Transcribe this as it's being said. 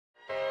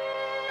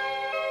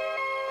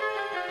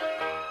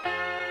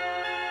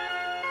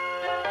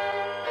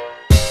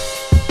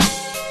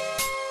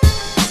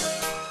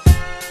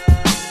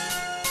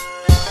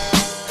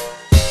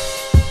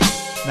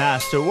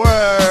Faster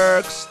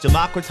works.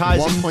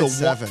 Democratizing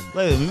 1.7.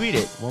 Let me read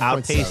it. 1.7.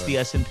 Outpaced the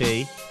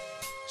S&P.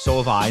 So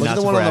have I. Look Not at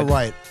the to one brag. on the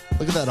right.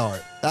 Look at that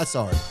art. That's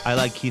art. I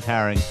like Keith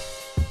Haring.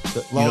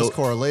 Lowest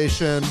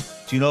correlation.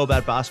 Do you know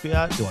about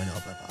Basquiat? Do I know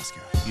about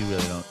Basquiat? You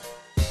really don't.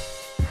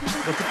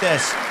 Look at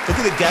this. Look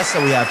at the guests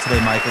that we have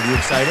today, Michael. Are you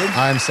excited?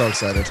 I'm so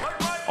excited.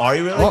 Are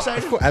you really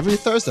excited? Of course, every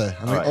Thursday.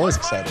 I'm right. always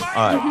excited.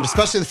 All right. But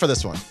especially for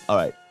this one. All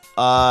right.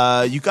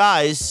 You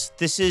guys,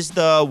 this is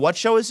the, what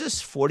show is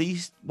this? 40,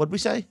 what'd we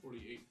say?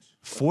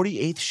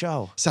 48th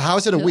show. So how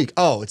is it a week?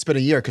 Oh, it's been a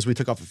year because we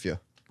took off a few.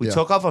 We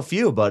took off a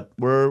few, but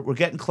we're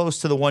getting close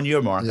to the 1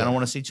 year mark. Yeah. I don't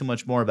want to see too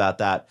much more about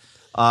that.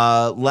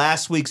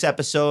 Last week's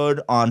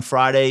episode on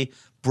Friday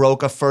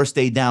broke a first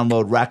day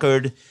download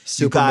record.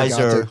 Super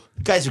You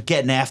guys are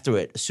getting after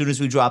it. As soon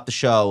as we drop the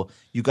show,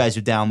 you guys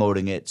are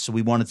downloading it. So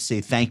we wanted to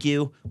say thank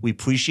you. We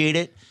appreciate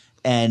it.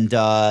 And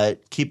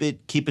keep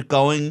it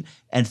going.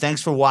 And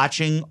thanks for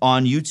watching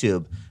on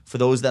YouTube. For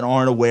those that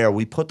aren't aware,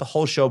 we put the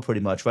whole show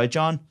pretty much, right,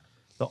 John?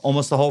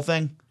 Almost the whole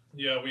thing?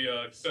 Yeah, we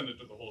extended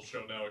to the whole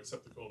show now,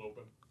 except the cold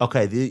open.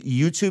 Okay, the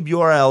YouTube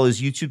URL is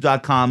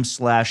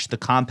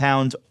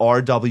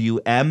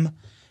youtube.com/thecompoundrwm,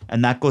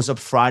 and that goes up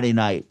Friday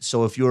night.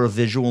 So if you're a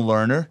visual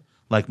learner,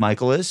 like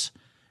Michael is,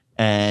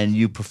 and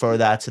you prefer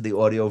that to the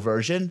audio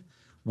version,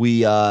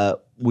 we do a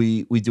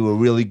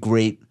really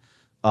great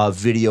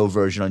video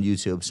version on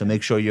YouTube. So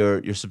make sure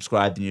you're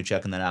subscribed and you're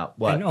checking that out.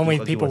 What? And only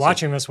Like people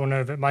watching this will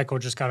know that Michael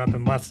just got up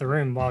and left the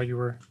room while you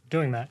were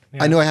doing that.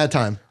 Yeah. I knew I had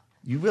time.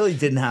 You really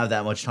didn't have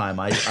that much time.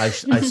 I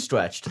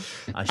stretched.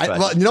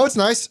 Well, you know what's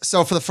nice?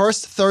 So for the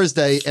first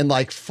Thursday in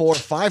like 4 or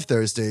 5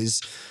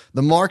 Thursdays,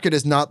 the market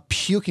is not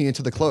puking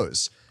into the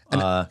close. Give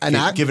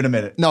it a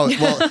minute. No,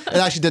 well, it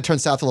actually did turn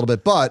south a little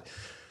bit. But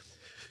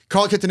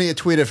Carleton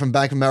English tweeted from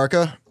Bank of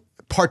America,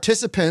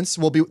 participants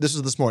will be, this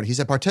was this morning, he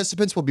said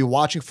participants will be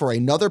watching for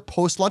another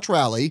post-lunch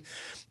rally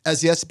as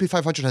the S&P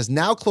 500 has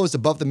now closed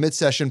above the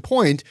mid-session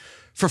point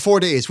for 4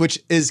 days,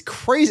 which is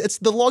crazy. It's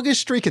the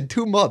longest streak in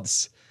 2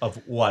 months. Of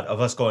what?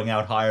 Of us going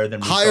out higher than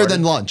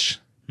than lunch.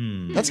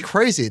 That's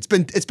crazy. It's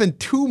been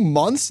 2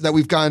 months that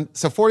we've gone.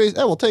 So 4 days.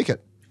 We'll take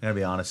it. I'm gonna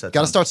be honest.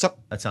 Got to start.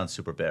 That sounds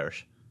super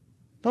bearish.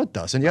 No, it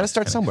doesn't. You got to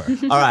start somewhere.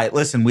 All right,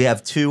 listen. We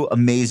have 2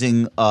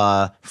 amazing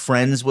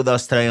friends with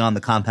us today on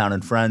the Compound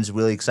and Friends.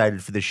 Really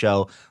excited for the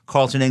show.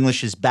 Carleton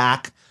English is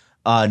back.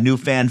 New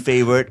fan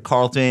favorite.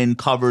 Carleton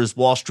covers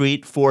Wall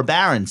Street for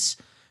Barron's.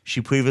 She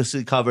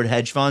previously covered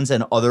hedge funds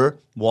and other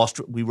Wall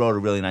Street. We wrote a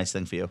really nice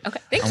thing for you. Okay,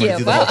 thank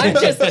you. Well, I'm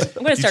going to start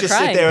You just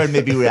crying. sit there and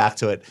maybe react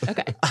to it.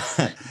 Okay.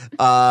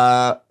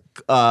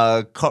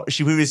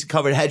 She previously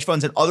covered hedge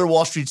funds and other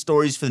Wall Street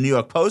stories for the New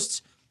York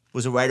Post,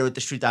 was a writer at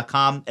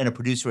TheStreet.com and a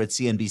producer at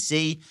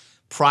CNBC.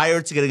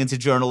 Prior to getting into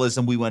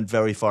journalism, we went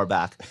very far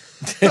back.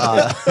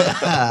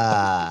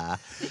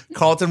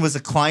 Carleton was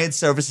a client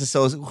service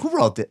associate. Who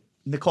wrote it?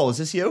 Nicole, is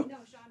this you? No,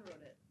 Sean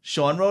wrote it.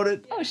 Sean wrote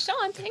it? Oh,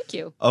 Sean, thank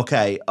you.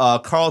 Okay.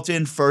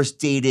 Carleton first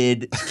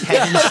dated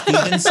Kevin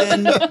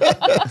Stevenson.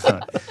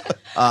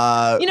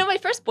 My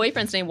first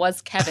boyfriend's name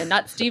was Kevin,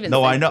 not Stevenson.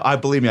 No, I know. I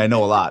believe me. I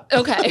know a lot.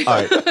 Okay. All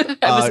right.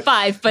 I was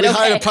 5, but We okay.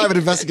 hired a private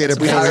investigator.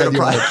 We hired a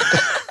private.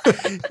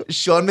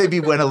 Sean maybe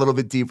went a little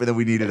bit deeper than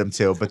we needed him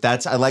to, but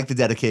I like the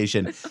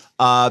dedication.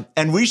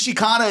 And Rishi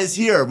Khanna is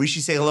here.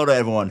 Rishi, say hello to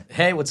everyone.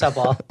 Hey, what's up,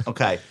 all?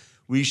 Okay.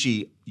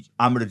 Rishi,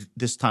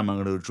 this time I'm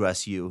gonna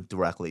address you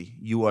directly.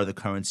 You are the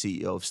current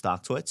CEO of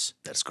StockTwits.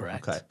 That's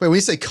correct. Okay. Wait, when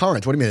you say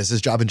current, what do you mean? Is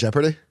his job in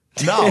jeopardy?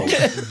 No.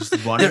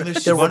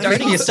 They're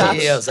rotating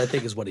CEOs, I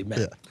think is what he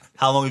meant.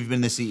 How long have you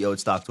been the CEO at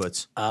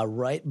StockTwits?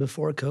 Right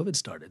before COVID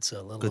started,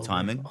 so a little Good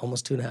timing.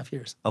 almost 2.5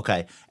 years.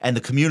 Okay. And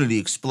the community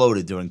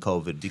exploded during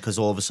COVID because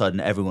all of a sudden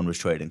everyone was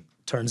trading.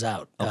 Turns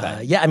out.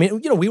 Okay. Yeah, I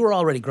mean, we were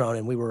already grown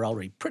and we were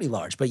already pretty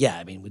large, but yeah,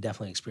 I mean, we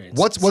definitely experienced.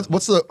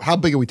 How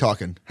big are we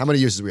talking? How many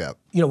users do we have?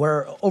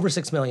 We're over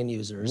 6 million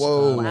users.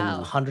 Whoa.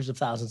 Wow. Hundreds of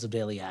thousands of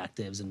daily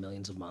actives and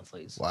millions of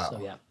monthlies. Wow. So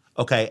yeah.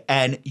 Okay.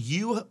 And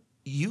you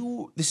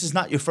this is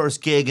not your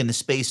first gig in the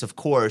space, of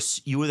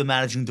course. You were the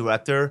managing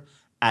director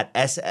at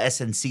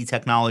SS&C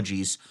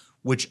Technologies,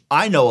 which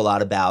I know a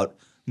lot about.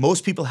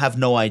 Most people have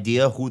no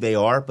idea who they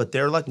are, but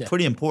they're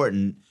pretty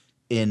important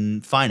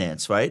in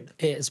finance, right?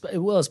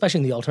 Well, especially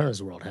in the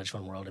alternatives world, hedge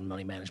fund world, and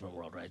money management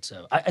world, right?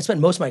 So I spent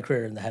most of my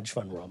career in the hedge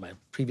fund world. My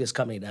previous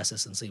company at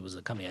SS&C was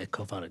a company I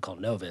co-founded called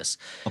Novus,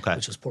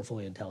 which was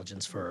portfolio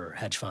intelligence for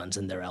hedge funds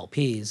and their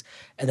LPs.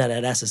 And then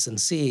at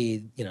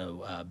SS&C,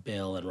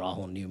 Bill and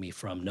Rahul knew me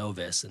from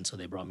Novus, and so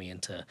they brought me in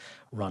to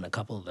run a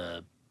couple of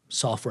the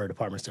software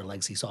departments, their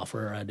legacy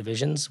software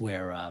divisions,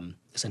 where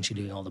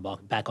essentially doing all the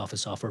back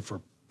office software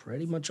for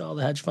pretty much all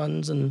the hedge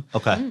funds and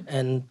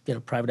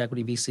private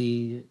equity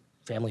VC.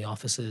 Family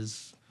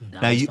offices.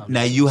 Now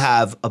you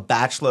have a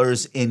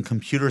bachelor's in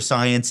computer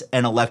science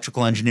and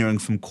electrical engineering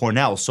from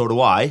Cornell. So do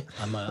I.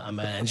 I'm an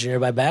engineer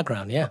by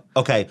background. Yeah.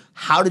 Okay.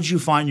 How did you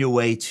find your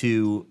way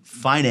to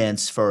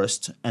finance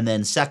first, and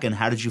then second,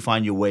 how did you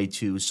find your way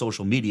to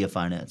social media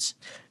finance?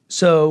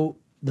 So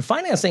The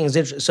finance thing is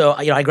interesting. So,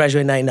 I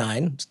graduated in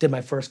 99, did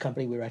my first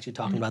company. We were actually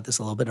talking about this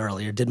a little bit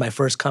earlier. Did my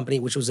first company,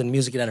 which was in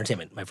music and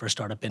entertainment, my first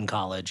startup in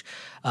college.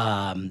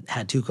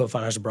 Had 2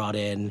 co-founders brought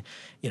in.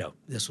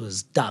 This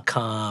was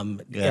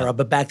 .com era.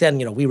 But back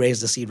then, we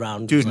raised the seed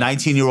round. Dude,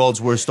 19-year-olds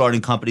were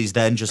starting companies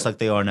then just like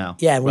they are now.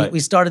 Yeah,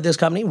 we started this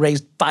company,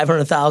 raised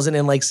 $500,000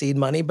 in like seed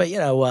money. But,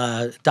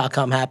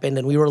 .com happened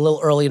and we were a little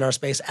early in our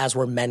space, as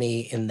were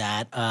many in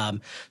that.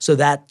 So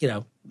that,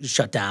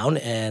 shut down,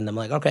 and I'm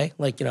like, okay,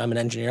 I'm an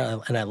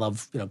engineer and I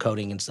love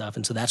coding and stuff,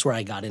 and so that's where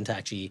I got into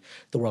actually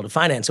the world of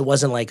finance. It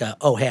wasn't like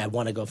hey, I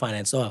want to go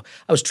finance. So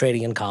I was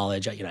trading in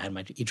college. I had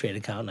my E-Trade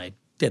account and I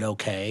did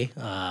okay.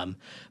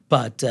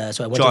 But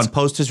so I went. John,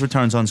 post his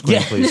returns on screen,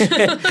 please.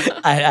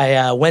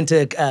 I went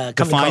to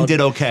Define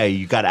did okay.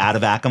 You got out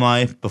of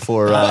Akamai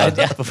before.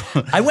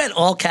 I went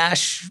all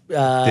cash.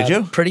 Did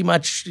you? Pretty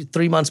much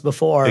 3 months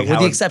before, Big with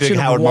the exception Big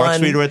of Howard one.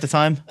 Marks reader at the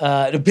time.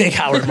 The big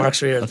Howard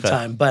Marks reader at the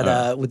time,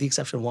 but with the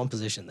exception of one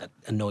position that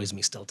annoys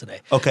me still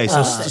today. Okay,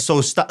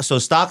 so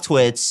stock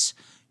twits.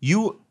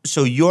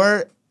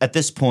 You're at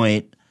this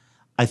point.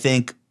 I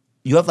think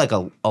you have like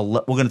a.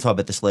 We're going to talk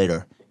about this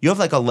later. You have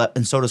like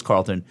and so does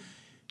Carleton.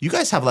 You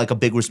guys have like a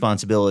big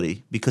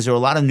responsibility because there are a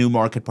lot of new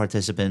market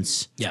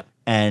participants. Yeah.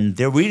 And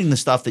they're reading the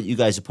stuff that you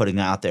guys are putting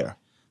out there.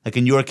 Like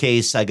in your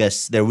case, I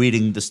guess they're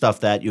reading the stuff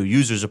that your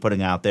users are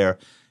putting out there.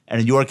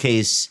 And in your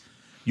case,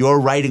 you're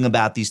writing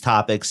about these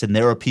topics and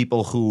there are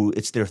people who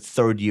it's their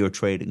 3rd year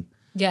trading.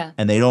 Yeah.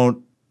 And they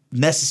don't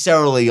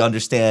necessarily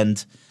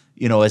understand,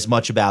 as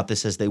much about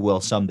this as they will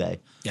someday.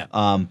 Yeah.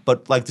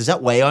 But like, does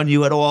that weigh on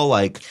you at all?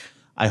 Like,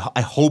 I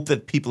hope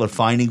that people are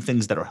finding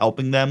things that are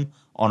helping them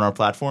on our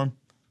platform.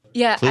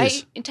 Yeah,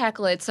 Please. I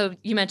tackle it. So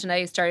you mentioned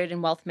I started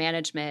in wealth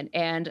management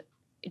and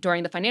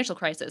during the financial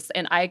crisis,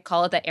 and I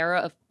call it the era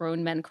of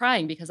grown men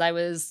crying because I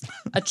was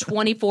a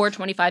 24,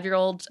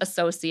 25-year-old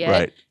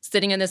associate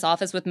sitting in this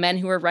office with men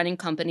who are running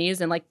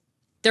companies and like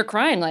they're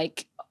crying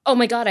like, oh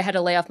my God, I had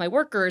to lay off my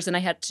workers and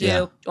I had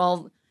to,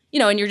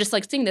 and you're just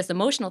like seeing this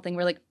emotional thing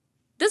where like,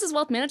 this is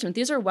wealth management.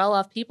 These are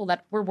well-off people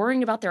that were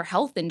worrying about their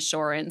health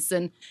insurance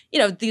and,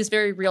 these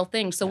very real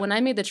things. So when I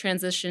made the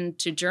transition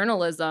to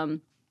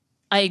journalism,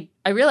 I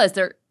realized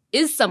there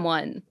is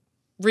someone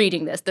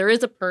reading this. There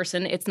is a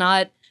person. It's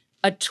not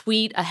a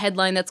tweet, a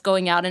headline that's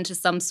going out into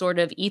some sort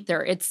of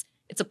ether. It's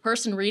a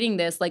person reading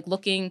this, like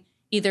looking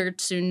either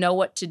to know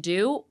what to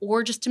do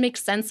or just to make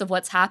sense of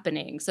what's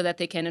happening so that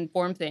they can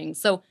inform things.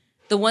 So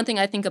the one thing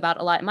I think about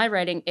a lot in my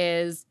writing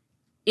is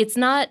it's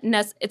not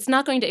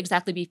going to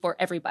exactly be for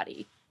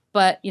everybody.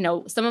 But,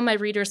 some of my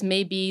readers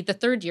may be the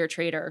 3rd-year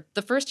trader,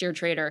 the 1st-year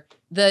trader,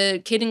 the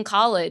kid in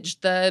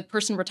college, the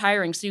person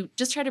retiring. So you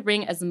just try to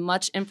bring as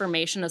much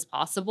information as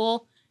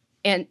possible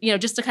and,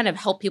 just to kind of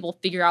help people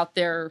figure out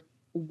their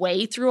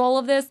way through all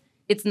of this.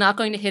 It's not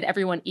going to hit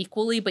everyone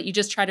equally, but you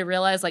just try to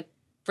realize, like,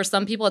 for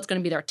some people, it's going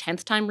to be their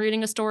 10th time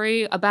reading a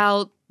story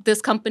about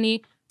this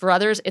company. For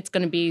others, it's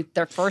going to be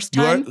their first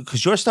time.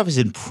 Because your stuff is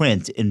in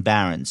print in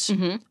Barron's.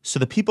 Mm-hmm. So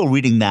the people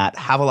reading that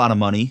have a lot of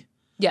money.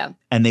 Yeah.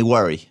 And they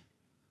worry.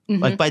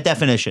 Mm-hmm. Like by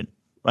definition,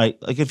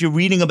 right? Like if you're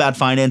reading about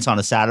finance on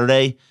a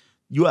Saturday,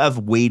 you have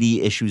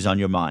weighty issues on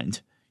your mind.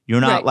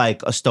 You're not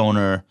like a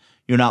stoner.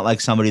 You're not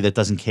like somebody that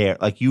doesn't care.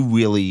 Like you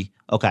really,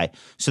 okay.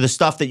 So the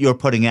stuff that you're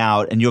putting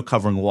out and you're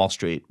covering Wall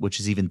Street, which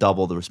is even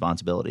double the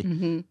responsibility.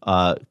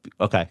 Mm-hmm.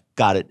 Okay,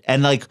 got it.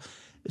 And like,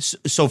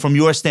 so from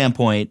your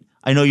standpoint,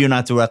 I know you're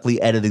not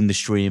directly editing the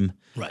stream.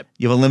 Right.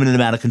 You have a limited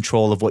amount of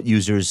control of what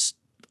users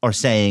are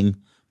saying,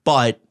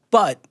 But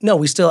no,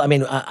 we still,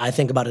 I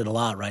think about it a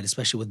lot, right?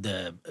 Especially with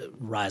the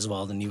rise of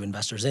all the new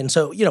investors in.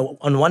 So,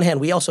 on one hand,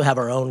 we also have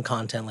our own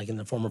content, like in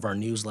the form of our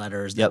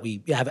newsletters that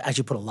we have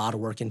actually put a lot of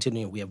work into.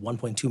 We have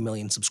 1.2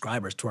 million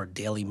subscribers to our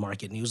daily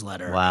market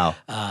newsletter. Wow.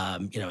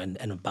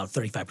 And about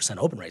 35%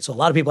 open rate. So a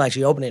lot of people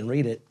actually open it and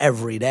read it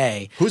every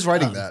day. Who's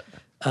writing that?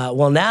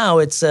 Well, now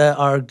it's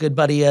our good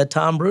buddy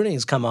Tom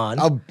Bruni's come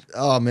on.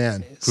 Oh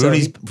man,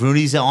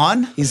 Bruni's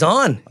on. He's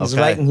on. He's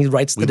writing. He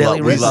writes the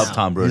daily. We love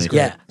Tom Bruni.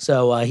 Yeah.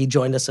 So he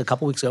joined us a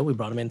couple weeks ago. We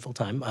brought him in full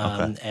time,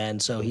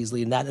 and so he's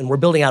leading that. And we're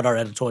building out our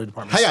editorial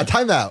department. Hey,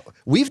 time out.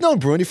 We've known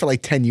Bruni for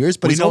like 10 years,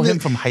 but we know him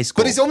from high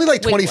school. But he's only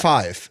like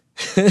 25.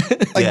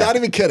 Not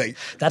even kidding.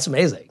 That's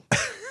amazing.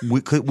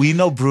 we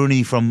know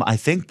Bruni from I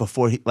think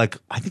before I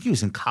think he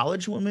was in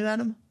college when we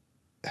met him.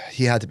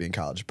 He had to be in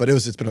college, but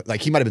it's been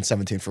like he might have been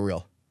 17 for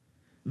real.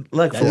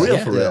 Like for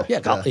real.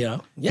 Yeah.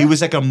 He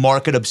was like a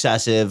market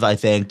obsessive, I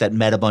think, that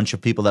met a bunch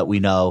of people that we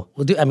know.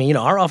 Well,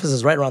 our office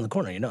is right around the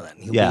corner. You know that.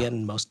 He'll be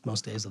in most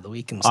days of the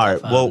week and stuff. All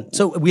right. Well,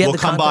 so we'll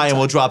come by and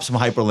we'll drop some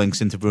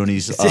hyperlinks into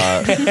Bruni's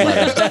letter.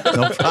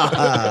 No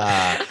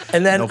problem.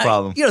 And then, no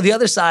problem. The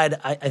other side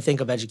I think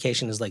of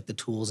education is like the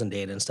tools and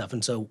data and stuff.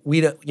 And so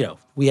we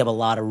have a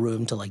lot of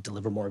room to like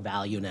deliver more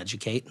value and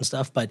educate and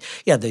stuff. But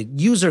yeah, the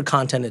user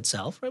content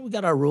itself, right? We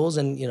got our rules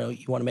and you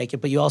want to make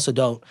it, but you also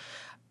don't.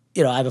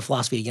 you know, I have a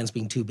philosophy against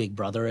being too big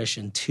brotherish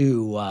and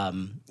too,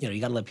 you know,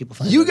 you got to let people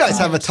find You their guys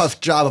have a products.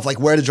 tough job of like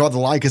where to draw the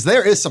line because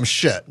there is some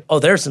shit. Oh,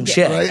 there's some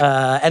shit. right?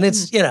 And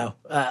it's, you know,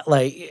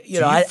 like, you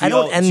know, I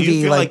don't envy Do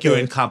you feel like you're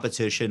the- in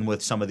competition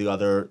with some of the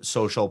other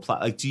social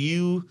like do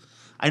you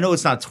I know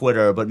it's not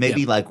Twitter, but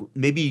maybe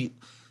maybe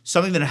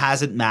something that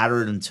hasn't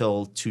mattered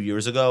until 2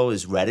 years ago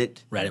is Reddit.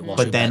 Reddit, Wall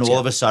but Street then Bets, all yeah.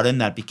 of a sudden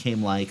that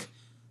became like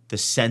the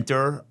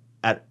center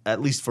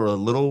at least for a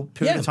little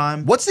period of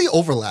time. What's the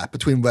overlap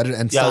between Reddit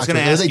and Yeah, I was stock?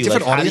 going to Are ask they you,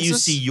 different like, how do you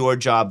audiences? see your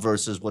job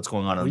versus what's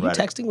going on Were you Reddit?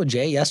 texting with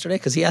Jay yesterday?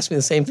 Because he asked me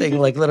the same thing,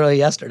 like literally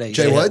yesterday.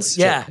 Jay Woods?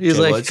 Yeah. He was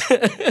Jay like,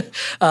 Woods?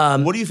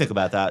 What do you think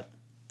about that?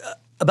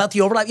 about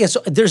the overlap. Yeah.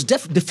 So there's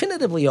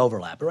definitively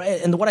overlap,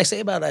 right? And what I say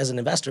about it as an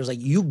investor is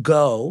like you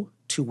go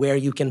to where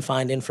you can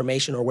find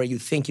information or where you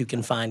think you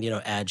can find, you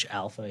know, edge,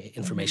 alpha,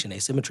 information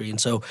asymmetry. And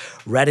so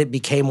Reddit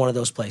became one of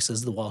those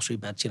places, the Wall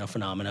Street Bets, you know,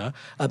 phenomena.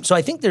 So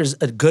I think there's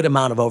a good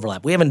amount of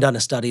overlap. We haven't done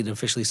a study to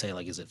officially say,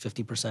 like, is it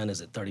 50%? Is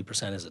it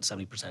 30%? Is it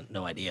 70%?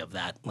 No idea of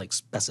that, like,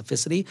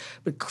 specificity.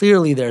 But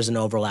clearly there's an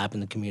overlap in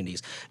the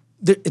communities.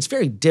 It's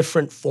very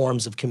different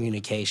forms of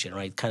communication,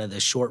 right? Kind of the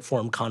short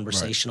form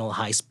conversational,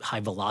 high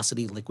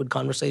velocity liquid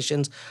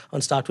conversations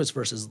on StockTwits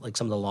versus like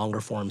some of the longer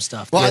form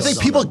stuff. Well, I that think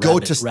goes people on go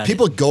Reddit.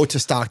 people go to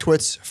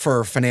StockTwits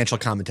for financial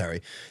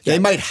commentary. They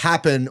might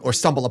happen or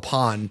stumble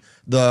upon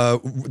the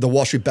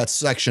Wall Street Bets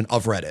section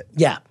of Reddit.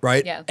 Yeah.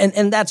 Right? Yeah.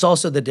 And that's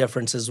also the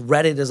difference is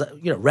Reddit is,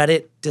 you know,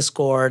 Reddit,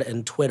 Discord,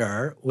 and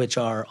Twitter, which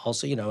are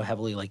also, you know,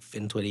 heavily like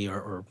FinTwitty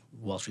or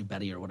Wall Street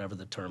Betty or whatever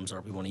the terms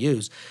are we want to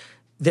use.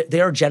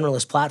 They are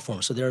generalist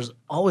platforms, so there's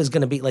always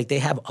going to be like they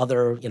have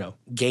other, you know,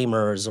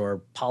 gamers or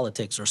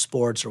politics or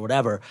sports or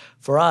whatever.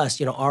 For us,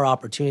 you know, our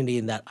opportunity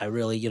and that I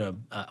really, you know,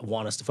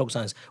 want us to focus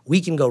on is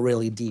we can go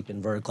really deep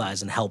and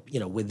verticalize and help, you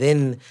know,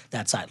 within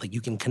that side. Like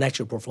you can connect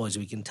your portfolios,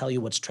 we can tell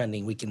you what's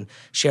trending, we can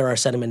share our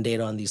sentiment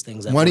data on these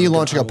things. When are you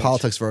launching a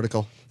politics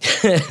vertical?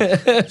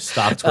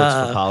 Stop Twits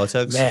for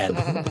politics? Man,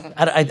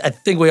 I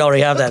think we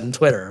already have that in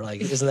Twitter. Like,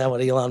 isn't that what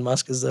Elon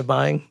Musk is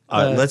buying?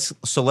 All right,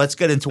 let's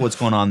get into what's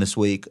going on this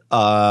week.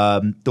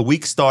 The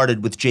week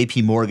started with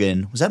J.P.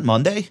 Morgan. Was that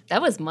Monday?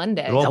 That was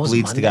Monday. It all was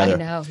bleeds Monday? together. I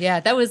know. Yeah,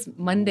 that was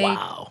Monday,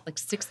 Wow. like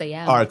 6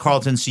 a.m. All right,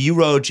 Carleton. So you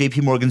wrote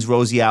J.P. Morgan's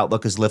rosy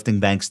outlook is lifting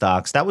bank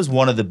stocks. That was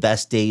one of the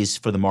best days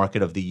for the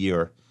market of the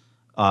year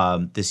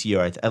this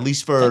year, at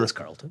least for Thanks,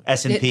 Carleton.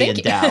 S&P Thank and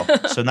you.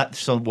 Dow.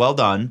 So well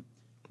done.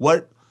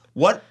 What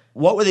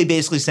were they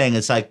basically saying?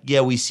 It's like,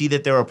 yeah, we see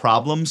that there are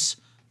problems,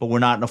 but we're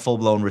not in a full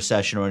blown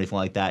recession or anything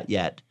like that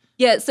yet.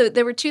 Yeah, so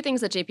there were two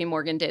things that JP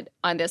Morgan did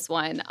on this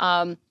one.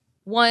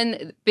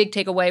 One big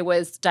takeaway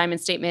was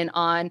Diamond's statement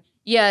on,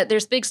 yeah,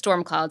 there's big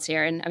storm clouds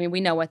here. And I mean, we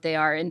know what they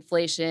are,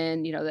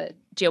 inflation, you know, the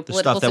geopolitical The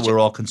stuff that situation. we're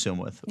all consumed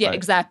with. Yeah, right?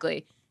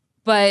 exactly.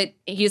 But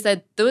he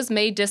said those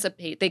may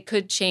dissipate. They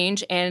could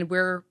change, and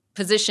we're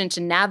positioned to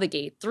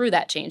navigate through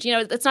that change. You know,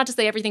 it's not to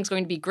say everything's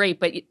going to be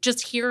great, but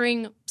just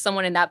hearing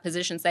someone in that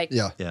position say,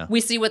 Yeah. we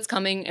see what's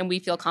coming and we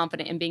feel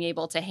confident in being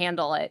able to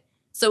handle it.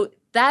 So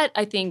that,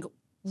 I think,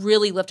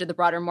 really lifted the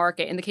broader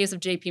market. In the case of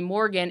JP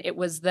Morgan, it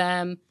was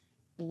them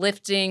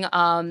lifting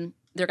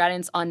their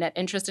guidance on net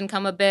interest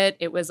income a bit.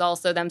 It was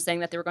also them saying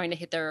that they were going to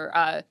hit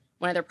their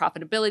one of their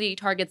profitability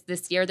targets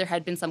this year. There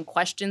had been some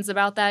questions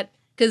about that.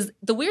 Because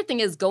the weird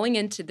thing is, going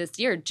into this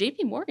year,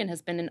 JP Morgan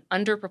has been an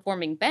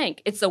underperforming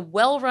bank. It's a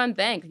well-run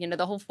bank, you know,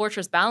 the whole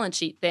fortress balance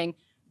sheet thing,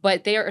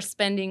 but they are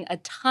spending a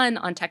ton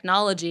on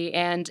technology,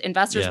 and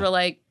investors were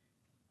like,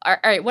 all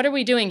right, what are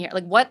we doing here?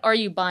 Like, what are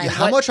you buying? Yeah,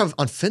 how much on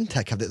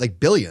fintech have they, like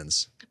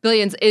billions?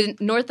 Billions,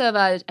 north of,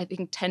 I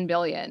think, 10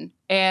 billion.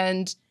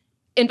 And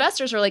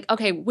investors are like,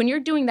 okay, when you're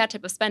doing that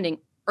type of spending,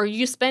 are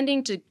you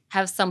spending to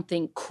have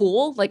something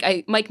cool? Like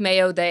Mike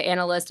Mayo, the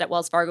analyst at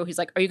Wells Fargo, he's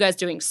like, are you guys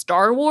doing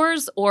Star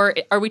Wars? Or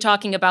are we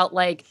talking about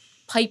like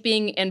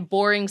piping and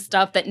boring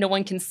stuff that no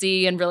one can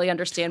see and really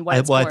understand what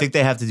it's for? I think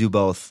they have to do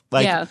both.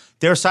 Like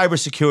their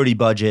cybersecurity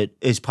budget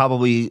is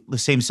probably the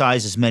same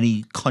size as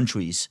many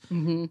countries.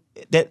 Mm-hmm.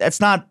 That's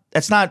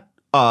not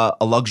a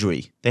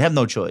luxury. They have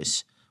no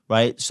choice,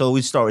 right? So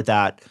we start with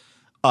that.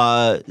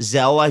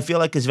 Zelle, I feel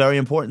like, is very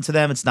important to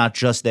them. It's not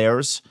just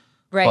theirs,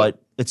 right?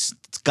 But it's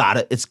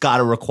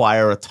gotta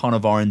require a ton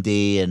of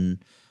R&D and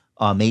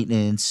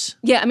maintenance.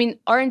 Yeah, I mean,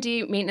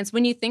 R&D, maintenance.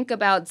 When you think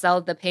about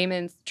Zelle, the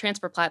payments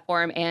transfer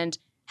platform, and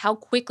how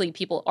quickly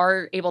people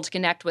are able to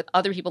connect with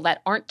other people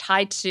that aren't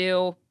tied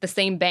to the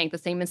same bank, the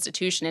same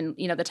institution, and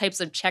you know the types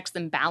of checks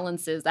and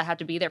balances that have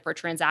to be there for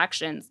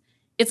transactions,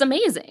 it's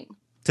amazing.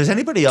 Does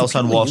anybody else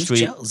on Wall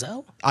Street?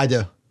 Zelle? I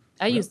do.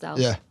 I use Zelle.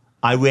 Yeah.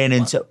 I ran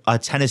into a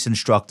tennis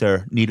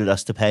instructor needed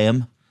us to pay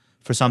him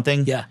for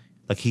something. Yeah.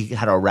 Like he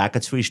had our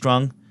rackets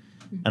restrung,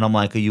 and I'm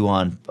like, "Are you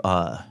on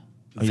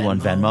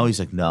Venmo?" He's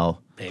like, "No."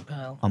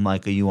 PayPal. I'm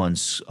like, "Are you on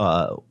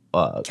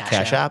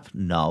Cash App?"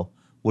 No.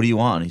 What are you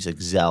on? He's like,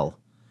 Zelle.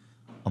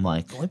 I'm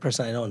like, The only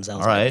person I know in Zelle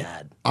is All right.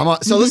 my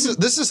dad. So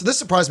this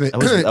surprised me.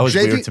 that was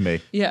weird to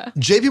me. Yeah.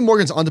 JP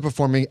Morgan's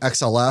underperforming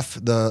XLF,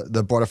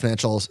 the broader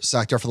financial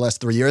sector, for the last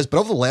 3 years. But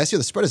over the last year,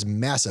 the spread is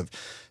massive.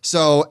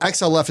 So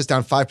XLF is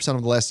down 5% over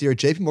the last year.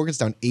 JP Morgan's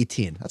down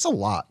 18%. That's a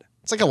lot.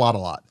 It's like a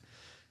lot.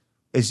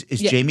 Is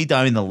Jamie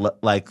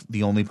Dimon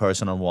the only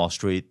person on Wall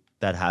Street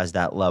that has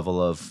that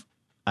level of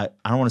I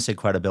don't want to say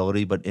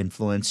credibility, but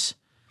influence?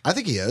 I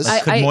think he is.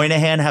 Could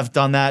Moynihan have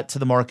done that to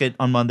the market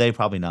on Monday?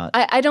 Probably not.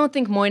 I don't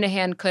think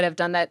Moynihan could have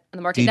done that on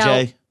the market.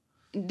 DJ?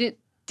 Now,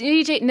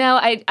 DJ, no,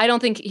 I don't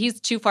think he's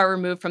too far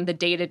removed from the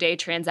day-to-day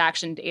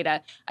transaction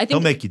data. I think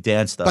He'll make you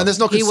dance, though. But there's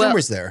no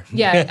consumers there.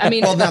 Yeah, I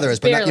mean, well, now there is,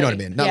 but not, you know what I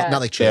barely. mean. Not, Yeah.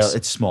 not like Chase.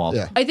 It's small.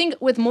 Yeah. I think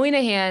with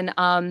Moynihan,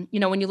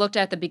 when you looked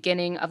at the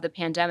beginning of the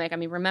pandemic, I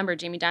mean, remember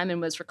Jamie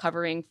Dimon was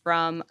recovering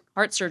from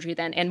heart surgery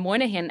then, and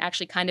Moynihan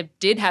actually kind of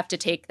did have to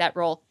take that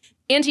role,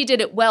 and he did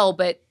it well.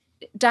 But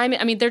Dimon,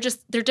 I mean,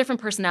 they're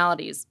different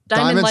personalities.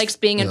 Dimon likes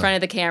being in front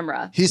of the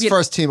camera. He's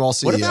first team all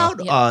CEO.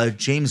 What about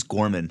James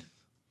Gorman?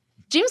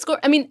 James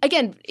Gorman? I mean,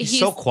 again, he's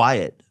so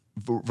quiet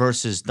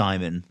versus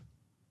Dimon.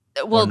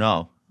 Well, or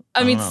no.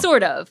 I mean,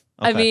 sort of.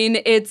 Okay. I mean,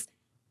 if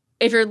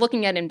you're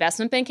looking at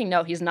investment banking,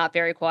 no, he's not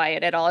very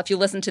quiet at all. If you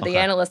listen to the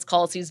analyst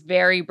calls, he's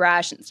very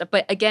brash and stuff.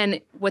 But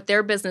again, what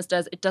their business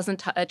does, it doesn't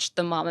touch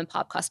the mom and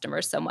pop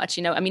customers so much.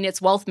 I mean,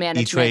 it's wealth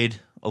management. E-Trade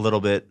a little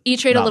bit.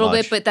 E-Trade a little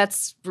much. bit, but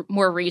that's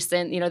more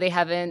recent. They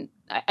haven't.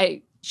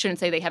 I shouldn't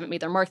say they haven't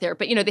made their mark there,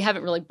 but they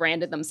haven't really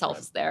branded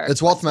themselves there.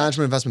 It's wealth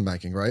management, investment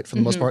banking, right? For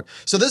the most part.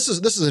 So this is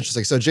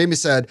interesting. So Jamie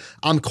said,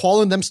 "I'm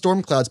calling them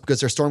storm clouds because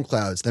they're storm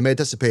clouds. They may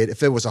dissipate.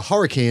 If it was a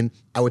hurricane,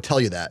 I would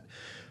tell you that."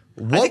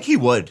 I think he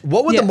would.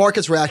 What would the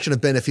market's reaction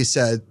have been if he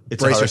said,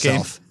 It's "Brace a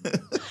hurricane."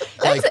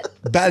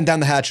 yourself," batten down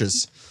the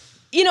hatches?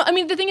 I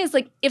mean, the thing is,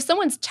 if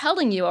someone's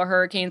telling you a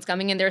hurricane's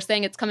coming and they're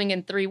saying it's coming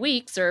in 3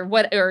 weeks or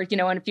in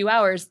a few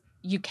hours,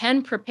 you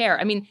can prepare.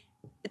 I mean,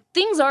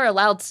 things are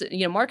allowed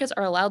to, markets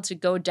are allowed to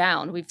go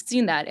down. We've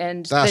seen that,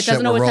 and it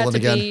doesn't always have to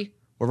be.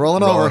 We're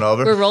rolling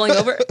over. We're rolling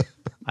over.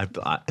 I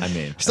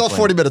mean, Still have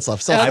 40 minutes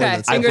left.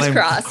 Fingers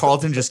crossed.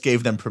 Carleton just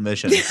gave them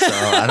permission, so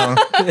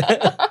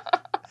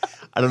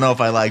I don't know if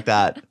I like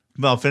that.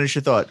 Well, finish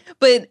your thought.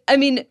 But I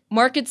mean,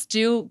 markets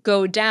do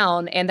go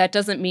down, and that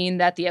doesn't mean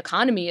that the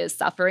economy is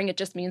suffering. It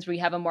just means we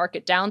have a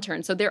market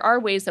downturn. So there are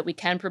ways that we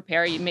can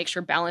prepare. You make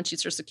sure balance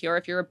sheets are secure.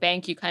 If you're a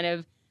bank, you kind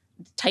of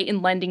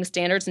tighten lending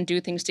standards and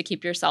do things to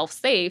keep yourself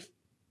safe.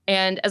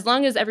 And as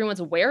long as everyone's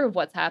aware of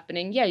what's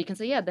happening, you can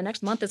say, the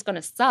next month is going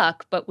to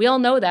suck, but we all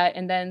know that.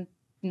 And then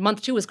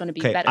month 2 is going to be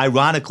better.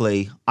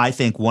 Ironically, I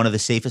think one of the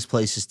safest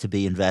places to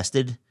be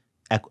invested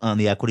on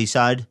the equity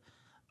side,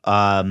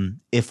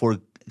 if we're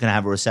going to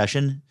have a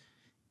recession,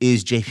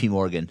 is JP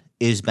Morgan,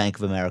 is Bank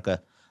of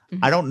America.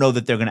 I don't know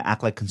that they're going to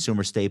act like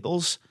consumer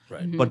staples,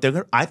 but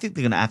I think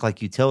they're going to act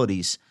like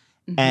utilities.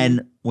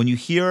 And when you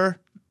hear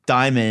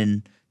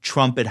Dimon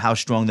trumpet how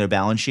strong their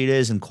balance sheet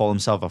is and call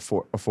himself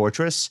a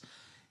fortress,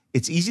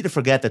 it's easy to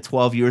forget that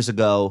 12 years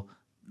ago,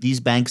 these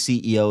bank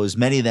CEOs,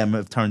 many of them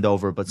have turned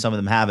over, but some of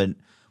them haven't,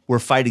 were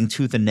fighting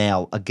tooth and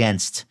nail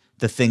against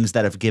the things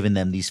that have given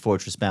them these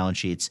fortress balance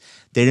sheets.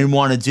 They didn't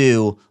want to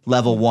do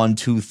level 1,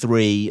 2,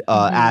 3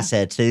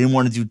 assets. They didn't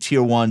want to do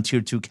tier 1,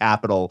 tier 2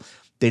 capital.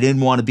 They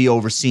didn't want to be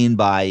overseen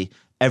by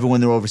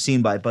everyone they're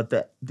overseen by. But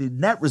the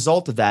net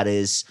result of that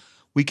is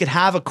we could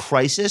have a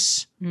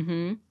crisis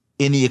in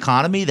the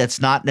economy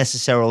that's not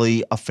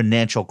necessarily a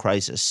financial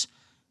crisis.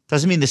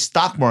 Doesn't mean the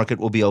stock market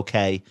will be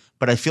okay,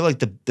 but I feel like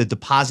the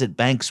deposit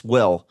banks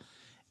will.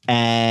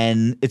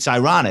 And it's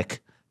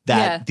ironic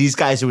that these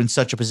guys are in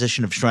such a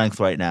position of strength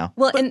right now.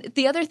 Well, and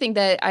the other thing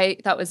that I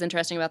thought was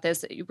interesting about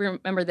this, you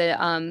remember the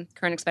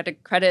current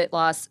expected credit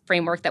loss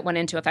framework that went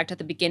into effect at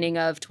the beginning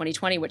of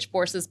 2020, which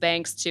forces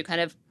banks to kind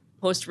of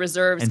post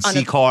reserves. And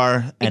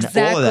CCAR and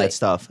all of that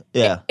stuff.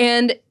 Yeah.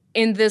 And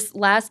in this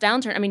last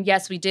downturn, I mean,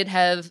 yes, we did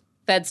have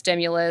Fed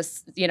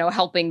stimulus,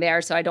 helping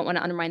there, so I don't want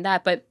to undermine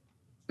that. But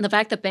the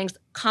fact that banks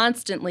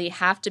constantly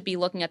have to be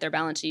looking at their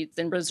balance sheets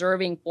and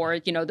reserving for,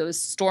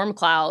 those storm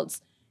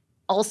clouds,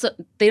 also,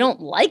 they don't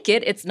like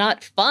it. It's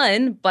not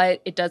fun,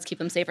 but it does keep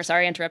them safer.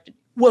 Sorry, I interrupted.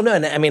 Well, no,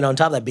 and I mean, on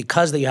top of that,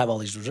 because you have all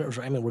these reserves,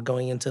 right? I mean, we're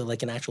going into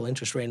like an actual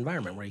interest rate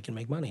environment where you can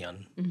make money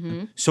on.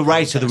 So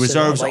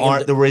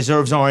the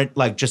reserves aren't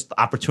like just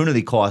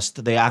opportunity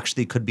cost. They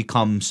actually could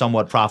become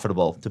somewhat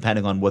profitable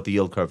depending on what the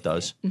yield curve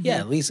does. Yeah,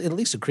 at least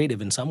accretive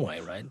in some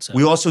way, right? So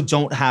we also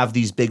don't have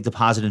these big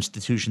deposit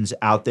institutions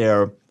out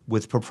there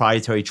with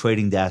proprietary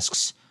trading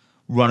desks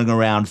running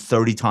around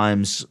 30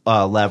 times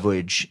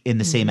leverage in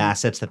the same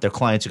assets that their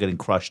clients are getting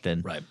crushed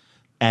in. Right.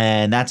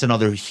 And that's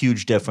another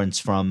huge difference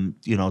from,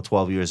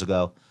 12 years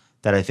ago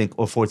that I think,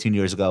 or 14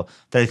 years ago,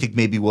 that I think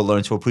maybe we'll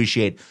learn to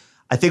appreciate.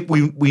 I think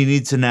we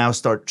need to now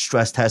start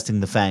stress testing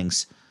the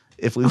FANGs.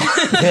 If we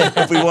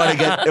want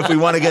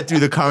to get through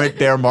the current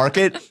bear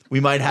market, we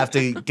might have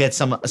to get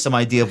some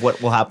idea of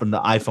what will happen to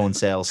iPhone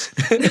sales.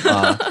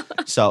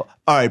 So,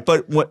 all right,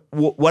 but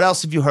what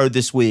else have you heard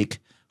this week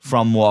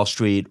from Wall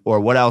Street, or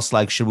what else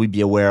should we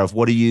be aware of?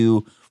 What are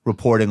you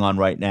reporting on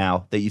right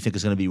now that you think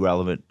is going to be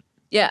relevant?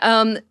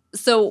 Yeah.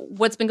 So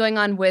what's been going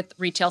on with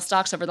retail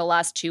stocks over the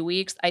last 2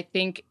 weeks? I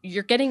think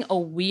you're getting a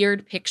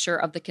weird picture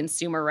of the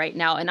consumer right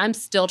now, and I'm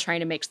still trying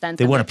to make sense.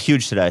 They went up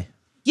huge today.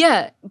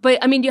 Yeah,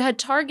 but I mean, you had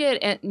Target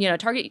and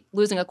Target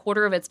losing a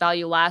quarter of its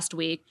value last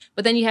week,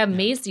 but then you have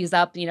Macy's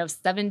up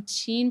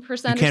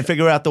 17%. You can't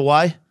figure out the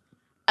why.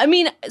 I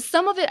mean,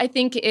 some of it I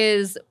think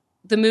is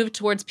the move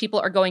towards people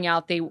are going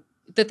out.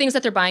 The things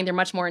that they're buying, they're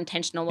much more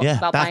intentional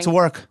about buying. Back to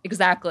work.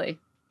 Exactly.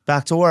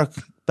 Back to work.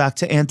 Back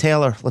to Ann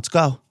Taylor. Let's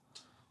go.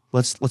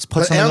 Let's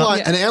put something up.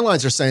 And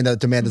airlines are saying that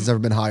demand has never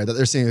been higher, that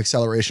they're seeing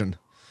acceleration.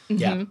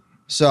 Yeah.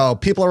 So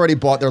people already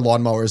bought their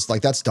lawnmowers.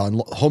 Like, that's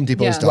done. Home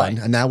Depot is done.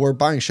 Right. And now we're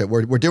buying shit.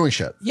 We're doing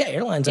shit. Yeah,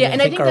 airlines Yeah, I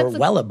and think I are think that's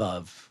well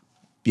above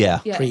Yeah.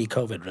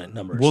 pre-COVID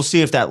numbers. We'll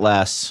see if that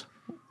lasts.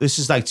 This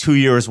is like 2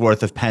 years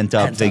worth of pent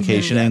up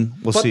vacationing.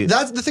 We'll But see.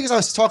 that's the thing is, I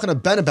was talking to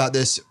Ben about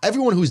this.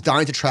 Everyone who's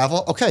dying to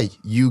travel, okay,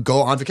 you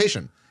go on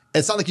vacation.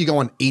 It's not like you go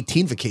on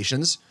 18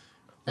 vacations.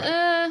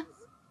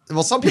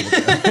 Well, some people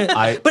do. But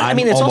I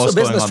mean, I'm it's also almost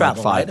going business on,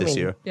 travel, like 5 right? this I mean,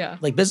 year. Yeah.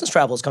 Like business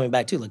travel is coming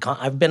back too. Like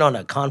I've been on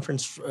a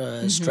conference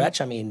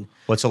stretch. I mean,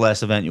 What's the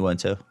last event you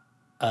went to?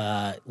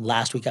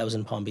 last week I was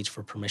in Palm Beach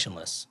for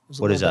permissionless. It was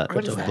a What little is bit that?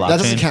 crypto Blockchain? hack. That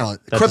doesn't count.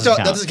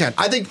 That doesn't count.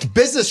 I think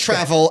business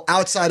travel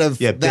outside of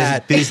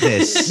that.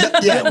 Business.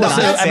 Yeah, no, I mean,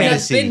 That's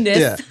fantasy.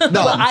 business. yeah,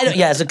 no, Well, I don't,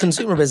 as a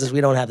consumer business,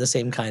 we don't have the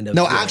same kind of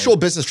no. Actual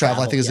business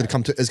travel, I think,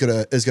 travel, is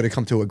going to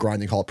come to a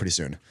grinding halt pretty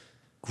soon.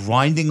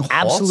 Grinding halt?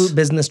 absolute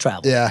business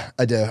travel. Yeah,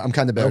 I do. I'm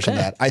kind of bearish on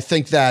Okay. that. I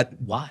think that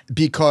Why?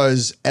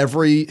 because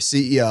every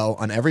CEO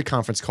on every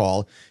conference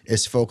call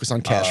is focused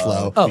on cash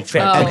flow Oh,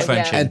 fair. Oh, Okay.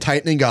 yeah. and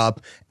tightening up.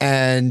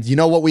 And you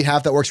know what we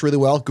have that works really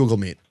well? Google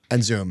Meet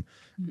and Zoom.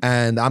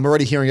 And I'm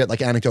already hearing it like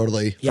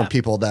anecdotally Yeah. from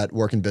people that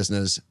work in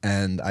business,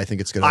 and I think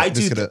it's gonna. I it's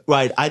do. gonna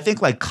Right. I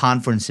think like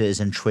conferences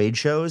and trade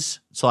shows,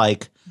 it's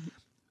like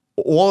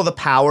all of the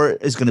power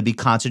is going to be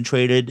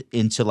concentrated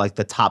into like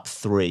the top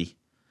 3.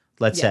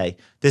 Let's say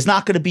there's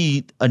not going to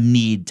be a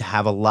need to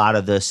have a lot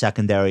of the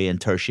secondary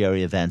and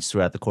tertiary events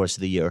throughout the course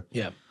of the year.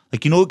 Yeah.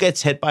 Like, you know who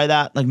gets hit by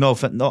that? Like, no,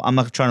 I'm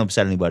not trying to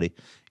upset anybody.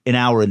 In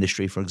our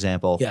industry, for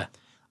example, Yeah.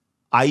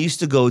 I used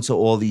to go to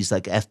all these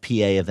like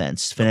FPA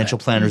events, Financial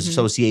Planners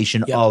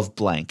Association of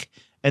blank,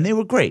 and they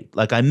were great.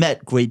 Like, I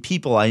met great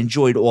people. I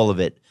enjoyed all of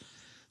it.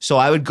 So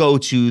I would go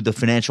to the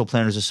Financial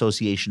Planners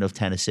Association of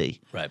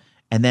Tennessee. Right.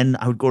 And then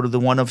I would go to the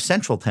one of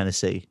Central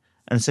Tennessee.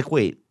 And it's like,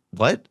 wait,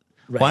 what?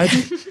 Right. Why?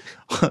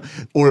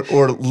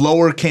 or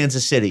Lower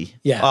Kansas City.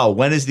 Yeah. Oh,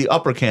 when is the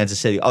Upper Kansas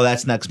City? Oh,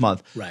 that's next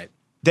month. Right.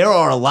 There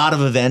are a lot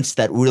of events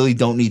that really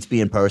don't need to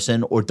be in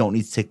person or don't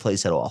need to take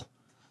place at all.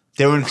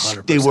 They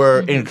were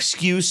an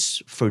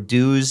excuse for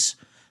dues.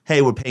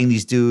 Hey, we're paying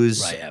these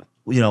dues. Right, yeah.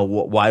 You know,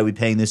 why are we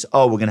paying this?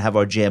 Oh, we're going to have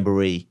our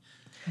jamboree.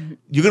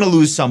 You're going to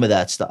lose some of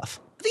that stuff.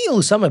 I think you'll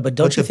lose some of it, but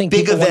don't But you the think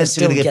big people wanna events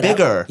are gonna still get out?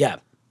 bigger. Yeah.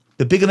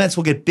 The big events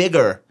will get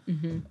bigger.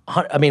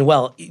 I mean,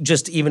 well,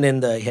 just even in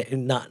the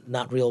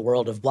not real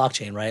world of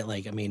blockchain, right?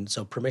 Like, I mean,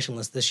 so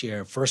permissionless this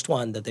year, first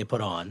one that they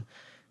put on,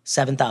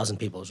 7,000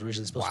 people. It was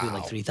originally supposed to be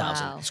like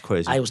 3,000. Wow. It's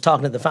crazy. I was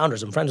talking to the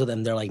founders. I'm friends with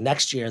them. They're like,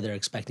 next year they're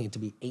expecting it to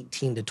be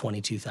 18 to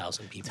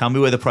 22,000 people. Tell me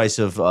where the price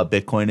of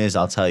Bitcoin is.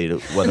 I'll tell you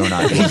whether or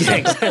not.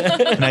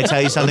 Can I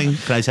tell you something?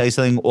 Can I tell you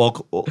something?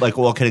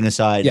 All kidding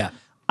aside. Yeah.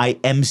 I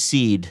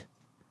emceed.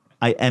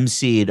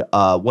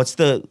 What's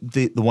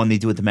the one they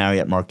do at the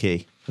Marriott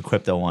Marquis? The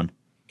crypto one.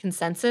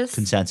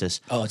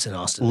 Consensus. Oh, it's in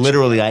Austin.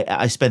 Literally,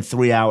 I spent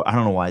 3 hours. I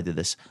don't know why I did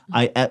this.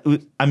 I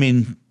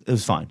mean, it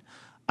was fine.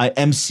 I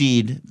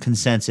emceed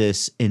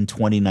Consensus in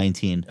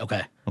 2019.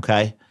 Okay.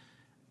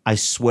 I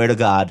swear to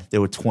God, there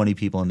were 20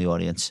 people in the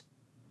audience.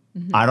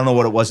 I don't know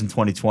what it was in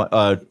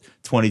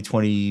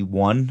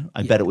 2021.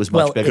 I bet it was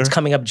much bigger. It's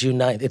coming up June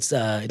 9th. It's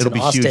It'll in be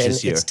Austin. huge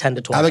this year. It's 10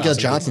 to 12. Abigail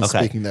Johnson's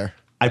Okay. speaking there.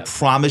 I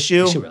promise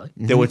you, Is she really?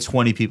 there were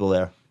 20 people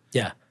there.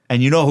 Yeah.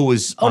 And you know who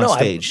was on no,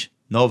 stage?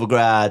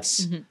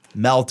 Novogratz,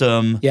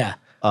 Meltem. Yeah.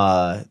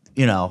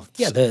 You know.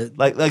 Yeah,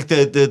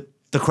 the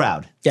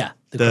crowd. Yeah.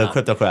 The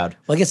crypto crowd.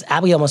 Well, I guess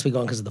Abigail must be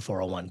going because of the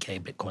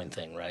 401k Bitcoin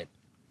thing, right?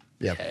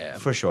 Yeah.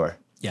 For sure.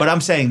 Yeah. But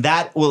I'm saying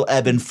that will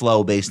ebb and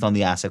flow based on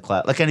the asset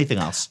class, like anything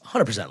else.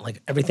 100%,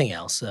 like everything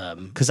else.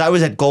 Because I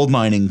was at gold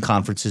mining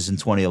conferences in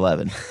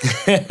 2011,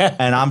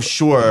 and I'm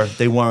sure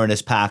they weren't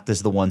as packed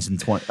as the ones in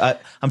 20.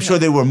 I'm sure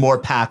they were more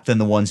packed than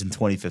the ones in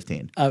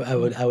 2015. I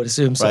would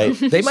assume so. Right.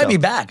 They might So- be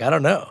back. I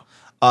don't know.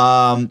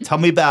 Tell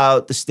me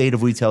about the state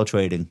of retail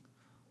trading.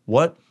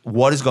 What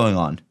is going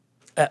on?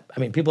 I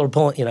mean, people are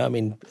pulling,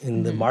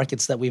 in the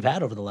markets that we've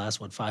had over the last,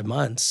 5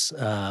 months,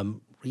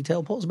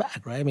 retail pulls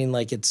back, right? I mean,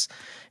 like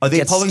Are they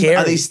gets pulling? scary.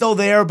 Are they still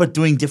there but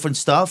doing different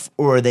stuff,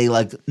 or are they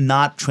like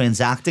not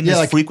transacting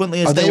as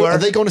frequently as they were? Are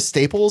they going to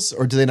Staples,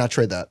 or do they not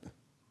trade that?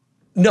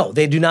 No,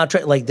 they do not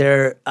trade. Like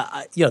they're,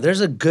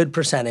 there's a good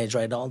percentage,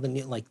 right? All the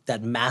new, like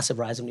that massive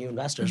rise of new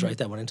investors, right?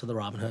 That went into the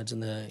Robinhoods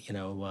and the,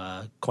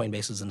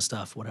 Coinbases and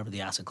stuff, whatever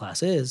the asset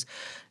class is.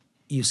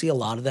 You see a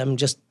lot of them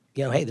just,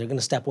 hey, they're going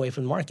to step away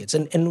from the markets.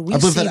 And we I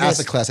believe see that this,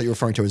 asset class that you're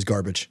referring to is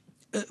garbage.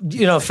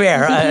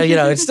 fair.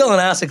 It's still an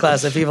asset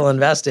class that people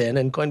invest in,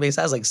 and Coinbase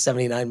has like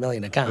 79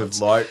 million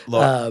accounts. Large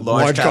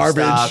Large cap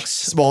garbage, stocks,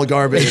 small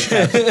garbage.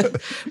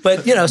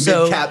 But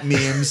so mid-cap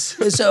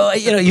memes. So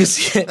you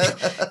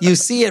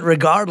see it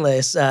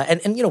regardless,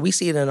 and we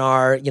see it in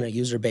our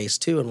user base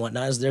too and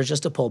whatnot. Is there's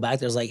just a pullback?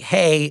 There's like,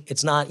 hey,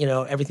 it's not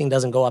everything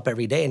doesn't go up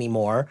every day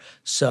anymore.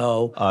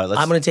 So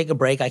I'm going to take a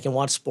break. I can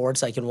watch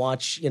sports. I can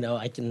watch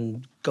I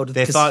can go to.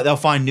 They'll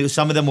find new.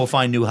 Some of them will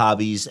find new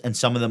hobbies, and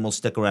some of them will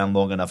stick around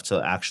long enough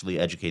to actually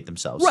educate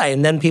themselves. Right,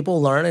 and then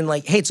people learn and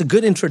like, hey, it's a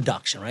good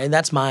introduction, right? And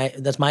that's my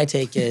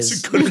take is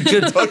it's a good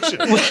introduction.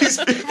 These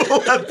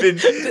people have been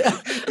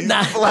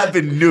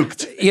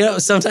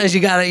nuked. Sometimes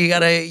you gotta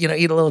eat a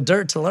little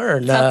dirt to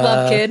learn. Tough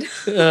love, kid.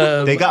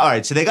 They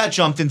got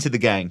jumped into the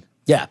gang.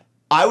 Yeah,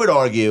 I would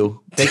argue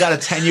they got a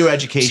 10-year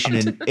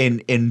education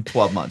in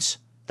 12 months.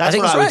 That's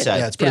what I would say.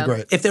 Yeah, it's pretty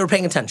great. if they were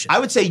paying attention. I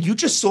would say you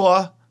just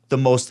saw the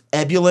most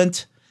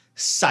ebullient,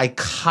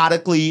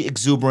 psychotically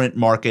exuberant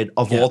market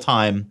of all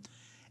time.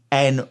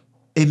 And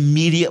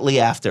immediately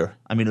after,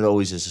 I mean, it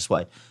always is this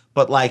way,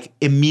 but like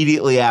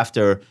immediately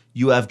after,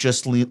 you have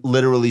just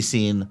literally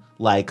seen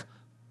like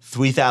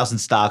 3,000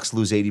 stocks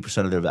lose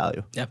 80% of their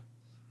value. Yeah.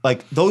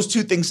 Like those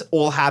two things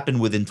all happen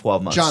within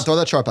 12 months. John, throw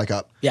that chart back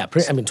up. Yeah,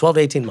 12 to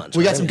 18 months.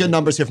 We got some good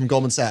numbers here from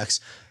Goldman Sachs.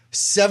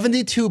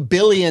 $72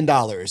 billion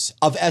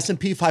of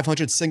S&P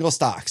 500 single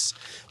stocks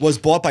was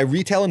bought by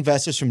retail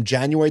investors from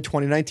January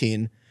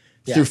 2019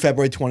 through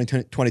February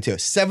 2022.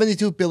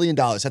 $72 billion.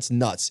 That's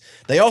nuts.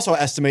 They also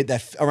estimate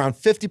that around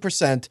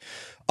 50%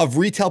 of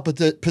retail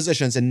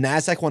positions in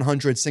NASDAQ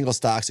 100 single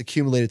stocks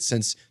accumulated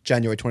since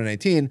January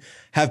 2019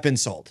 have been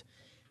sold.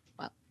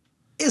 Wow.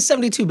 Is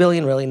 $72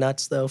 billion really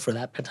nuts, though, for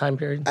that time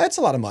period? That's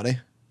a lot of money.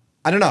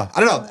 I don't know.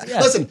 Yeah.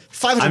 Listen,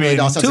 $500 million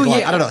sounds like a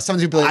lot. I don't know.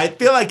 $72 billion. I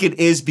feel like it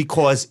is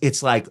because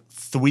it's like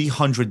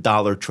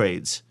 $300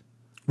 trades.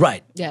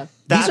 Right. Yeah.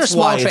 That's these are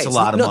small why trades. it's a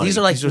lot of money. These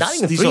are like not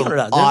even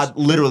 $300.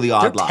 Literally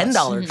odd lots.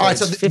 $10 trades, All right,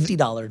 so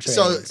 $50 trades.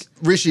 So,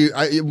 Rishi,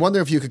 I wonder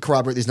if you could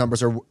corroborate these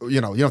numbers, or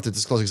you don't have to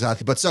disclose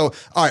exactly. But all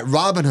right,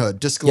 Robinhood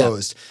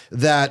disclosed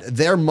that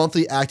their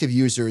monthly active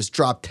users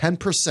dropped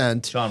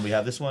 10%. John, we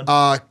have this one.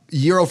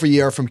 Year over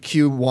year from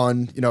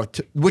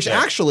Q1. Which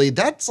actually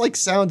that's like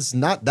sounds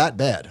not that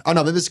bad. Oh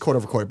no, maybe it's quarter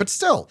over quarter, but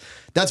still,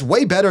 that's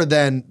way better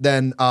than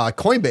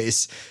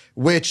Coinbase,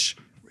 which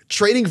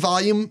trading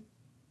volume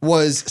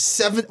was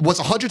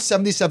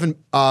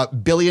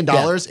 $177 billion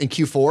in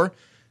Q4.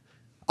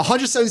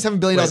 $177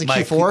 billion in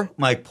Q4.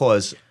 Mike,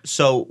 pause.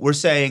 So we're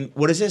saying,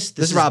 what is this?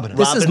 This is Robinhood.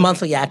 This is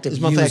monthly active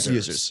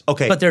users.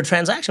 Okay. But their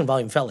transaction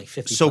volume fell like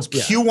 50%. So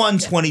Q1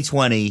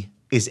 2020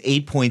 is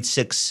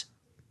 8.6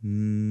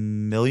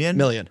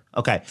 million?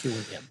 Okay.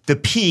 The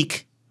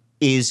peak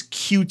is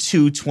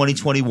Q2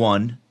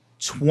 2021,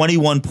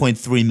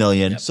 21.3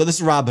 million. So this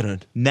is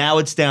Robinhood. Now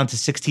it's down to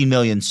 16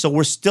 million. So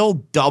we're still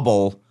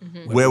double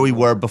where we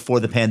were before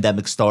the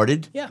pandemic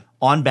started. Yeah.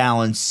 On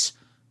balance,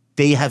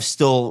 they have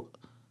still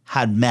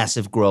had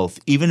massive growth,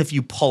 even if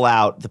you pull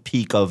out the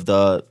peak of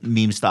the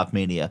meme stock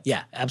mania.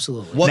 Yeah,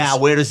 absolutely. Now,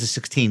 where does the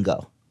 16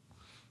 go?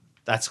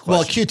 That's a question.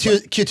 Well,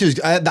 Q2's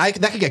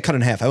that could get cut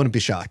in half. I wouldn't be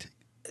shocked.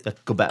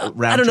 Go back.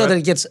 I don't know that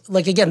it gets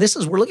like again.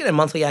 We're looking at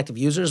monthly active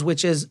users,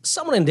 which is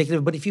somewhat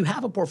indicative. But if you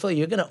have a portfolio,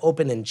 you're going to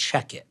open and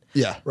check it.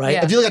 Yeah, right.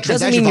 Yeah. If you look at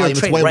transaction volume,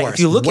 it's way worse. If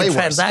you look way at worse.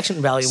 transaction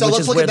value, So which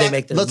let's is look where at that. they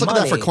make their Let's money.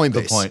 look at that for Coinbase.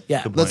 Good point.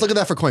 Yeah. Good Let's point. look at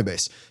that for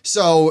Coinbase.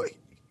 So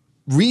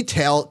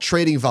retail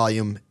trading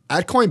volume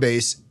at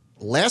Coinbase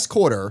last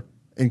quarter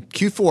in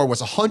Q4 was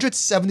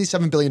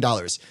 $177 billion.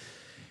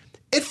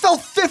 It fell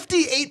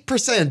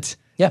 58%.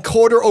 Yeah.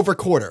 Quarter over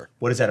quarter.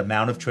 What is that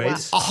amount of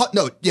trades?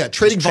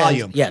 Trading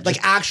volume. yeah, like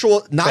just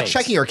actual, not trades.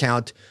 checking your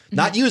account,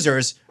 not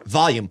users,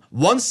 volume.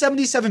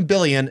 177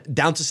 billion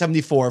down to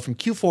 74 from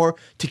Q4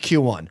 to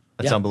Q1.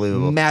 That's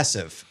unbelievable.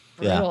 Massive.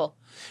 Yeah. Brutal.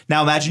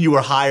 Now imagine you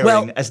were hiring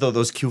Well- as though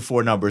those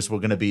Q4 numbers were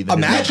going to be the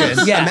new Imagine,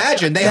 numbers. Yeah.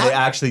 imagine They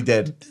actually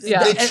did.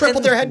 Yeah. they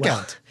tripled their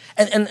headcount.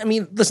 And I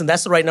mean, listen,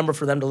 that's the right number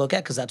for them to look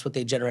at because that's what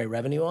they generate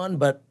revenue on.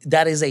 But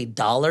that is a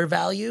dollar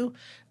value.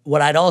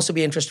 What I'd also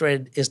be interested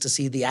in is to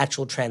see the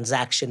actual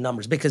transaction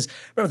numbers because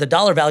remember the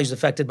dollar value is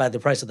affected by the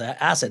price of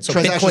the asset. So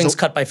Transactions Bitcoin's are-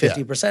 cut by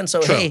 50%.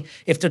 So True. hey,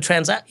 if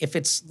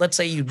it's let's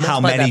say you How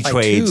multiply many that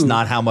by trades, 2,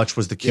 not how much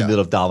was the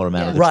cumulative dollar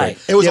amount of the Right.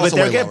 trade. It was yeah, also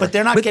but, way lower. but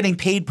they're not getting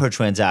paid per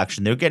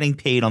transaction. They're getting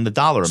paid on the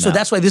dollar amount. So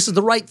that's why this is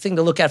the right thing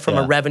to look at from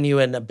Yeah. a revenue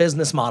and a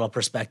business model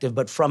perspective.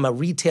 But from a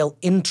retail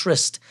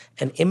interest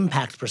and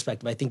impact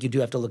perspective, I think you do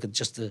have to look at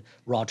just the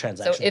raw So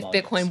transaction. if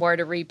volumes. Bitcoin were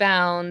to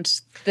rebound,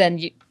 then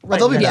you. Well,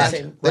 they'll be Yeah.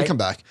 back. Right. They come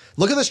back.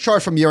 Look at this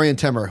chart from Urian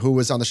Timmer, who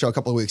was on the show a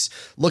couple of weeks,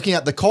 looking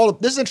at the call.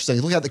 This is interesting.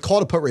 Looking at the call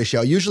to put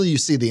ratio. Usually you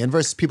see the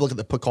inverse. People look at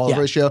the put call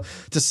ratio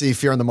to see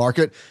fear in the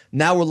market.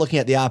 Now we're looking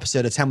at the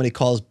opposite. It's how many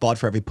calls bought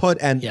for every put.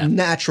 And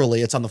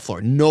naturally it's on the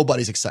floor.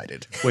 Nobody's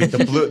excited. Wait,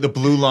 the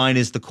blue line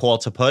is the call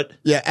to put.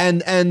 Yeah.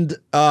 And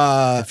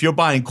If you're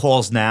buying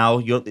calls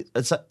now,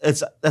 that's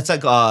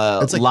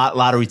like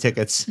lottery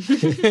tickets.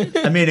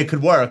 I mean, it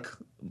could work.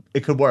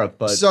 it could work,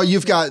 but So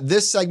you've got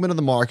this segment of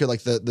the market,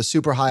 like the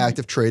super high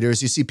active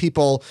traders. You see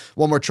people,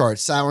 one more chart,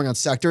 souring on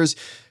sectors.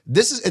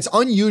 It's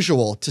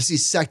unusual to see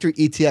sector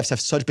ETFs have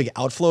such big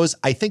outflows.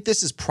 I think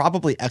this is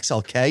probably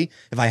XLK.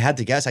 If I had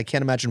to guess, I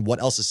can't imagine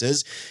what else this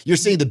is. You're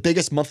seeing the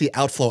biggest monthly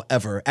outflow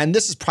ever. And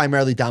this is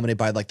primarily dominated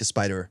by like the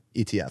spider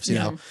ETFs, you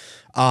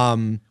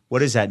know?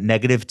 what is that?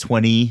 Negative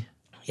 20?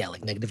 Yeah,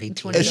 like negative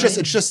 18. It's just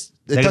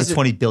it Negative doesn't-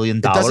 $20 billion?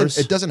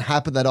 It doesn't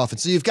happen that often.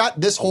 So you've got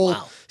this whole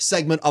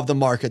segment of the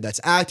market that's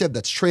active,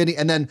 that's trading,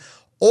 and then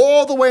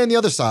all the way on the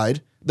other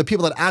side, the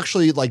people that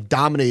actually like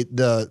dominate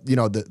the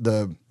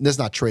this is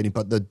not trading,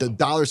 but the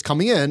dollars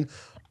coming in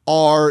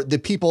are the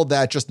people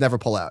that just never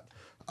pull out.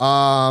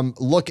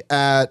 Look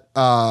at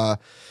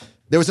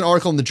there was an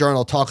article in the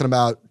Journal talking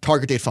about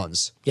target date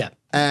funds. Yeah.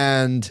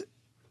 And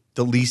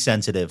The least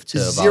sensitive to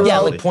Zero- Yeah,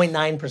 volatility.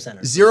 like 0.9%.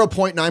 Or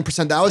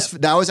 0.9%.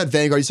 That was at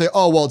Vanguard. You say,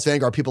 oh, well, it's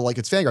Vanguard. People like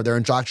it's Vanguard. They're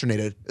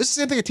indoctrinated. It's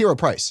the same thing at T. Rowe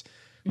Price.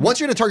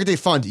 Once you're in a target date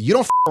fund, you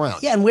don't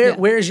around. Yeah, and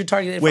where is your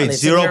targeted Wait, fund?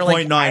 It's in your,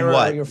 0.9 IRA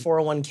what? Or your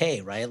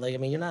 401k, right? Like, I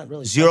mean, you're not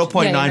really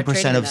 0.9%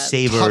 trading of that.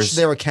 savers Touch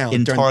their account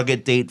in during-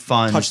 target date touch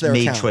funds their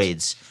made account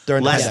trades.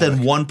 during the Less than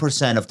pandemic.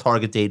 1% of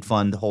target date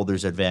fund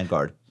holders at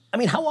Vanguard. I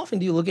mean, how often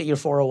do you look at your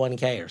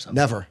 401k or something?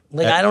 Never.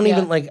 Like, I don't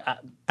even like.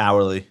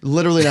 Hourly.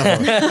 Literally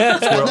never.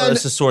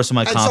 That's the source of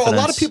my And confidence. so a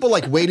lot of people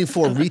like waiting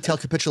for retail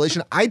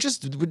capitulation. It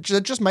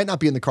just might not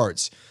be in the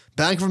cards.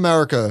 Bank of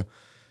America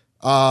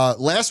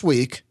last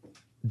week,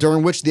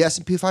 during which the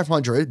S&P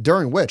 500,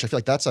 during which I feel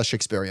like that's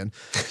Shakespearean,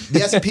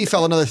 the S&P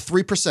fell another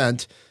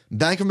 3%.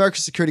 Bank of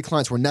America security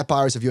clients were net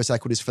buyers of U.S.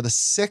 equities for the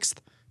 6th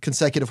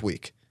consecutive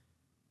week.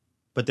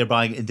 But they're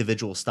buying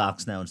individual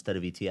stocks now instead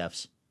of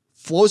ETFs.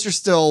 Flows are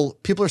still,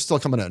 people are still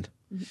coming in.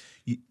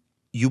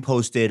 You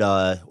posted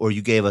or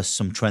you gave us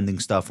some trending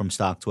stuff from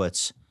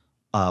StockTwits.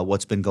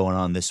 What's been going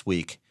on this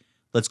week?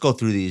 Let's go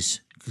through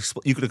these.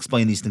 You could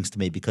explain these things to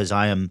me because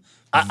I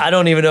I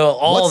don't even know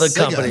all What's the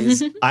SIGA?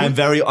 companies. I am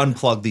very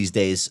unplugged these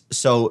days.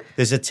 So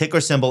there's a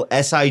ticker symbol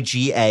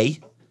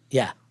SIGA,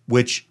 Yeah,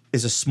 which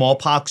is a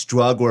smallpox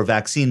drug or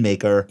vaccine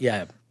maker.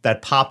 yeah.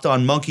 That popped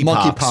on monkeypox.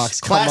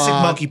 Monkeypox, come Classic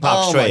on. monkeypox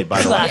Oh my trade,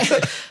 by the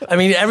way. I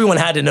mean, everyone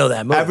had to know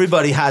that. Move.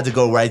 Everybody had to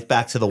go right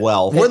back to the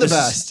well. We're the This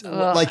is- best.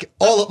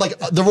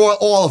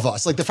 All of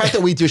us. Like the fact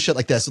that we do shit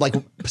like this, like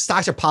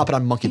stocks are popping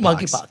on monkeypox.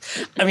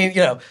 Monkeypox. I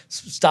mean,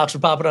 stocks were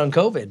popping on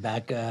COVID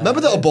back.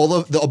 Remember the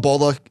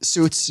Ebola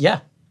suits?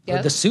 Yeah.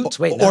 Yeah. The suits.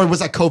 Wait, Or no. was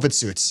that COVID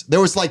suits? There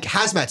was like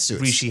hazmat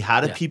suits. Rishi,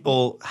 how do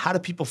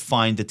people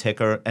find the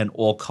ticker and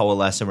all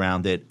coalesce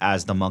around it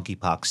as the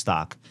monkeypox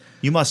stock?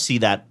 You must see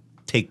that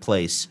take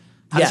place.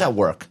 How does Yeah. that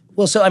work?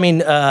 Well, so I mean,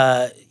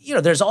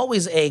 there's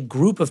always a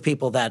group of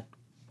people that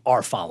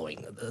are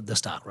following the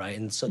stock, right?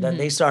 And so then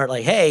they start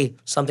like, hey,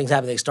 something's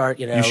happening. They start,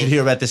 You should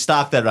hear about the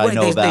stock that I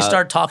know about. They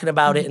start talking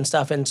about it and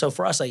stuff. And so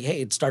for us, like,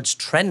 hey, it starts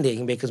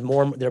trending because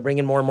they're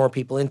bringing more and more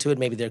people into it,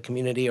 maybe their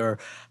community or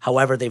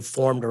however they've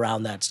formed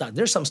around that stock.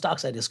 There's some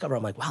stocks I discover,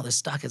 I'm like, wow, this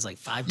stock is like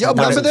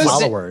 5,000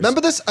 followers. Remember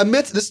this?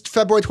 Amidst this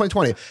February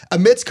 2020,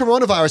 amidst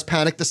coronavirus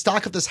panic, the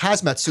stock of this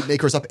hazmat suit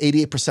maker is up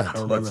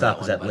 88%. What stock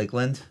was that?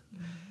 Lakeland?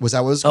 Was that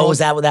what it was Oh, called? was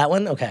that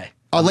one? Okay.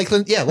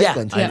 Lakeland? Yeah, Yeah,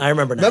 Lakeland. I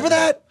remember now. Remember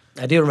that?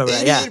 I do remember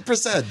that, yeah.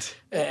 88%.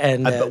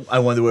 And I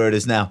wonder where it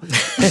is now.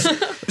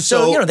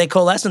 so, they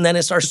coalesce and then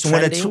it starts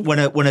trending.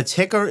 when a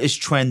ticker is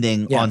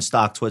trending Yeah. on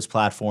StockTwits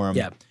platform,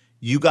 Yeah.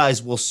 you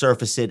guys will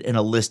surface it in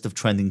a list of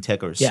trending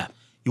tickers. Yeah.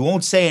 You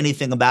won't say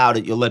anything about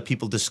it. You'll let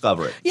people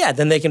discover it. Yeah,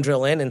 then they can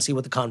drill in and see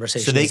what the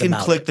conversation So they is can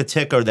about. click the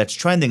ticker that's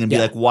trending and be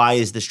Yeah. like, why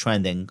is this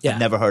trending? Yeah. I've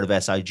never heard of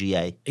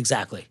SIGA.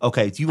 Exactly.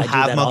 Okay, do you I do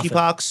have that often.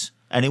 monkeypox?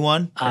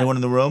 Anyone? Anyone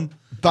in the room?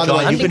 By the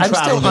John, way, you've been I'm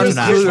still traveling unclear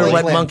internationally.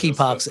 what Lakeland.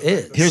 monkeypox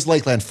is. Here's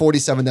Lakeland,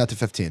 47 down to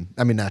 15.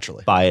 I mean,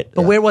 naturally. Buy it.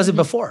 But where was it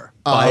before?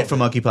 Buy it for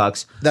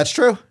monkeypox. That's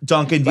true.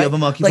 Duncan, do you have a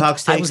monkeypox Like,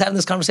 take? I was having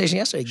this conversation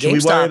yesterday.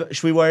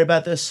 should we worry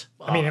about this?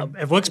 I mean,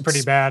 it looks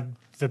pretty bad.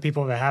 The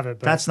people that have it.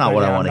 But, That's not but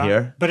what I yeah, wanna I'm not-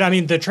 hear. But I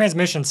mean, the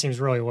transmission seems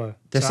really low.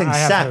 They're So saying I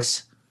have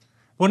sex.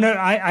 Well, no,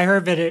 I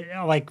heard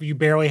that like you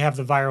barely have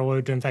the viral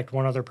load to infect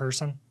one other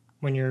person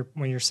when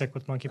you're sick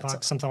with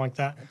monkeypox, something like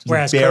that.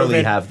 Whereas barely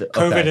COVID, have the-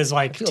 COVID okay. is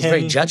like Feels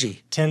very 10,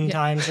 judgy. 10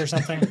 times or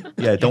something.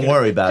 Yeah, don't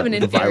worry about Have an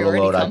the viral inferiority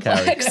load I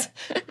carry. complex.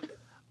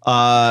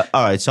 All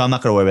right, so I'm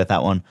not going to worry about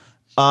that one.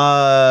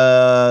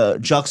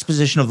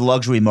 Juxtaposition of the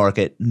luxury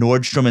market: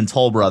 Nordstrom and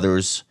Toll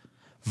Brothers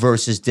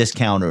versus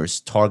discounters,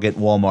 Target,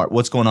 Walmart.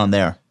 What's going on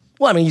there?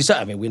 Well, I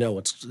mean, we know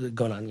what's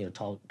going on.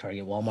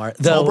 Target, Walmart.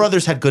 Toll Though,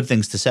 Brothers had good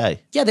things to say.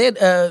 yeah, they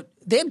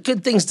had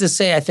good things to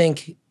say. I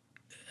think.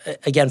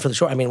 Again, for the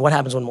short, I mean, what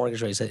happens when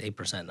mortgage rates at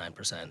 8%,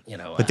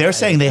 9%? But they're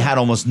saying they had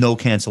almost no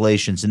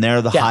cancellations, and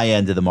they're the Yeah. high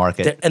end of the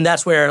market. and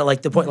that's where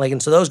like the point, like, and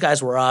so those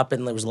guys were up,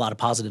 and there was a lot of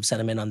positive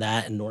sentiment on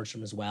that, and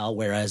Nordstrom as well.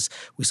 Whereas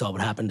we saw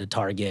what happened to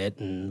Target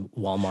and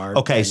Walmart.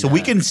 Okay, and, so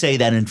we can say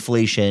that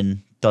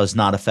inflation does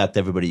not affect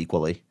everybody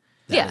equally.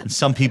 Yeah.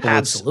 Some people,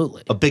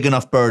 Absolutely. it's a big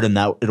enough burden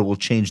that it will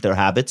change their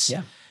habits.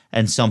 Yeah.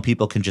 And some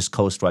people can just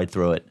coast right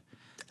through it.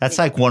 That's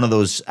like one of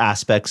those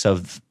aspects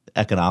of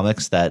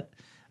economics that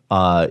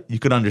you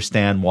could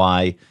understand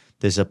why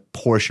there's a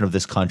portion of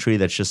this country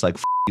that's just like,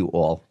 F you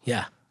all.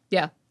 Yeah.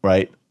 Yeah.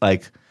 Right?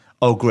 Like,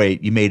 oh,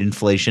 great, you made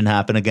inflation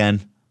happen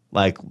again.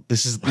 Like,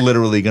 this is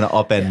literally going to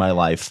upend my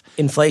life.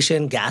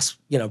 Inflation, gas,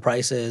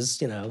 prices,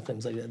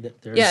 things like that.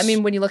 Yeah, I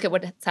mean, when you look at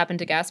what's happened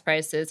to gas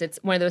prices, it's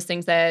one of those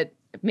things that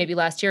maybe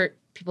last year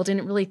people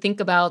didn't really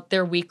think about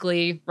their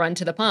weekly run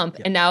to the pump.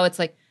 And now it's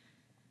like,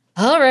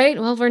 all right,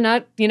 well, we're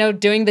not,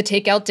 doing the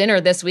takeout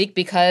dinner this week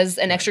because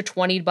an extra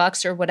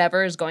 $20 or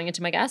whatever is going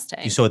into my gas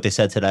tank. You saw what they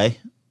said today?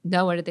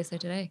 No, what did they say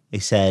today? They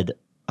said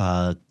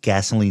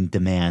gasoline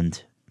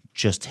demand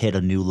just hit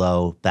a new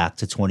low back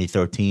to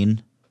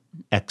 2013,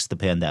 x the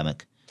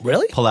pandemic.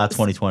 Really? Pull out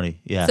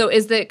 2020, yeah. So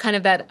is it kind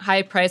of that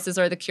high prices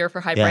are the cure for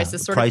high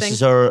prices sort of thing?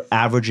 Prices are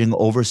averaging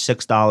over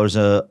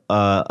 $6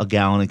 a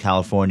gallon in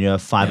California,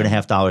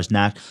 $5.50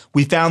 NAC.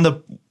 We found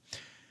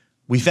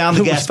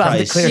the gas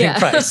price,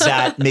 price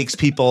that makes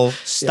people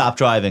stop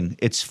driving.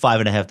 It's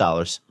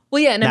 $5.50.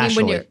 Well, yeah, and I mean,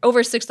 when nationally. you're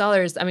over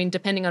 $6, I mean,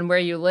 depending on where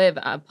you live,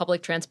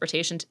 public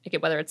transportation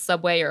ticket, whether it's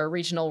subway or a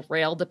regional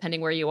rail, depending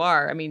where you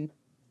are, I mean,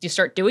 you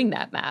start doing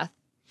that math.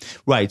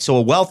 Right. So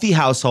a wealthy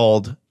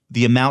household,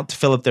 the amount to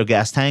fill up their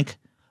gas tank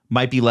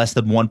might be less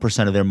than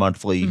 1% of their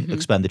monthly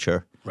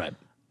expenditure. Right.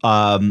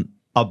 A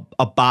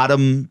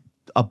bottom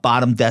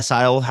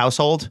decile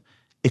household,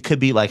 it could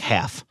be like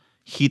half.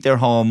 Heat their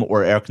home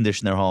or air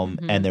condition their home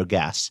and their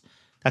gas.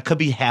 That could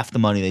be half the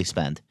money they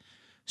spend.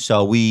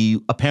 So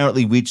we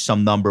apparently reached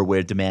some number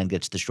where demand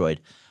gets destroyed.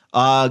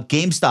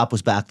 GameStop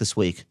was back this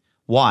week.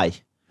 Why?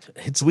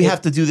 Do we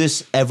have to do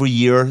this every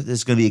year?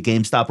 There's going to be a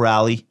GameStop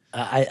rally.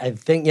 I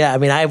think, yeah. I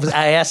mean, I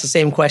asked the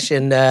same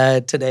question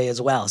today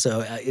as well.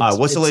 So,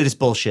 what's the latest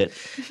bullshit?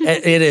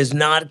 It is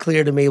not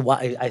clear to me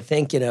why. I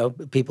think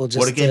people just.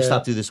 What did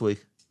GameStop do this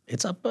week?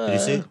 It's up. Did you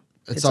see?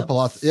 It's up a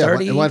lot. Yeah,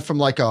 it went from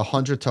like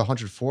 100 to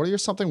 140 or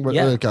something.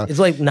 Yeah, it's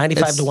like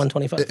 95 to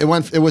 125.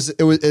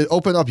 It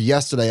opened up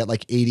yesterday at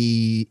like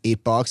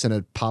 $88 and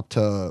it popped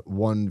to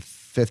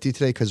 150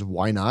 today because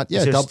why not?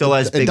 Yeah, There's still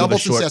as big of a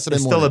short. Yesterday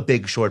There's morning. still a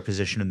big short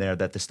position in there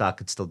that the stock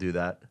could still do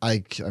that.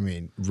 I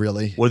mean,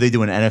 really? What are they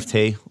doing?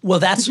 NFT? Well,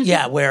 that's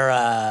where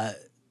a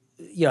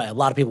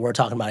lot of people were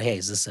talking about. Hey,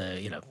 is this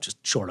a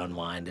just short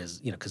unwind?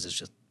 Because it's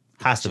just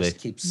has to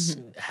be.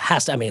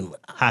 Has to. I mean,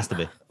 has to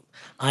be.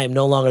 I am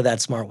no longer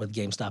that smart with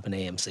GameStop and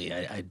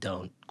AMC. I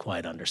don't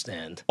quite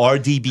understand.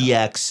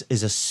 RDBX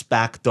is a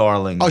SPAC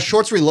darling. Oh,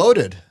 shorts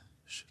reloaded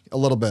a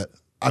little bit.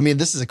 I mean,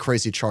 this is a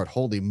crazy chart.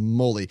 Holy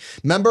moly.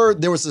 Remember,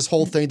 there was this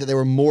whole thing that there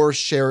were more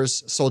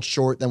shares sold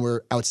short than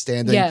were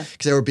outstanding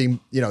because they were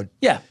being,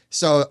 Yeah.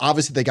 So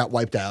obviously they got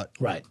wiped out.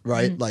 Right.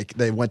 Right? Like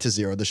they went to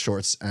zero, the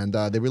shorts, and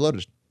they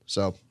reloaded.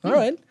 So. All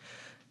right.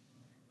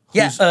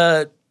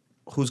 Yeah.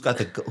 Who's got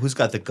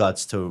the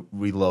guts to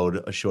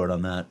reload a short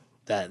on that?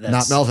 That's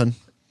not Melvin.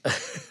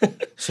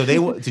 So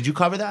did you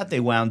cover that? They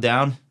wound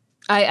down?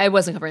 I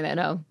wasn't covering that,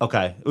 no.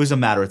 Okay. It was a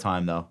matter of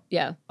time, though.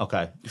 Yeah.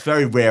 Okay. It's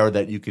very rare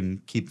that you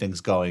can keep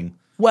things going.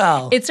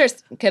 Well, it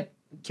starts. Can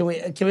we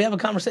have a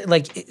conversation?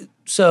 Like,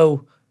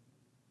 so,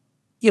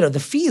 the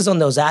fees on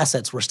those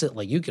assets were still,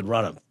 like, you could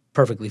run a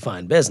perfectly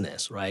fine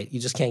business, right?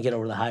 You just can't get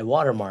over the high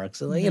water mark.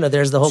 So,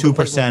 there's the whole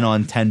 2%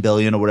 on 10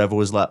 billion or whatever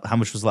was left. How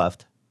much was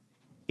left?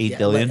 8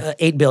 billion? Like,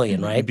 8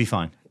 billion, right? You'd be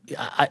fine.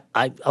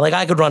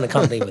 I could run a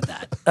company with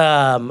that.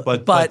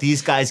 But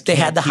these guys they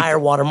had the higher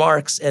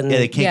watermarks and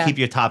they can't keep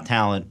your top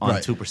talent on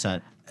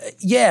 2%.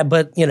 Yeah,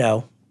 but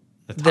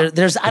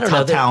there's I don't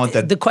know.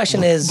 The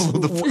question is,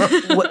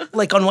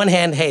 like on one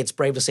hand, hey, it's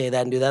brave to say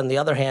that and do that. On the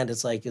other hand,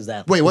 it's like, is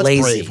that what's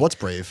lazy? brave? What's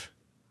brave?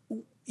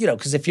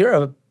 Because if you're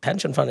a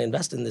pension fund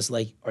investing in this,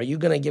 like, are you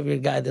going to give your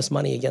guy this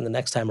money again the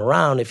next time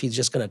around if he's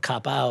just going to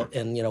cop out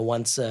and,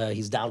 once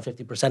he's down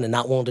 50% and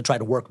not willing to try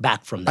to work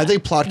back from that? I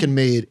think Plotkin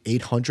made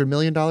 $800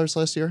 million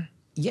last year.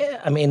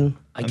 Yeah, I mean,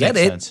 I get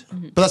makes it.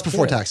 sense. But that's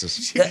before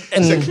taxes.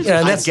 And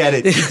I get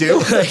it. You do?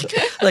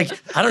 like,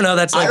 I don't know.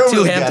 That's like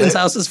two Hamptons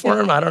houses for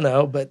him. I don't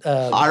know. But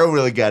I don't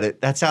really get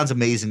it. That sounds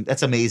amazing.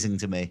 That's amazing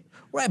to me.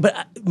 Right.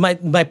 But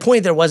my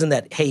point there wasn't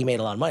that, hey, he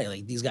made a lot of money.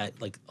 Like these guys,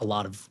 like a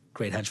lot of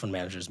great hedge fund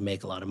managers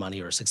make a lot of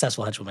money, or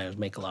successful hedge fund managers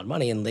make a lot of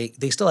money, and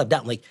they still have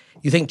doubt. Like,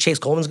 you think Chase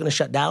Coleman's going to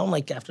shut down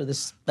like after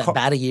that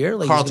bad a year?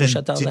 Like, Carleton, he's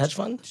going to shut down the hedge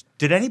fund?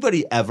 Did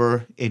anybody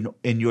ever in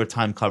your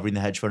time covering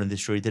the hedge fund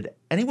industry, did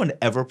anyone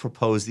ever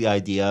propose the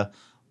idea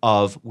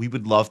of we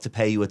would love to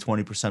pay you a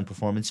 20%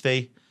 performance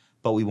fee,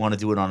 but we want to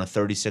do it on a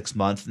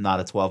 36-month, not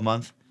a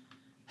 12-month?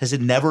 Has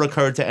it never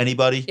occurred to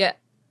anybody? Yeah.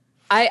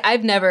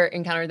 I've never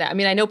encountered that. I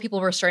mean, I know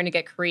people were starting to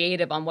get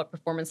creative on what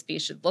performance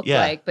fees should look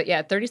like, but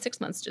 36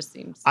 months just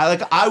seems.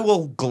 I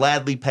will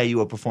gladly pay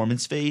you a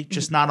performance fee,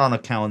 just not on a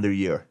calendar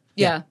year.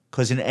 Yeah.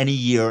 Because in any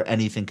year,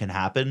 anything can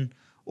happen.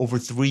 Over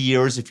 3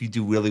 years, if you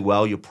do really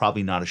well, you're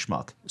probably not a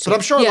schmuck. But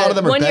I'm sure a lot of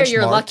them are benchmarked. 1 year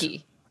you're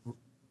lucky.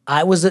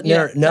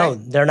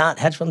 They're not.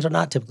 Hedge funds are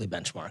not typically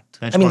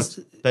benchmarked.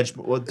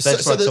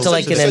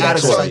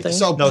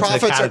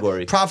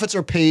 Profits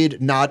are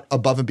paid not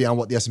above and beyond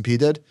what the S&P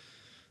did.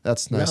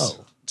 That's nice.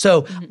 No.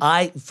 So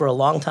for a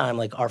long time,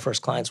 like our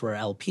first clients were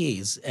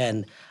LPs,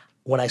 and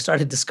when I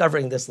started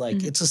discovering this,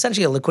 like it's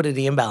essentially a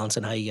liquidity imbalance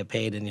in how you get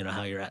paid and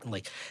how you're at, and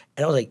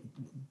I was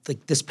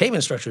like this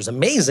payment structure is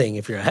amazing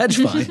if you're a hedge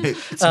fund.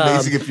 It's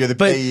amazing if you're the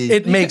but payee.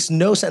 it makes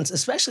no sense,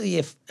 especially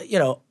if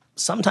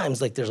sometimes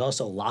there's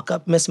also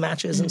lockup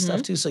mismatches and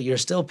stuff too. So you're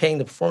still paying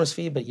the performance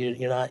fee, but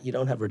you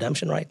don't have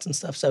redemption rights and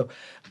stuff. So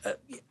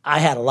I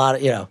had a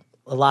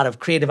lot of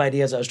creative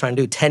ideas I was trying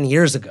to do 10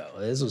 years ago.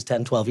 This was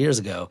 10, 12 years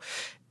ago.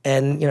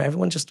 And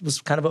everyone just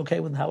was kind of okay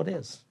with how it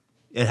is.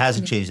 It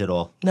hasn't changed at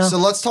all. No. So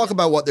let's talk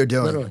about what they're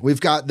doing. Literally. We've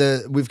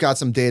got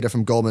some data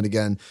from Goldman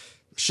again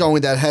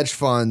showing that hedge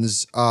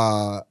funds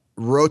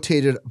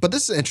rotated, but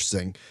this is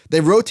interesting.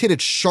 They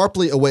rotated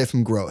sharply away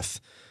from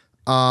growth.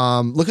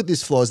 Look at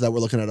these flows that we're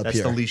looking at up That's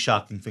here. the least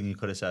shocking thing you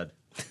could have said.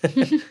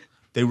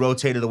 They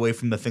rotated away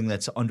from the thing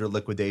that's under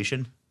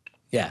liquidation.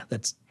 Yeah,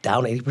 that's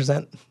down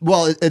 80%.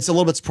 Well, it's a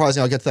little bit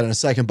surprising. I'll get to that in a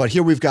second. But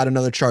here we've got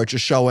another chart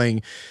just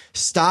showing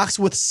stocks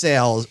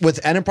with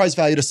enterprise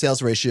value to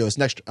sales ratios.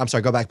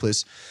 Go back,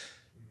 please.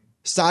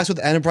 Stocks with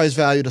enterprise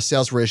value to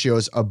sales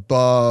ratios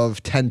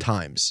above 10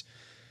 times.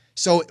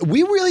 So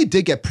we really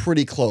did get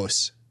pretty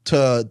close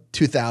to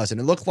 2000.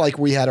 It looked like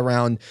we had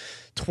around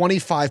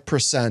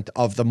 25%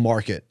 of the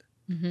market.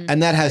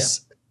 And that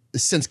has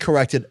since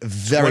corrected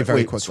very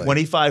quickly.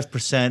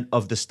 25%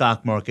 of the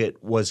stock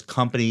market was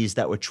companies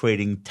that were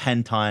trading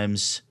 10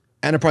 times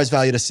enterprise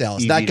value to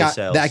sales. EV to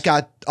sales. That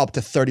got up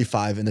to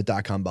 35 in the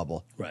dot-com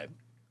bubble. Right.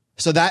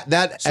 So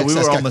So we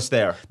were almost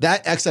there.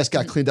 That excess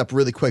got cleaned up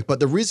really quick. But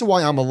the reason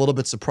why I'm a little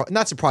bit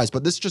not surprised,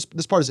 but this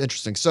part is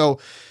interesting. So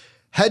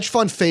hedge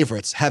fund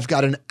favorites have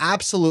gotten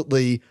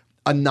absolutely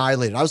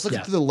annihilated. I was looking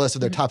through the list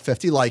of their top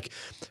 50. They own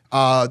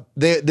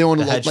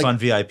The hedge fund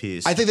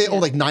VIPs. I think they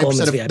own like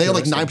 9%. They own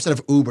like 9%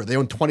 of Uber. They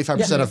own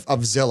 25% of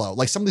Zillow.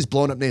 Like some of these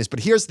blown up names. But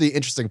here's the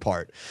interesting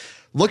part.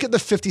 Look at the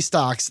 50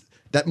 stocks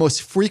that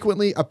most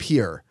frequently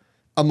appear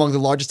among the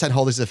largest 10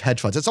 holders of hedge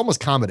funds. It's almost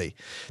comedy.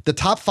 The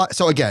top 5.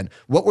 So again,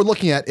 what we're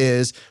looking at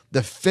is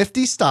the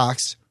 50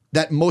 stocks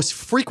that most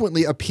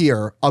frequently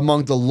appear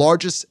among the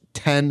largest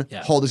 10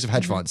 holders of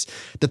hedge funds.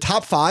 The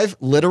top 5,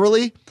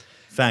 literally,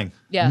 Fang.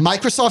 Yeah.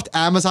 Microsoft,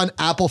 Amazon,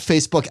 Apple,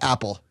 Facebook,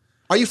 Apple.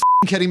 Are you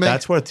kidding me?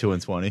 That's worth 2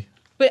 and 20.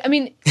 But I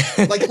mean,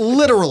 like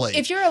literally.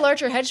 if you're a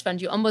larger hedge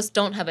fund, you almost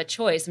don't have a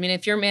choice. I mean,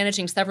 if you're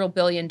managing several $1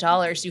 billion,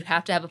 you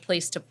have to have a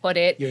place to put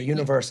it. Your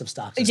universe of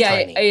stocks is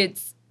tiny.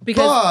 It's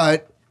because.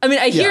 But I mean,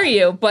 I hear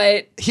you,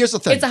 but here's the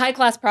thing. It's a high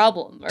class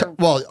problem.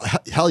 Well,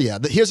 hell yeah.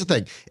 Here's the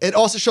thing. It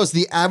also shows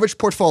the average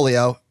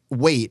portfolio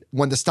weight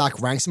when the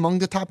stock ranks among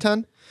the top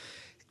 10.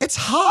 It's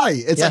high.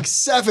 It's like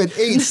 7,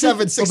 8,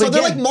 7, 6. So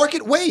they're like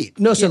market weight.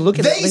 No, so look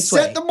at they it this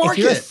set way. the market.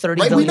 If you're a $30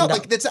 right? We billion know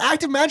it's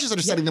active managers that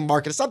are setting the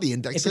market. It's not the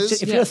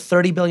indexes. If you're a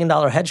 $30 billion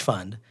hedge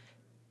fund,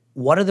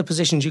 what are the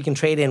positions you can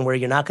trade in where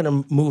you're not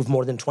going to move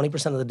more than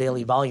 20% of the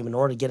daily volume in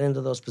order to get into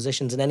those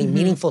positions in any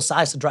meaningful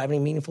size to drive any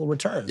meaningful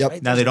returns? Yep.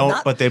 Right? Now they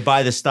don't, but they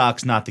buy the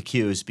stocks, not the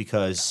Qs,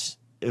 because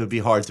it would be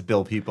hard to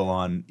bill people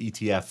on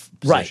ETF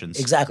positions.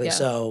 Right, exactly. Yeah.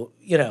 So,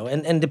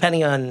 and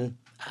depending on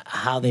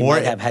how they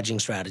might have hedging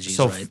strategies,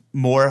 So right?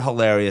 more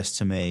hilarious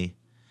to me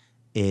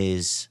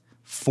is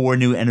 4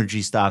 new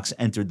energy stocks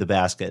entered the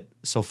basket.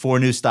 So 4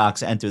 new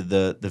stocks entered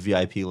the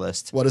VIP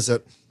list. What is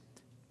it?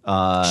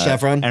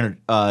 Chevron?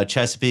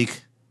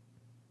 Chesapeake.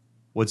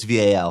 What's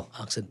VAL?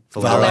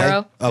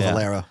 Valero. Oh, Yeah.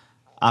 Valero.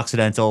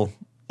 Occidental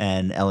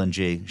and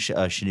LNG,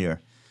 Cheniere.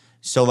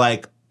 So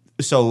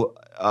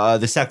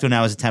the sector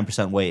now is a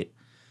 10% weight.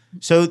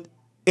 So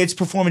it's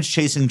performance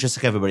chasing just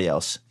like everybody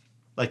else.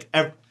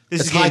 This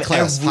It's is a game high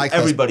class.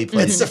 everybody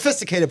plays. It's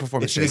sophisticated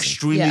performance It's an chasing.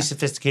 extremely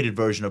sophisticated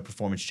version of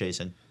performance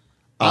chasing.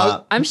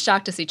 I'm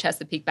shocked to see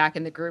Chesapeake back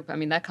in the group. I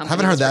mean, that company.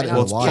 Haven't heard that in a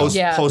Well, while.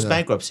 it's post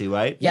bankruptcy,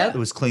 right? Yeah. It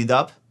was cleaned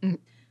up.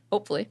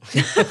 Hopefully.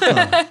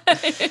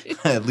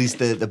 At least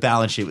the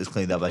balance sheet was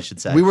cleaned up, I should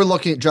say.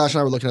 Josh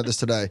and I were looking at this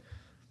today.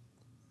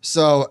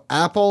 So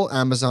Apple,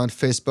 Amazon,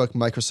 Facebook,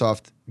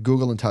 Microsoft,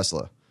 Google, and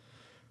Tesla.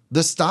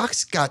 The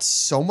stocks got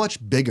so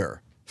much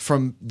bigger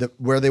from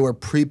where they were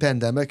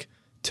pre-pandemic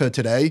to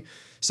today.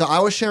 So I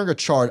was sharing a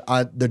chart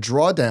on the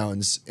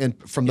drawdowns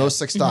from those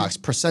 6 stocks,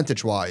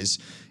 percentage-wise,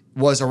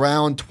 was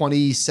around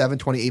 27,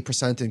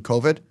 28% in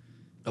COVID.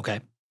 Okay.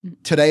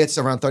 Today it's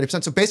around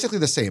 30%. So basically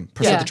the same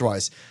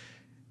percentage-wise.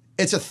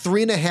 It's a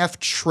 $3.5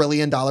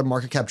 trillion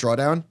market cap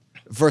drawdown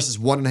versus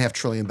 $1.5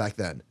 trillion back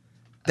then.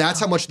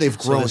 That's how much they've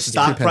grown the since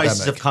stock pre-pandemic.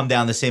 prices have come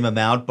down the same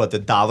amount, but the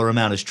dollar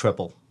amount is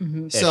triple.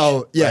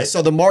 So right?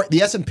 so the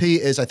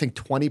S&P is I think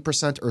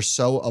 20% or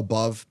so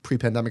above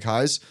pre-pandemic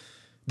highs.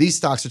 These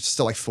stocks are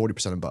still like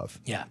 40% above.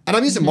 Yeah. And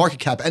I'm using market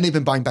cap and they've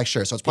been buying back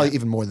shares, so it's probably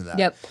even more than that.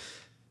 Yep.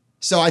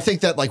 So I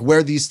think that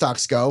where these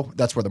stocks go,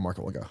 that's where the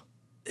market will go.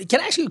 Can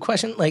I ask you a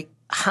question?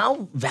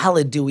 How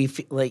valid do we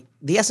feel,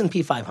 the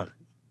S&P 500?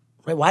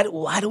 Right?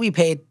 Why do we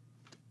pay?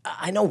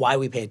 I know why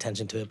we pay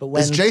attention to it, but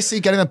when Is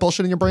JC getting that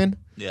bullshit in your brain?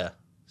 Yeah.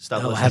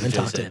 Stop no, I listening haven't to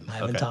talked to Jason. him. I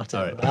haven't Okay. talked to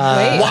All him.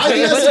 right. Wait. Why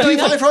the What's S&P going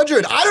on?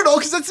 500? I don't know,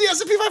 because it's the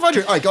S&P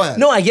 500. All right, go ahead.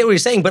 No, I get what you're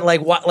saying, but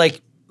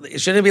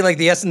shouldn't it be like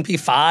the S&P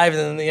 5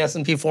 and then the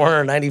S&P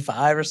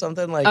 495 or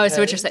something? Like, Oh, so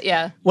what you're saying?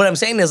 Yeah. What I'm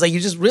saying is, like, you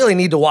just really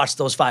need to watch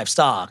those 5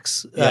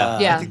 stocks. Yeah.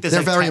 I think there's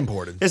They're like very 10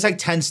 important. There's like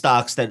 10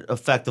 stocks that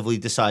effectively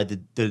decide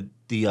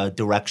the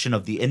direction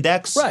of the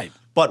index. Right.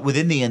 But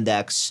within the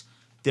index,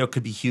 there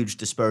could be huge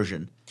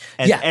dispersion.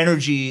 And Yeah.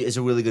 energy is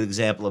a really good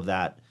example of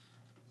that.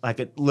 Like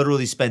it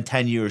literally spent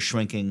 10 years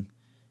shrinking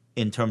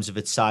in terms of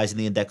its size in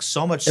the index.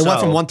 So much It so. went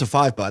from 1 to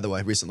 5, by the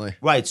way, recently.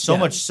 Right. So Yeah.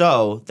 much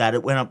so that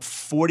it went up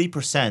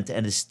 40%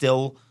 and is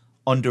still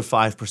under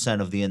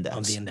 5% of the index.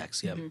 On the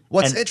index, yeah.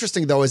 What's And-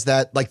 interesting though is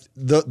that like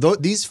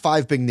these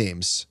 5 big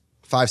names,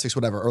 5, 6,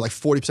 whatever, are like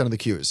 40% of the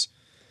Qs.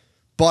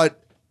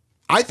 But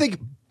I think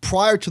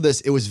prior to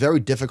this, it was very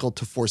difficult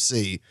to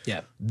foresee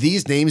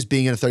these names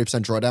being in a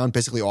 30% drawdown,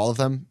 basically all of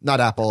them, not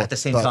Apple. At the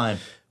same but time.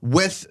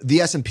 With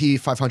the S&P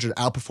 500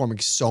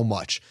 outperforming so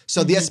much.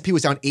 So the S&P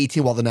was down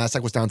 18 while the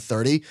NASDAQ was down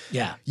 30.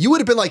 Yeah. You would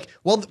have been like,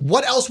 well,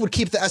 what else would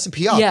keep the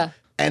S&P up? Yeah.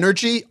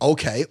 Energy?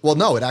 Okay. Well,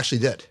 no, it actually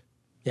did.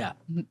 Yeah.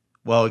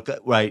 Well,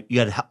 right. You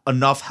had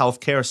enough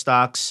healthcare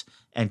stocks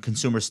and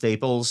consumer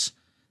staples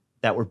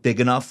that were big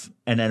enough,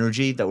 and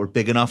energy that were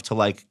big enough to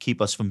like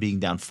keep us from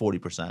being down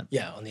 40%.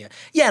 Yeah,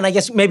 and I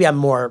guess maybe I'm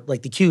more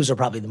like the Qs are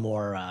probably the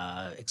more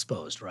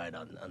exposed, right,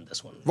 on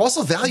this one.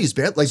 Russell value's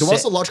barely, like the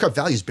Russell large cap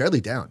value is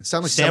barely down. It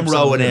sounds like Sam 7%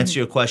 Rowe would down. answer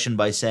your question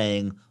by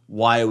saying,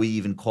 why are we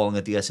even calling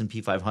it the S&P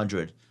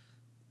 500?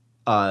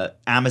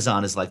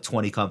 Amazon is like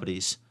 20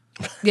 companies.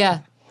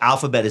 Yeah.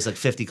 Alphabet is like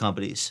 50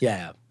 companies.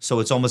 Yeah. So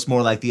it's almost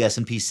more like the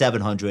S&P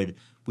 700.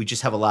 We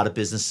just have a lot of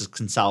businesses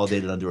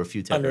consolidated under a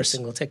few tickers. Under a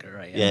single ticker,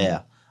 right?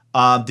 Yeah.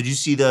 Did you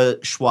see the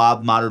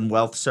Schwab Modern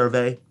Wealth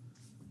Survey?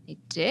 I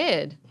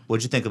did.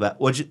 What'd you think about?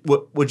 What'd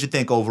you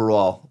think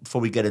overall? Before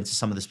we get into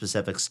some of the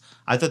specifics,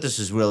 I thought this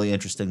was really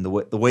interesting. The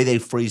way they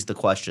phrased the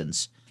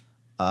questions.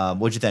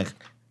 What'd you think?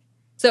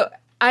 So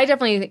I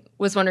definitely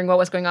was wondering what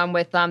was going on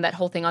with that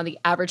whole thing on the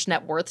average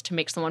net worth to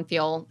make someone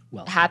feel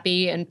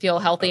happy and feel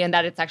healthy, and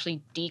that it's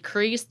actually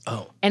decreased.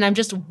 Oh. And I'm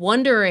just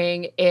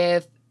wondering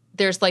if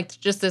there's like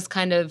just this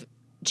kind of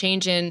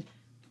change in,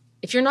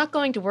 if you're not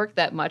going to work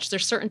that much,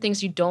 there's certain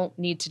things you don't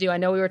need to do. I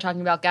know we were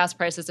talking about gas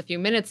prices a few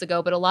minutes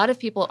ago, but a lot of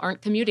people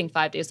aren't commuting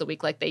 5 days a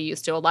week like they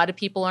used to. A lot of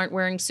people aren't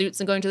wearing suits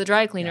and going to the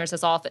dry cleaners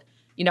as often,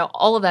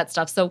 all of that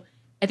stuff. So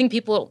I think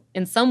people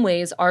in some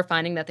ways are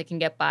finding that they can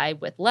get by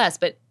with less,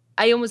 but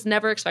I almost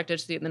never expected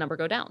to see the number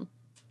go down.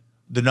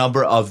 The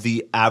number of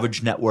the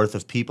average net worth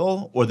of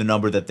people, or the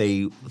number that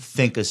they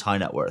think is high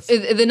net worth?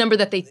 The number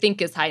that they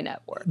think is high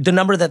net worth. The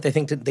number that they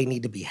think that they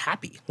need to be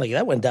happy. Like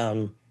that went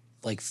down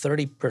like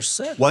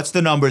 30%. What's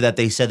the number that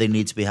they said they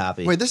need to be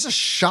happy? Wait, this is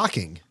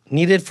shocking.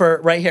 Needed for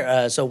right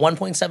here. So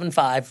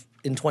 1.75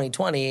 in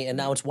 2020, and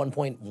now it's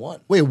 1.1.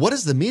 Wait, what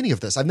is the meaning of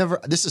this?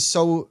 This is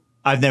so.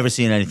 I've never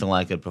seen anything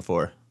like it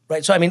before.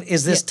 Right. So I mean,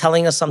 is this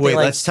telling us something Wait,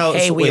 like, let's tell-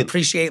 hey, so we wait.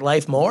 appreciate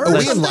life more? Are or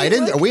we something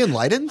enlightened? like- Are we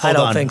enlightened? I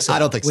don't on. think so. I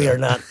don't think We so. are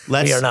not.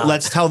 Let's we are not.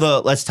 let's tell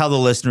the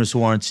listeners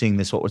who aren't seeing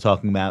this what we're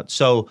talking about.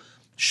 So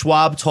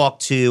Schwab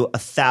talked to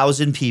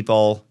 1,000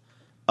 people.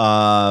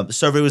 The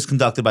survey was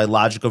conducted by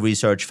Logical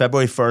Research,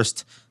 February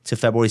 1st to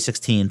February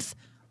 16th,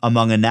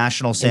 among a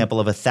national sample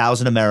of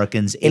 1,000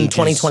 Americans in ages-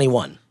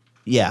 2021.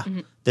 Yeah,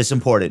 that's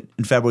important.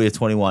 In February of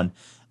 21,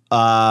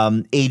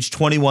 age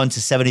 21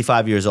 to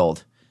 75 years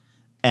old.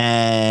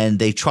 And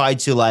they tried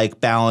to like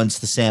balance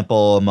the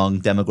sample among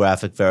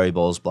demographic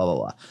variables, blah, blah,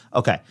 blah.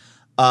 Okay.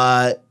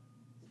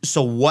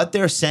 So what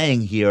they're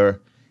saying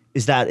here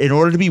is that in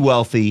order to be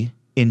wealthy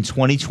in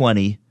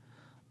 2020,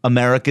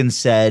 Americans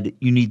said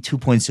you need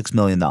 $2.6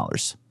 million.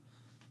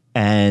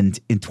 And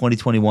in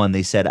 2021,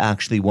 they said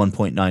actually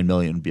 1.9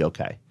 million would be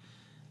okay.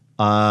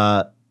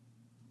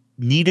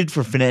 Needed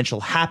for financial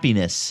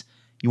happiness,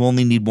 you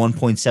only need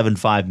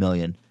 1.75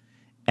 million.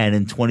 And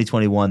in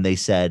 2021, they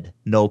said,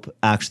 nope,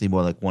 actually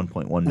more like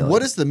 1.1 million.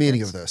 What is the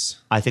meaning of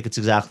this? I think it's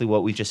exactly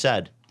what we just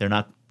said. They're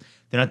not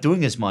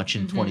doing as much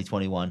in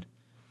 2021.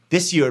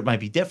 This year, it might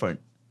be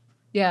different.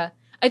 Yeah.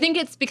 I think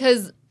it's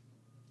because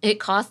it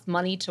costs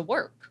money to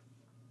work.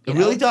 It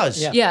really does.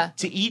 Yeah.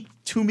 To eat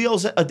 2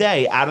 meals a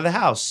day out of the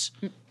house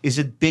is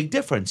a big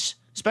difference,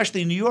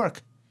 especially in New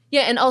York.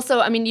 Yeah. And also,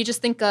 I mean, you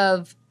just think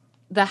of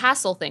the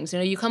hassle things.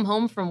 You come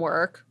home from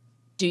work.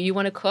 Do you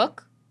want to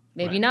cook?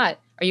 Maybe not.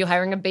 Are you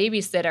hiring a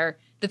babysitter?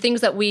 The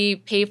things that we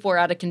pay for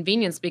out of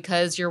convenience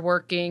because you're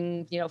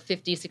working,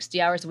 50,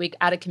 60 hours a week,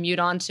 add a commute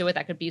onto it.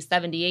 That could be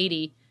 70,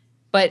 80.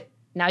 But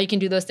now you can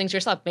do those things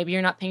yourself. Maybe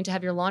you're not paying to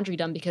have your laundry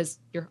done because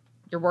you're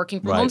working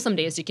from home some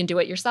days. You can do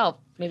it yourself.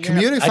 Maybe you're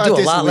Commuting not. I 5 do a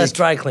days lot a less week.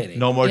 dry cleaning.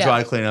 No more Yeah.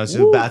 dry cleaning. I was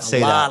about to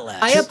say a lot that.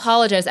 less. I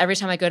apologize every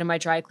time I go to my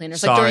dry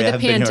cleaners. Like Sorry, I during the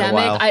haven't been here in a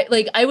pandemic,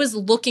 while. I was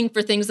looking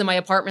for things in my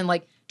apartment.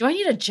 Like, do I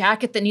need a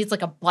jacket that needs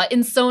like a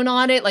button sewn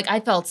on it? Like, I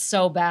felt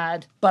so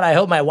bad. But I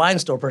hope my wine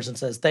store person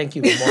says thank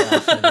you more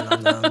often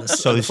on the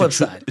So it's flip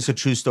side. it's a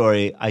true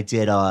story. I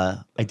did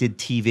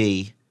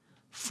TV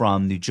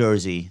from New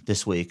Jersey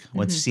this week.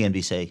 Went to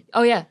CNBC.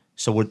 Oh yeah,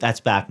 So that's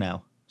back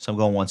now. So I'm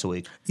going once a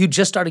week. You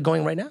just started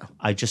going right now?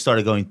 I just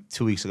started going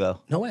 2 weeks ago.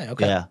 No way.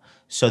 Okay. Yeah.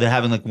 So they're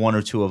having like 1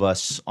 or 2 of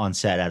us on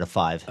set out of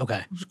 5.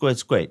 Okay.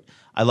 It's great.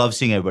 I love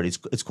seeing everybody.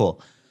 It's cool.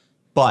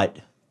 But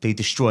they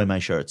destroy my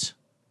shirts.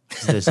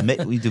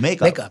 We do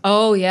makeup.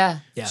 Oh, yeah.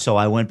 Yeah. So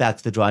I went back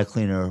to the dry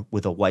cleaner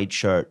with a white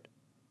shirt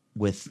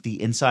with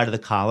the inside of the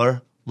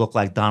collar looked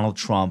like Donald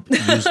Trump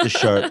used the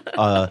shirt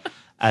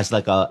as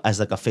like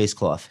a face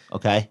cloth.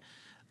 Okay.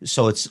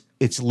 So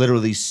it's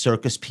literally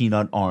circus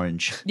peanut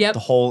orange. Yep. The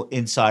whole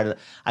inside of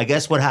I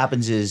guess what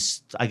happens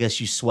is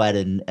you sweat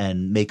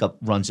and makeup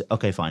runs.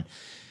 Okay, fine.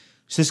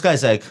 So this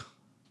guy's like,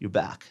 you're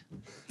back.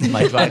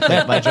 My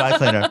dry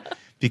cleaner,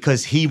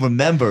 because he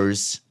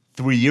remembers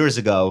 3 years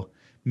ago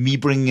me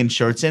bringing in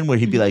shirts in where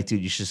he'd be like, dude,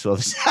 you should throw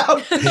this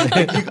out.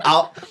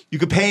 You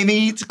could pay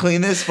me to clean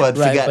this, but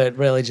forget. But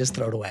really just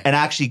throw it away. And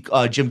actually,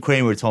 Jim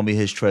Cramer told me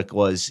his trick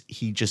was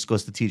he just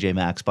goes to TJ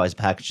Maxx, buys a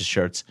package of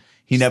shirts.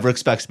 He never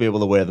expects to be able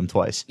to wear them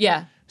twice.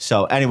 Yeah.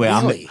 So anyway,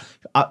 Really?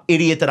 I'm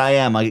idiot that I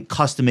am. I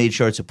custom made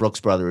shirts at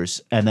Brooks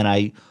Brothers, and then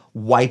I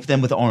wipe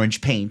them with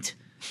orange paint,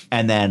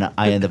 and then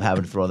I end up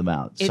having to throw them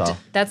out.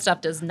 That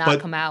stuff does not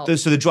come out.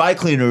 So the dry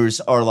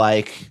cleaners are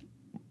like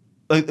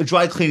a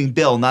dry cleaning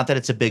bill. Not that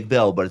it's a big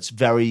bill, but it's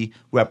very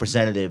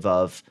representative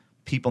of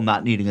people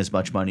not needing as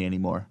much money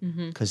anymore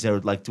because they're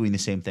like doing the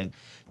same thing.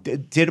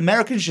 Did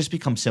Americans just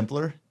become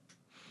simpler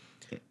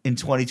in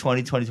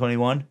 2020,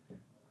 2021?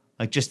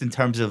 Like just in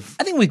terms of,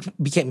 I think we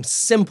became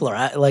simpler.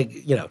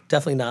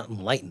 Definitely not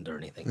enlightened or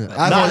anything. Yeah.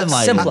 But Not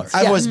enlightened. Simpler.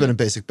 I've always been a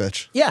basic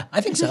bitch. Yeah,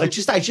 I think so. I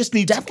just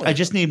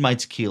need my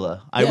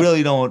tequila. I Yeah.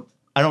 really don't.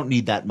 I don't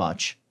need that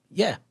much.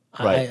 Yeah,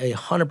 Right. I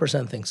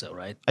 100% think so.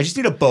 Right. I just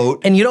need a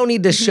boat. And you don't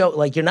need to show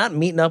like you're not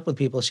meeting up with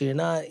people, so you're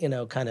not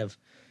kind of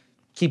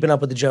keeping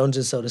up with the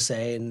Joneses, so to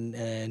say,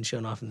 and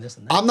showing off and this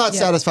and that. I'm not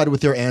satisfied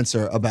with your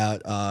answer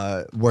about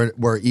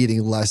we're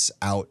eating less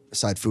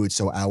outside food,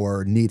 so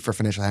our need for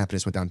financial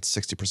happiness went down to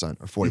 60%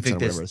 or 40%,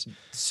 whatever it is.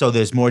 So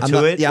there's more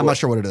to it? Yeah, I'm not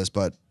sure what it is,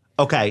 but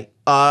Okay.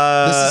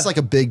 this is like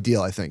a big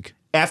deal, I think.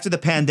 After the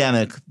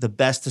pandemic, the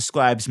best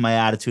describes my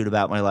attitude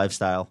about my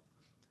lifestyle.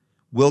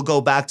 We'll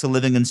go back to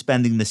living and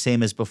spending the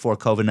same as before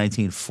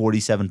COVID-19,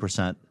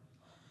 47%.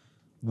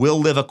 We'll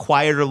live a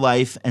quieter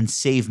life and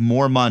save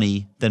more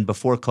money than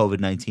before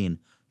COVID-19,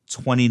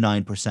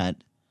 29%.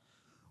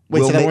 Wait,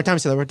 We'll say that ma- one more time.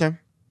 Say that one more time.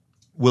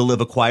 We'll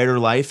live a quieter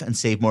life and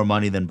save more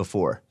money than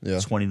before, Yeah.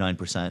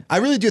 29%. I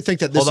really do think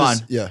that this Hold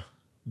is on. yeah.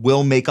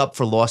 We'll make up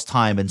for lost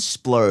time and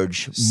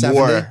splurge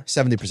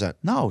 70%.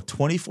 No,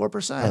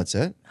 24%. That's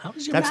it. How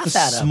does your That's math the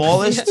add up?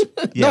 smallest.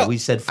 Yeah, No, we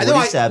said I know,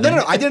 47.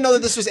 No. I didn't know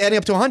that this was adding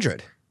up to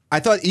 100. I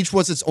thought each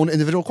was its own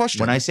individual question.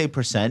 When I say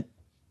percent.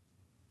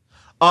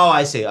 Oh,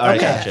 I see. All right,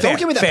 Okay. gotcha. Don't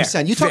give me that Fair.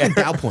 percent. You're talking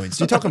Dow points.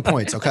 You're talking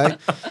points, okay?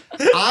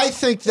 I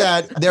think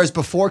that there's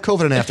before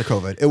COVID and after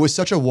COVID. It was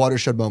such a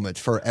watershed moment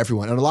for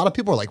everyone. And a lot of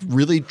people are like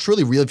really,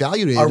 truly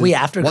reevaluating Are we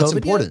after what's COVID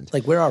important. yet?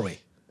 Like, where are we?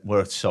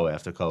 We're so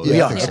after COVID. Yeah,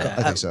 We I are. think so. Okay.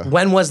 I think so.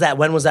 When was that?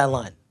 When was that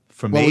line?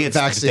 For Well, me, it's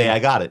the day I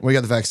got it. We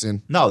got the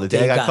vaccine. No, the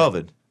day I got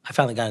COVID. I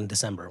finally got it in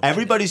December.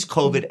 Everybody's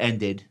COVID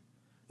ended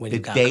when the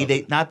you got day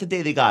COVID. not the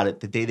day they got it,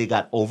 the day they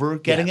got over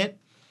getting Yeah. it,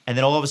 and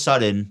then all of a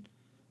sudden,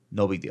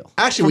 no big deal.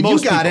 Actually, For when you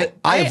most got people, it,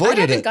 I avoided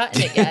haven't it.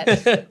 gotten it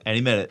yet.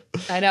 any minute.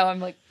 I know. I'm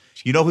like,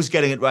 You know who's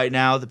getting it right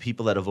now? The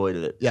people that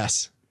avoided it.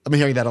 Yes. I've been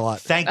hearing that a lot.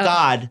 Thank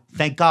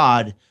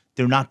God,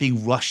 they're not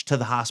being rushed to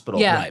the hospital.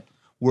 Yeah. Right.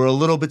 We're a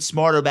little bit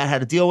smarter about how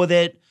to deal with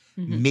it.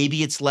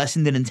 Maybe it's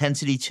lessened in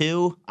intensity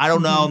too. I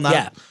don't know. I'm not,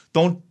 Yeah.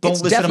 Don't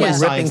It's listen to my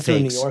definitely ripping science through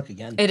takes. New York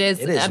again. it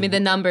is. I mean, the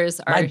numbers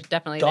are My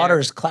definitely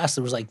daughter's class,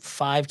 there was like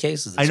 5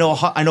 cases. I know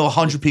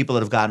 100 people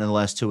that have gotten it in the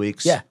last 2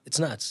 weeks. Yeah, it's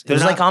nuts. It They're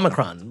was like not-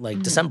 Omicron,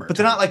 like December. But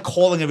they're not like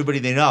calling everybody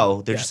they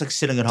know. They're just like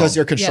sitting at home. Does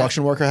your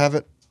construction worker have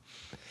it?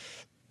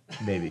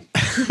 Maybe.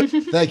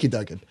 Thank you,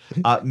 Duncan.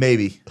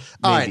 Maybe.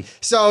 All right.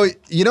 So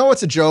you know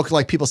what's a joke?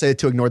 Like people say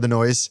to ignore the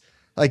noise.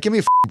 Like give me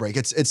a break.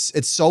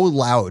 It's so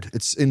loud.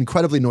 It's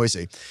incredibly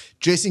noisy.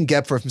 Jason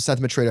Gepfer from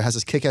Sentiment Trader has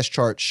this kick-ass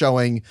chart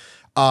showing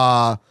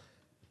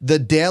the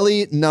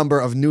daily number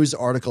of news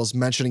articles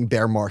mentioning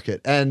bear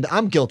market. And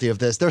I'm guilty of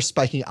this. They're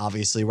spiking,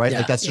 obviously, right? Yeah.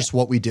 Like that's just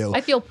what we do. I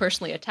feel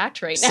personally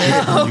attacked right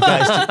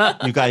now.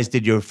 You guys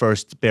did your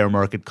first bear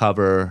market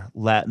cover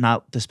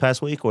not this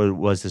past week, or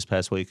was this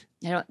past week?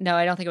 I don't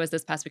think it was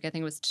this past week. I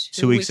think it was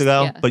 2 weeks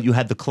ago. Yeah. But you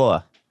had the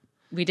claw.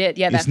 We did.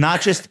 Yeah. It's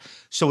not just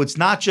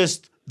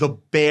the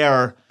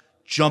bear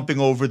jumping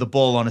over the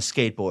bull on a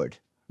skateboard.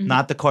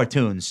 Not the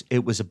cartoons.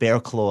 It was a bear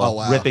claw Oh,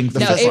 wow. ripping The through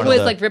No, the it front was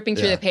of like ripping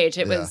through yeah. the page.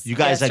 It Yeah. was. You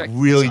guys yeah, like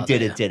really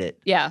did it.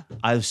 Yeah.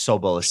 I was so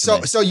bullish.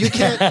 So you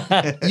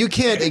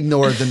can't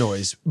ignore the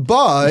noise.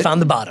 But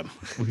found the bottom.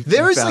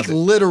 there is found like it.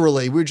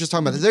 literally, we were just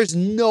talking about this. There's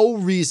no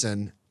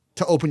reason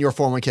to open your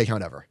 401k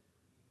account ever.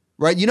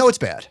 Right? You know it's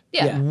bad.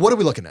 Yeah. Yeah. What are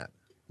we looking at?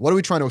 What are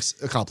we trying to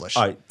accomplish?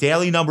 All right.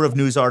 Daily number of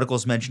news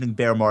articles mentioning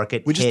bear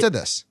market. We just did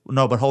this.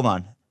 No, but hold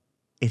on.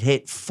 It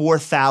hit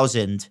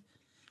 4,000,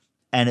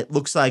 and it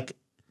looks like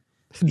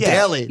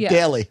Daily. Yeah.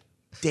 Daily.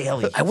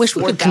 daily. I wish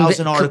we could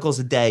 4,000 articles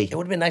a day. It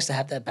would have been nice to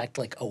have that back to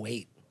like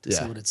 08 to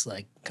see Yeah. what it's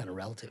like, kind of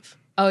relative.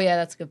 Oh yeah,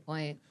 that's a good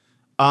point.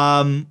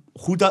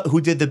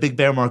 Who did the Big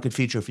Bear Market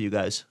feature for you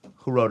guys?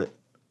 Who wrote it?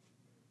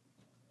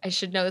 I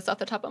should know this off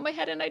the top of my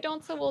head, and I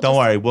don't. So Don't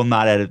worry, we'll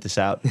not edit this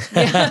out.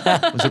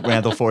 Was it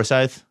Randall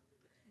Forsyth?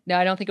 No,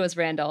 I don't think it was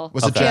Randall.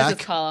 Was it He has Jack?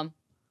 his column.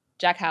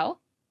 Jack Howe?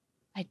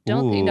 I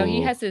don't think. No,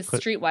 he has his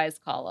Streetwise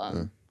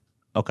column.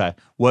 Okay.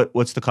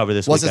 What's the cover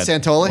this Was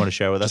weekend? it Santoli? Want to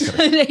share with us?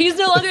 He's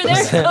no longer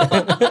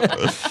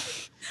there.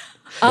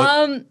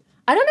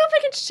 I don't know if I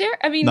can share.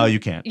 I mean, No, you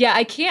can't. Yeah,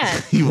 I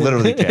can. You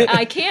literally can't.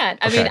 I can't.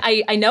 I Okay.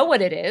 mean, I know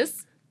what it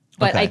is,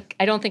 but Okay.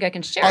 I don't think I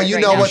can share Oh, it you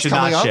right know now. You what's should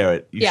coming not up? share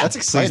it. Yeah. That's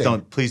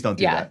exciting. Please don't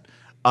do Yeah.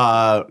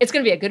 that. It's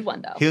going to be a good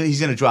one, though. He's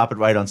going to drop it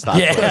right on stock.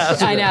 Yeah.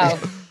 I know.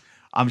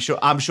 I'm sure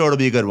it'll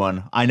be a good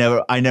one. I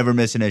never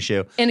miss an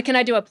issue. And can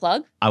I do a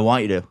plug? I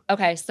want you to.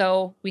 Okay,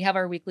 so we have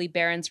our weekly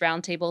Barron's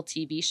Roundtable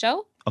TV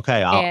show.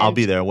 Okay, I'll And-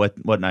 be there. What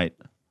night?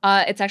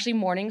 It's actually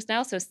mornings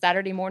now, so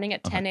Saturday morning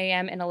at 10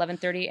 a.m. and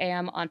 11:30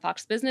 a.m. on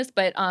Fox Business.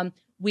 But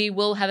we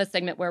will have a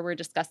segment where we're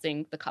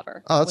discussing the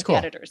cover Oh, that's with cool. the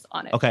editors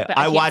on it. Okay, But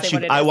I can't watch say you.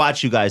 what it I is.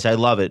 watch you guys. I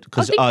love it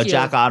because thank you.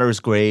 Jack Otter is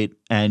great,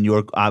 and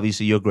you're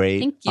great.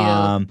 Thank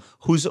you.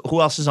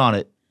 Who else is on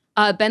it?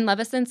 Ben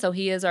Levison, so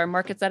he is our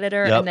markets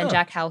editor, Yep. and then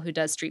Jack Howell, who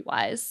does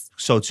Streetwise.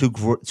 So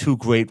two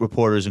great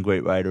reporters and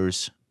great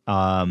writers.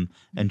 And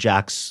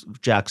Jack's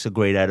a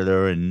great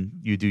editor, and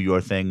you do your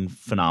thing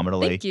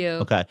phenomenally. Thank you.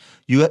 Okay,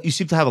 you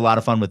seem to have a lot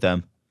of fun with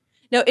them.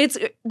 No, it's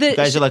the You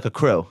guys are like a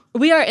crew.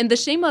 we are, and the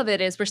shame of it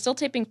is we're still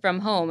taping from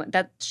home.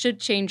 That should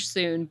change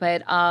soon,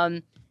 but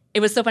it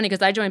was so funny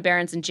because I joined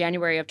Barron's in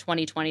January of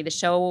 2020. The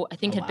show I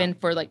think had been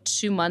for like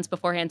 2 months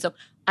beforehand, so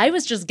I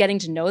was just getting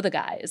to know the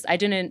guys. I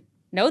didn't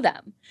know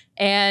them,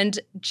 and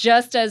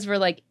just as we're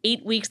like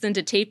 8 weeks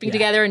into taping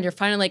together, and you're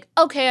finally like,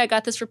 okay, I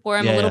got this rapport.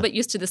 I'm a little bit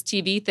used to this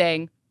TV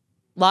thing.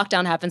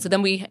 Lockdown happened, so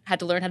then we had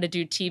to learn how to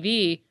do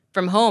TV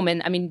from home.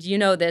 And I mean, you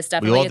know this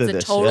definitely. all It's did a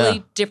this, totally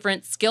yeah.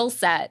 different skill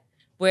set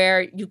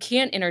where you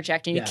can't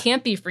interject and you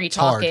can't be free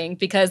hard. talking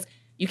because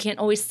you can't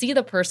always see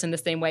the person the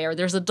same way, or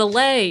there's a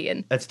delay.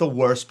 And That's the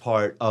worst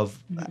part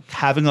of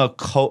having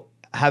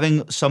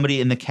having somebody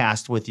in the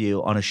cast with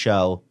you on a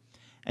show,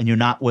 and you're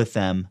not with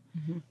them.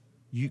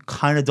 You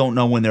kind of don't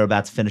know when they're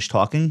about to finish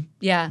talking.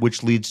 Yeah.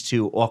 Which leads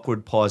to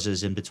awkward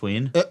pauses in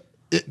between.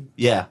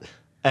 Yeah.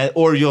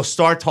 Or you'll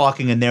start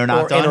talking and they're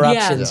not Or done.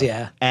 interruptions,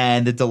 yeah.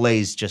 And the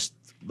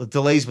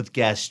delays with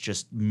guests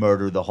just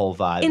murder the whole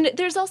vibe. And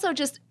there's also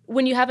just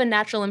when you have a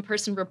natural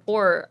in-person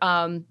rapport,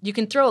 you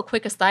can throw a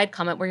quick aside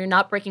comment where you're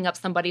not breaking up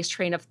somebody's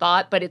train of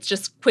thought, but it's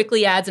just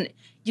quickly adds, and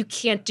you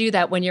can't do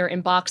that when you're in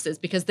boxes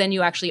because then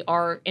you actually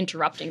are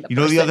interrupting the You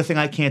person. know the other thing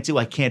I can't do?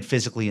 I can't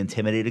physically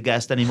intimidate a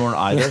guest anymore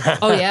either.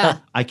 Oh yeah.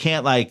 I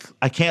can't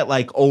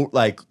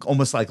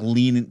almost like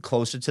lean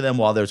closer to them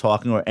while they're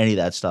talking or any of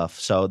that stuff.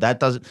 So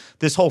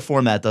this whole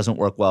format doesn't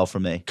work well for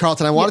me.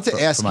 Carleton, I wanted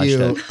to ask my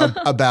you shtick.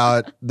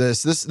 about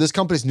this. This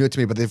company's new to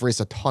me, but they've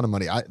raised a ton of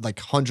money, like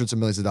hundreds of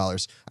millions of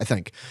dollars, I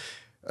think.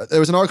 There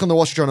was an article in the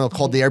Wall Street Journal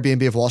called "The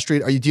Airbnb of Wall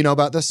Street." Do you know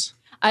about this?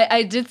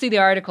 I did see the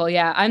article.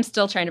 Yeah, I'm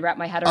still trying to wrap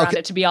my head around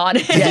it, to be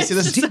honest. Did you see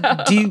this?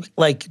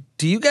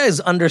 Do you guys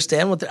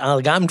understand what?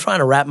 I'm trying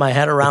to wrap my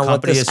head around what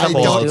company this is I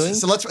company called- is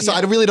don't. doing. So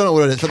I really don't know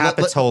what it is. But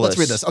Capitolis. let's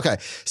read this. Okay.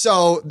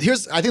 So I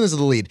think this is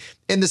the lead.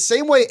 In the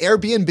same way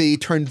Airbnb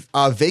turned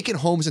vacant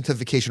homes into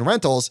vacation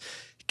rentals,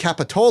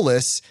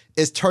 Capitolis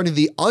is turning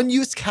the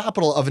unused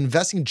capital of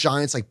investing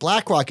giants like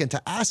BlackRock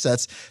into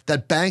assets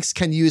that banks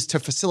can use to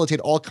facilitate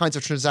all kinds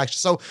of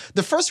transactions. So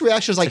the first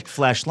reaction is like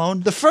Flash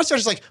loan? the first reaction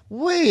is like,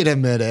 wait a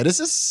minute, is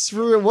this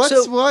what?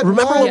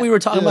 Remember what? when we were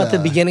talking about the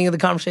Yeah. beginning of the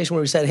conversation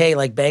where we said, hey,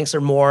 like banks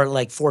are more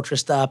like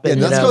fortressed up.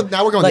 And, Yeah, let's go-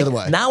 now we're going the like, other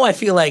way. Now I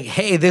feel like,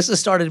 hey, this has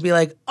started to be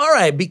like, all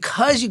right,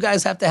 because you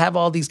guys have to have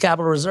all these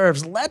capital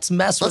reserves, let's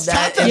mess Let's with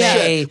tap that that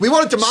in shit. a We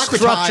want to democratize.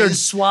 structured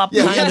swap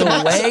Yeah, kind of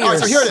way All right, or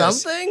so here it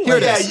is. something. Here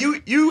it Yeah, is.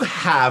 you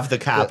have the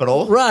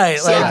capital. Right.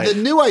 So Like, the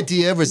new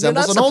idea you're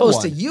resembles not an old supposed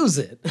one. to use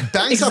it.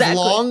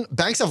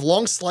 Banks have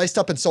long sliced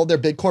up and sold their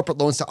big corporate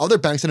loans to other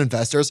banks and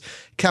investors.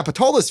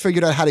 Capitolis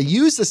figured out how to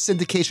use the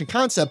syndication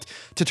concept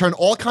to turn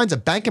all kinds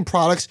of banking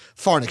products,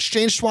 foreign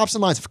exchange swaps,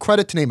 and lines of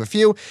credit, to name a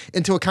few,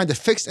 into a kind of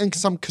fixed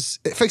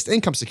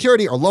income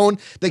security or loan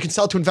they can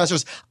sell to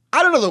investors.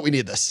 I don't know that we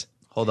need this.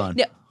 Hold on.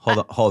 Yeah. Hold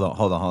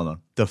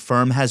on. The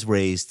firm has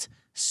raised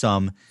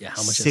some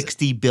how much is it?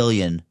 $60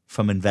 billion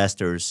from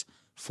investors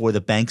for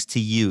the banks to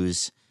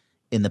use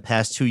in the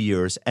past 2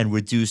 years and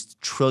reduced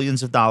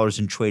trillions of dollars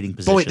in trading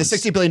positions. But wait, the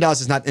 $60 billion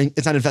is not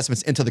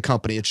investments into the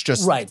company. It's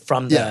just Right.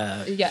 From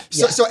Yeah. the. Yeah.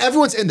 So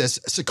everyone's in this.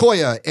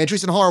 Sequoia,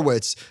 Andreessen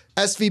Horowitz,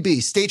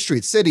 SVB, State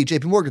Street, Citi,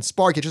 JP Morgan,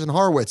 Spark, Andreessen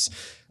Horowitz.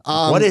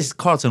 What is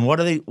Carleton? What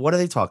are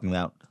they talking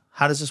about?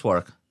 How does this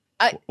work?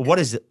 What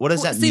is it? What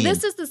does that mean? See,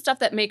 this is the stuff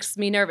that makes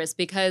me nervous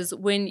because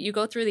when you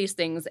go through these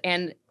things,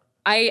 and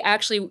I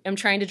actually am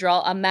trying to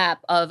draw a map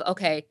of,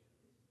 okay,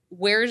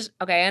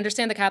 I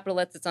understand the capital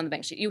that sits on the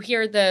bank sheet. You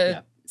hear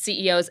the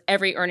CEOs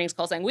every earnings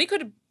call saying, we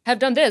could have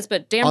done this,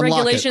 but damn Unlock it,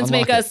 regulations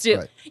make unlock us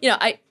it, do,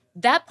 right.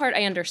 that part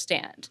I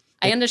understand.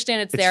 I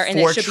understand it's It's there and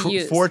it should be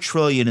used. $4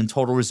 trillion in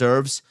total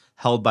reserves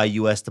held by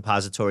U.S.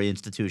 depository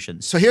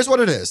institutions. So here's what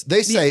it is.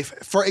 They say,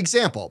 for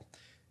example,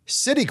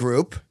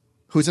 Citigroup,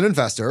 who's an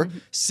investor,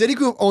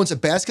 Citigroup owns a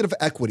basket of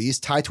equities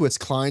tied to its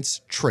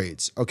clients'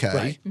 trades.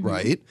 Okay,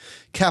 right.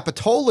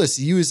 Capitolis,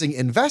 using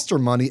investor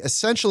money,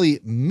 essentially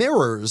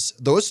mirrors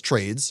those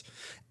trades,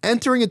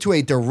 entering into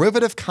a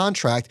derivative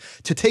contract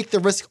to take the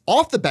risk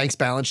off the bank's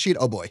balance sheet.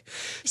 Oh boy.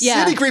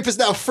 Yeah. Citigroup is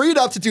now freed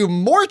up to do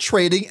more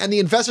trading and the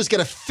investors get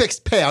a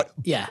fixed payout.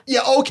 Yeah. Yeah,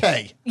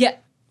 okay. Yeah.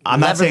 I'm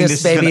not saying this this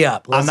is baby gonna,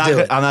 up. Let's do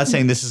it. I'm not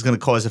saying this is going to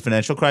cause a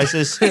financial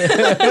crisis,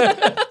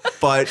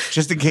 but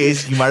just in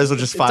case, you might as well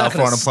just file not for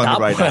gonna unemployment stop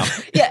right now.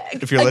 Yeah.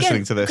 If you're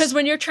listening to this. Because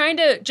when you're trying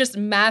to just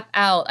map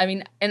out, I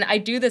mean, and I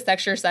do this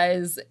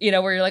exercise,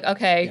 where you're like,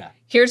 okay,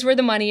 here's where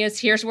the money is,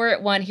 here's where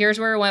it went, here's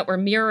where it went. We're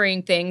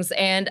mirroring things.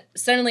 And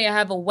suddenly I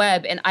have a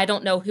web and I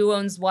don't know who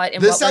owns what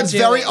and This what sounds we're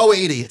very doing.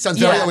 080. It sounds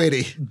very Yeah.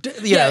 080.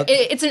 Yeah,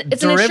 it's an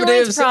insurance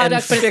derivatives and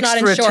product, but it's not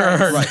fixed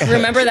insurance. return.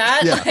 Remember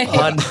that? Yeah.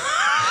 Like-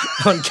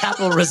 on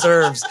capital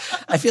reserves.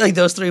 I feel like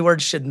those three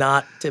words should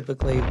not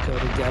typically go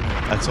together.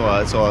 That's all.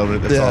 That's all.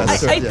 That's Yeah. all.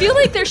 So- I feel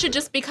like there should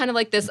just be kind of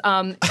like this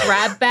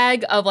grab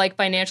bag of like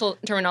financial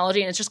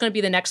terminology, and it's just going to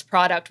be the next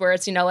product where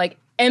it's like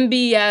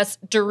MBS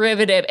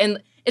derivative,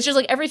 and it's just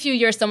like every few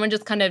years someone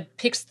just kind of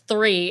picks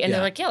three, and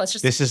they're like, yeah, let's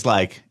just. This is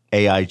like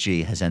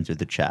AIG has entered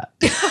the chat.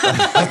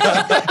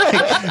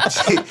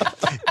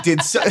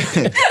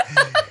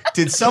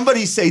 Did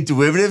somebody say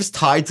derivatives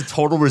tied to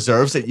total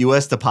reserves at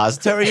U.S.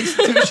 depository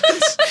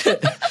institutions?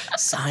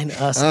 Sign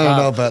us I don't up.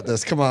 know about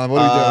this. Come on,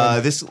 what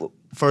are we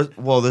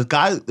doing?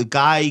 The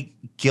guy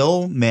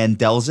Gil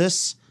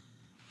Mandelzis,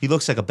 he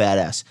looks like a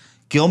badass.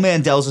 Gil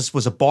Mandelzis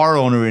was a bar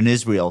owner in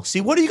Israel.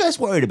 See, what are you guys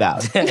worried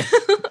about?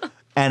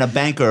 And a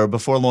banker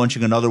before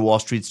launching another Wall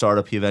Street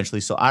startup he eventually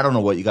sold. I don't know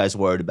what you guys are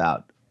worried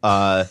about.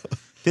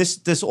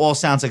 This all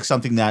sounds like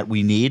something that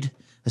we need,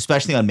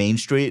 especially on Main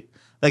Street.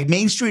 Like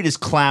Main Street is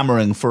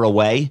clamoring for a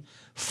way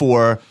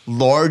for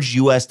large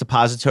U.S.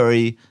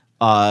 depository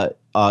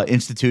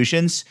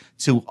institutions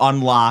to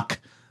unlock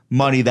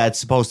money that's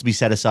supposed to be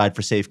set aside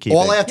for safekeeping.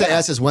 All I have to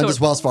ask is, when does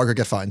Wells Fargo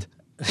get fined?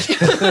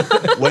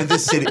 When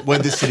does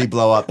city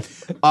blow up?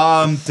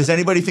 Does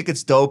anybody think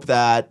it's dope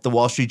that the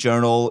Wall Street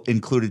Journal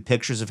included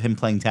pictures of him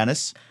playing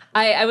tennis?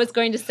 I was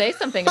going to say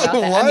something about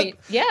that. What? I mean,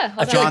 yeah.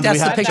 Hold I feel on. like that's do we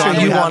the have- picture John,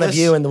 do you we have want of this?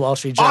 you in the Wall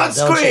Street Journal. On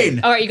don't you? screen.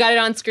 All right, you got it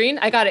on screen.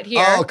 I got it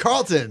here. Oh,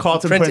 Carlton.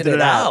 Carlton Printed printed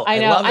it out. I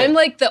know. love it. I'm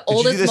like the Did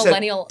you do oldest this at-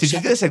 millennial. Did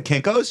you do this at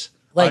Kinko's?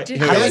 Like, Here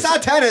how it Hey, is. it's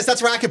not tennis.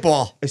 That's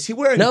racquetball. Is he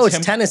wearing? no, it's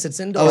tennis. It's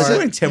indoor. Oh, Is he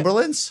wearing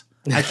Timberlands?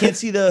 I can't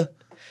see the.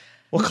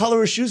 What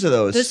color of shoes are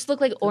those? This look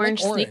like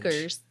orange orange.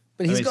 sneakers.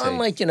 But he's Let me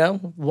gone see. like,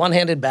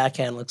 one-handed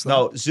backhand looks like.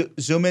 No,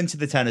 zoom into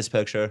the tennis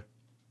picture.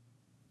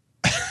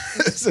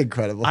 It's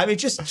incredible. I mean,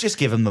 just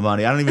give him the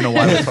money. I don't even know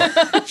why.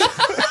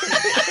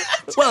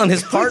 Well, and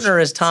his partner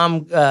is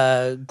Tom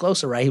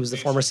Gloser, right? He was the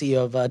former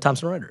CEO of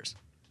Thomson Reuters.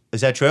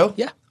 Is that true?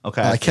 Yeah.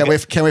 Okay. I can't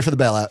wait for the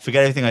bailout.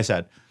 Forget everything I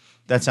said.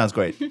 That sounds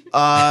great.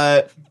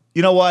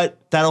 You know what?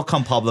 That'll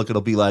come public.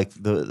 It'll be like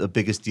the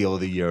biggest deal of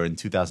the year in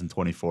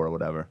 2024 or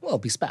whatever. Well, it'll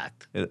be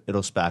SPAC'd.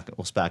 It'll SPAC.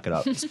 We'll SPAC it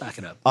up. SPAC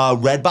it up.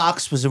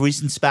 Redbox was a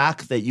recent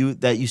SPAC that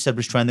you said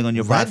was trending on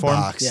your platform.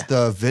 Redbox, Yeah.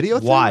 the video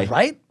thing? Why?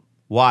 Right?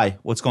 Why?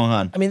 What's going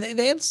on? I mean,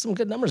 they had some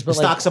good numbers, but The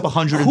stock's up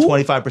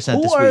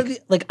 125% this are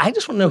week. I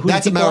just want to know who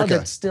That's the people America. are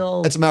that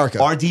still It's America.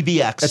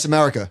 RDBX. It's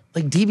America.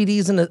 like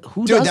DVDs and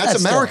who Dude, does that's that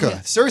still? America.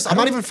 Yeah. Seriously, I'm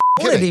not even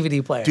own kidding. a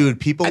DVD player. Dude,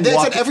 people And then it's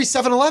walk, at every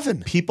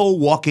 7-Eleven. people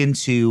walk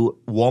into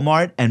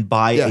Walmart and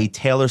buy Yeah. a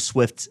Taylor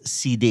Swift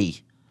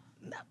CD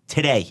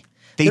today.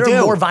 They there do.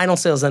 are more vinyl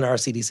sales than there are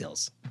CD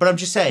sales. But I'm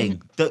just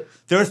saying,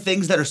 there are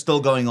things that are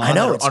still going on I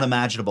know, that it's- are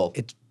unimaginable.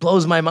 It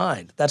blows my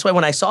mind. That's why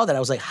when I saw that, I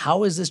was like,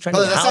 "How is this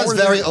trending?" Oh, that How sounds are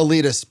they- very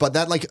elitist, but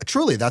that, like,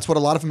 truly, that's what a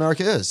lot of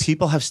America is.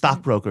 People have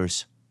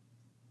stockbrokers.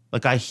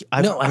 Like I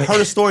No, I mean- heard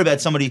a story about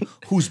somebody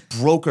whose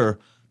broker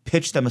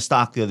pitched them a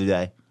stock the other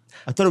day.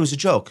 I thought it was a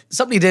joke.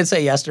 Somebody did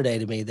say yesterday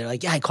to me, they're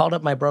like, "Yeah, I called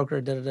up my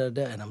broker," da, da, da,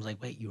 da. And I was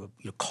like, "Wait, you're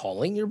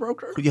calling your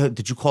broker?" Yeah,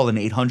 did you call an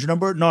 800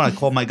 number? No, I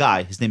called my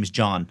guy. His name is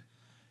John.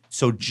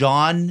 So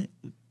John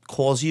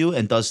calls you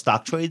and does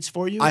stock trades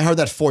for you? I heard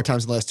that 4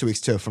 times in the last 2 weeks,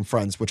 too, from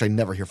friends, which I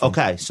never hear from.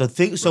 Okay, so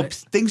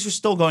things are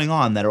still going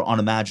on that are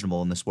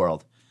unimaginable in this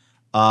world.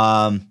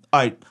 All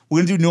right, we're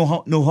gonna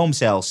do new home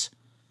sales.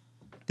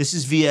 This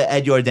is via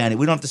Ed Yordani.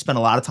 We don't have to spend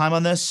a lot of time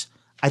on this.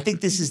 I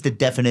think this is the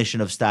definition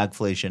of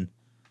stagflation.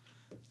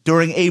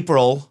 During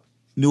April,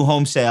 new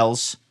home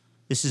sales,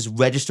 this is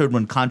registered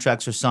when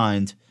contracts are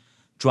signed,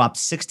 dropped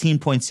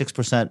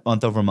 16.6%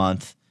 month over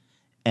month.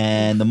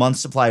 And the month's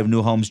supply of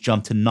new homes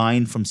jumped to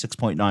 9 from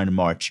 6.9 in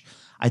March.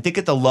 I think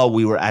at the low,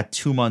 we were at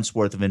 2 months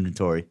worth of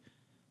inventory.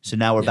 So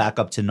now we're back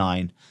up to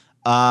 9.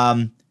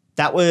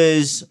 That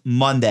was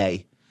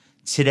Monday.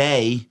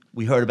 Today,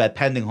 we heard about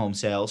pending home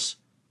sales,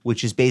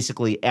 which is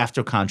basically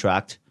after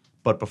contract,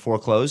 but before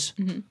close.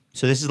 Mm-hmm.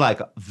 So this is like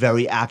a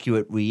very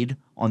accurate read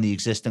on the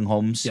existing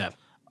homes. Yeah.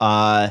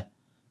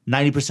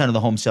 90% of the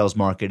home sales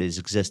market is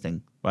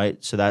existing,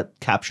 right? So that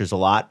captures a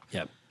lot.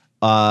 Yep.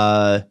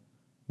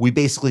 We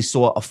basically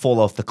saw a fall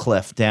off the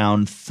cliff,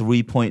 down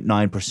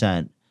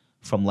 3.9%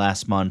 from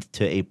last month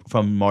to April,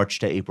 from March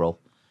to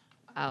April.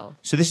 Wow.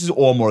 So this is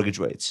all mortgage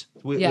rates.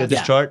 We have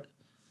this chart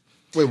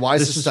Wait, why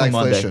is This this is from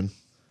Monday. stagflation?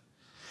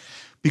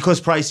 because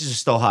prices are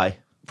still high.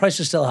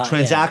 Prices are still high.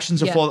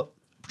 Transactions Yeah.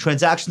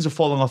 Transactions are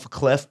falling off a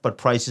cliff, but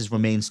prices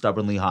remain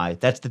stubbornly high.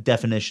 That's the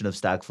definition of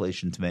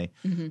stagflation to me.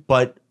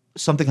 But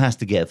something has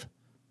to give.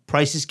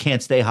 Prices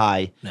can't stay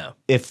high No.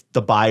 if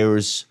the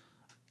buyers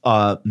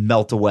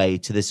melt away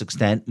to this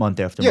extent month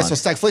after Yeah, month.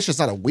 so stagflation is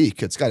not a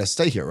week. It's got to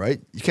stay here,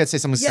 right? You can't say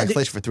something's Yeah,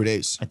 stagflation for 3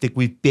 days. I think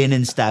we've been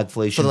in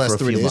stagflation For the last for a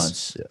 3 few days?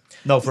 months. Yeah.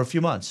 No, for a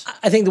few months.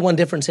 I think the one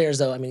difference here is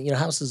though, I mean,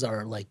 houses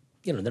are like,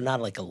 they're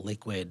not like a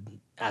liquid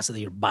asset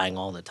that you're buying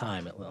all the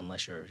time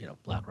unless you're,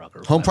 BlackRock or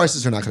Home whatever.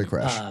 prices are not going to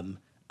crash.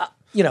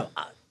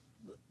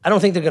 I don't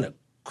think they're going to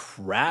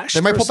crash.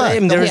 They might per pull se. back. I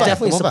mean, They'll there's pull back.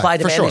 definitely They'll pull supply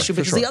back. For demand sure, issue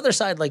for because sure. the other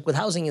side, like with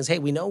housing, is hey,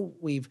 we know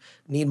we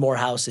need more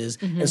houses,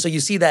 and so you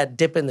see that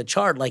dip in the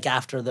chart like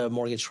after the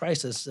mortgage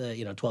crisis,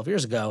 12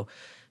 years ago.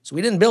 So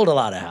we didn't build a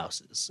lot of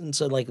houses, and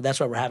so like that's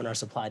why we're having our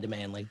supply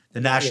demand like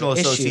The National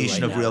issue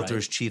Association right of now, Realtors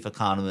right? chief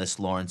economist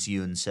Lawrence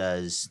Yun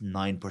says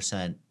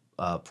 9%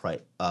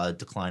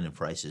 decline in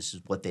prices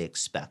is what they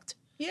expect.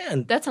 Yeah,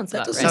 and That sounds that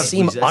about doesn't right.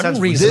 seem That sounds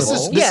unreasonable.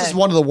 This reasonable. is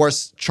one of the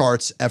worst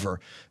charts ever.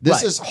 This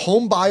Right. is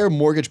home buyer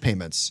mortgage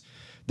payments.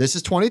 This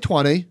is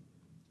 2020.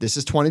 This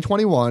is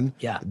 2021.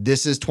 Yeah.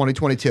 This is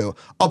 2022.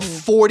 Up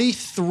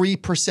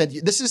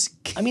 43%. This is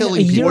I killing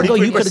mean, a year people.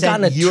 ago, you could have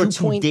gotten a year 2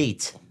 to point.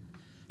 date.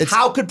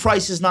 How could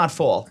prices not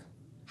fall?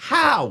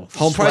 How?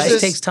 Home Right?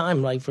 prices? It takes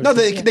time, like for No,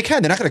 they can.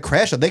 They're not going to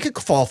crash. They could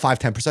fall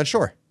 5-10%,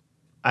 sure.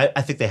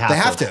 I think they have They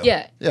have to.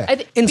 Yeah. Yeah.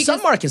 in Because-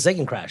 some markets they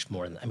can crash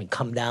more than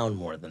come down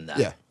more than that.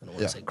 Yeah, I don't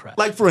want yeah. to say crash.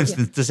 Like, for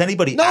instance, does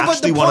anybody No, but the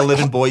actually want to point- live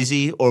in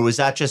Boise, or was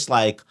that just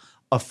like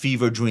a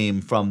fever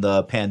dream from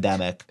the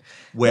pandemic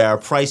where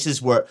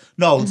prices were –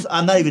 no,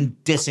 I'm not even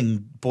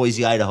dissing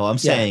Boise, Idaho. I'm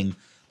saying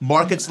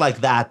markets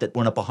like that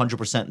went up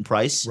 100% in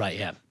price. right?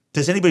 Yeah.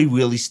 Does anybody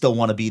really still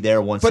want to be there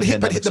once But the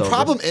pandemic's the over?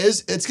 problem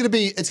is it's gonna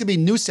be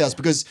new sales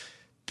because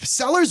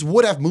sellers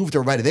would have moved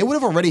already. They would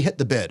have already hit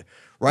the bid,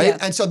 right? Yeah.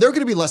 And so they're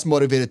gonna be less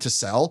motivated to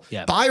sell.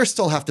 Yeah. Buyers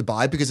still have to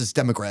buy because it's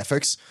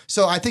demographics.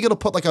 So I think it'll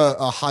put like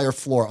a higher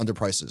floor under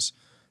prices.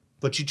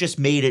 But you just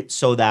made it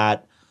so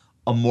that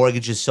a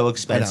mortgage is so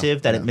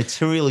expensive that it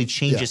materially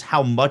changes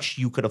how much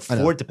you could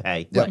afford to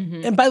pay. Yeah.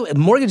 And by the way,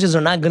 mortgages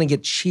are not going to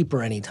get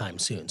cheaper anytime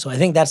soon. So I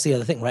think that's the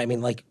other thing, right? I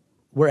mean, like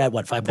we're at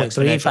what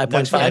 5.3, Next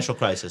 5.5. financial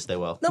crisis, they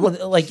will. No,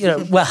 but like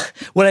well,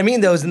 what I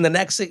mean though is in the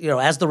next,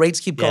 as the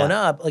rates keep going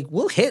Yeah. up, like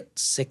we'll hit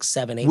 6,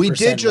 7, 8%. We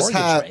did just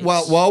mortgage have rates.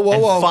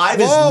 whoa. And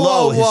 5 is Whoa,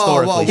 low whoa,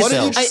 historically What did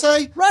still. you just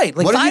say? Right,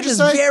 like What did you 5 just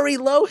is say? very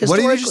low What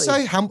historically. did you just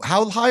say? How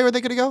high are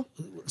they going to go?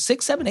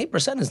 6, 7,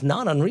 8% is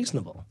not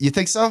unreasonable. You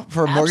think so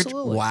for a mortgage?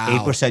 Absolutely.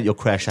 Wow. 8% you'll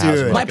crash the house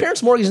Dude. My market.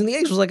 parents' mortgage in the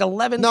 80s was like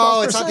 11, No,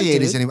 12%, it's not the 80s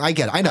dude. anymore. I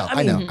get it. I know.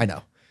 I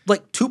know.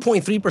 Like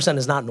 2.3%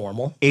 is not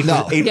normal. 8%,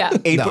 No.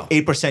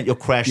 8% you'll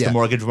crash Yeah. the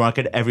mortgage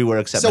market everywhere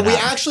except So we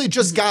Manhattan. actually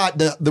just got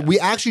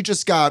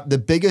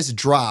the biggest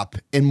drop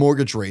in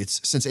mortgage rates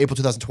since April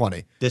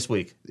 2020. this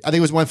week. I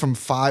think it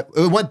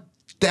went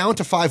down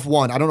to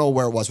 5.1. I don't know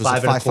where it was. Was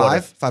it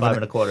 5.5?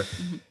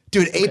 5.25.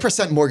 Dude,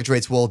 8% mortgage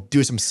rates will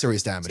do some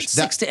serious damage.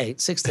 6 to 8.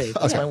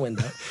 That's my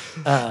window.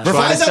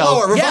 Revise to it sell-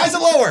 lower. Revise it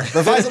lower.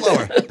 Revise it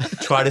lower.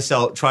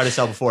 Try to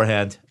sell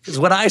beforehand. Because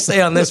what I say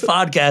on this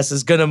podcast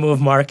is going to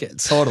move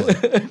markets. Totally.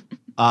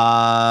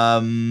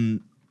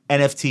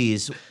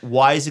 NFTs.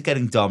 Why is it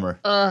getting dumber?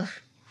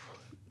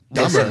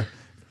 Dumber.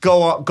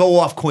 Go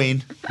off,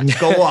 Queen.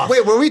 Go off.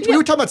 Wait, we were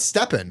talking about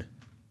Steppen.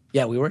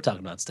 Yeah, we were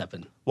talking about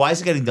stepping. Why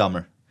is it getting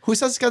dumber? Who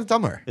says it's got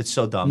dumber? It's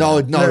so dumb.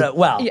 No.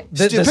 Well, Yeah.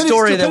 the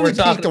story that we're peaked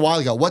talking a while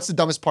ago. What's the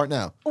dumbest part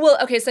now? Well,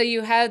 okay, so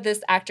you had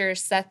this actor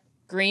Seth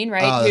Green,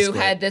 right, Oh, that's who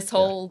great. had this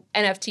whole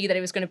NFT that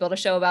he was going to build a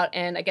show about,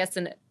 and I guess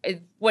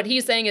what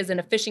he's saying is in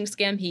a phishing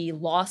scam he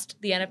lost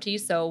the NFT,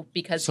 so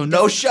because So he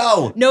no doesn't-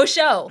 show. no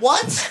show,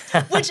 What?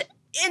 which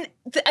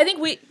I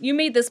think you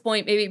made this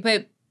point maybe,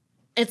 but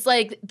it's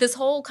like this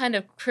whole kind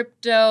of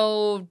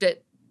crypto.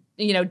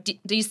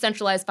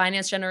 Decentralized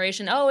finance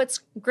generation. Oh, it's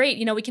great.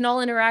 We can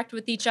all interact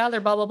with each other,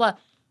 blah, blah, blah.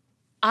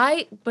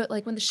 But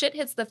like when the shit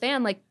hits the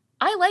fan, like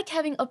I like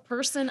having a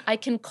person I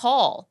can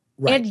call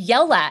and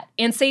yell at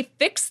and say,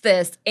 fix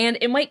this. And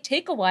it might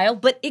take a while,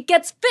 but it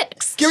gets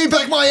fixed. Give me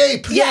back my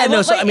ape. Yeah, no.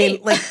 well, So my I mean,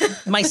 ape. like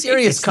my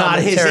serious It's not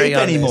his commentary ape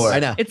on this- anymore. I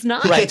know. It's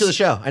not. He came to the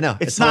show. I know.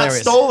 It's not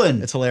hilarious.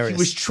 stolen. It's hilarious.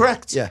 He was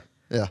tricked. Yeah.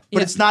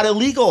 But it's not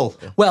illegal.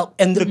 Well,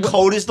 and The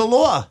code is the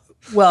law.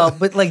 Well,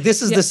 but like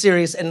this is the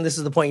serious, and this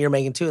is the point you're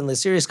making too, and the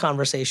serious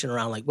conversation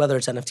around like whether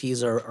it's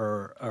NFTs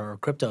or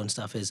crypto and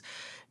stuff is,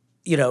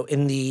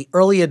 in the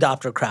early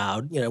adopter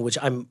crowd, which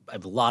I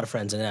have a lot of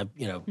friends and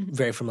I'm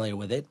very familiar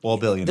with it. All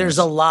billionaires. There's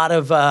a lot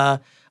of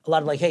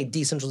like, hey,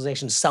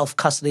 decentralization,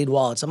 self-custodied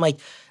wallets. I'm like,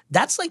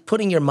 that's like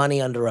putting your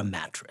money under a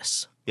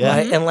mattress. Yeah.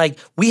 Right? And like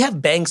we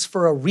have banks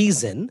for a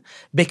reason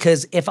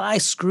because if I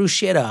screw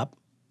shit up,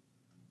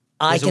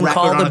 I There's a can record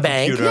call on the a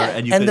bank, computer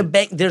and you and the could-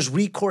 bank. There's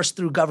recourse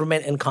through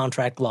government and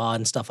contract law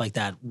and stuff like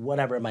that,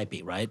 whatever it might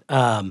be, right?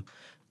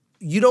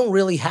 You don't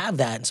really have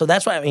that, so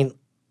that's why I mean,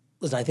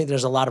 listen, I think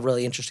there's a lot of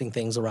really interesting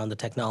things around the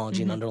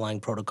technology and underlying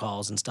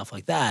protocols and stuff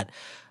like that.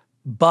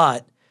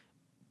 but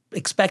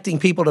expecting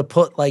people to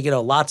put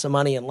lots of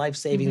money in life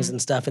savings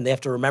and stuff, and they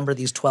have to remember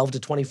these 12 to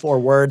 24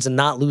 words and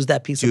not lose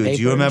that piece of paper.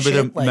 Do you remember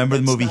the movie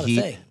that's not a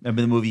Heat? thing.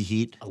 Remember the movie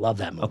Heat? I love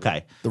that movie.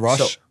 Okay. The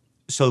Rush?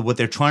 So what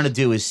they're trying to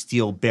do is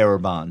steal bearer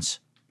bonds.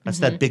 That's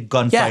that big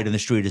gunfight Yeah. in the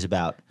street is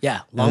about.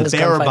 Yeah, And longest the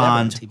bearer gunfight ever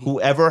on bond, TV.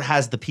 whoever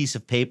has the piece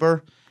of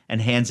paper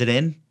and hands it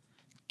in,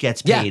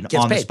 gets paid gets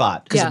on the paid.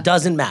 spot. Because Yeah. it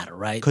doesn't matter,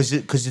 right? Because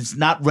it's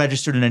not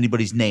registered in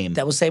anybody's name.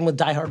 That was same with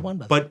Die Hard 1.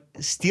 By the way.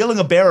 But stealing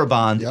a bearer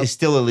bond Yep. is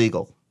still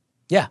illegal.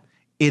 Yeah.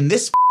 In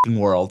this f***ing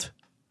world,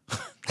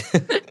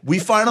 we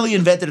finally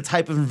invented a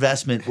type of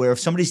investment where if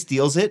somebody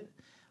steals it,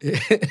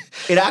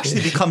 it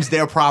actually becomes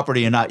their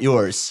property and not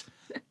yours.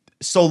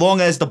 So long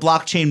as the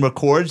blockchain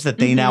records that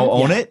they now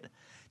own it.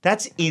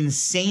 That's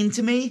insane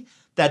to me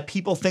that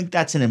people think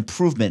that's an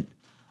improvement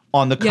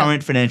on the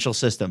current financial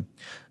system.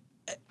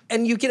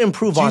 And you can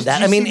improve Do you- on that.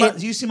 do you I mean, see my-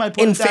 do you see my point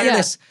In with that?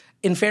 fairness,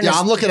 in fairness, Yeah,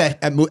 I'm looking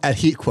at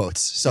Heat quotes.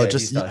 So He's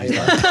just done.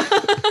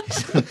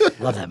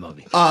 love that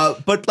movie.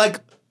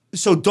 But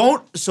so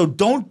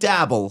don't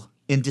dabble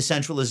in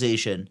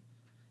decentralization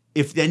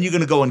if then you're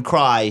going to go and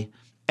cry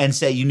and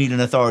say you need an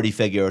authority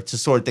figure to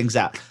sort things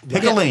out.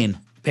 Pick a lane.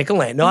 Pick a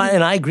lane. No,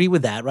 and I agree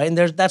with that, right? And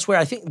that's where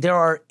I think there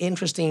are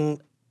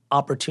interesting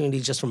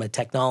opportunities just from a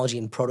technology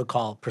and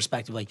protocol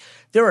perspective. Like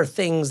there are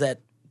things that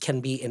can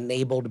be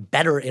enabled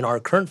better in our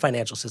current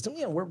financial system.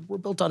 We're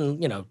built on,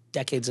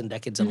 decades and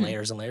decades and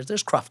layers and layers.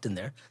 There's cruft in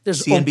there.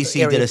 There's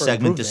CNBC area did a for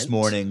segment this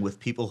improvement. morning with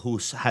people who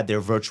had their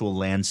virtual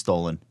land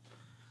stolen.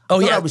 Oh,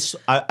 yeah.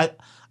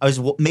 I was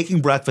making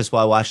breakfast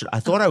while I watched it.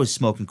 I thought I was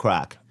smoking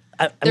crack.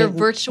 Their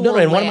virtual No,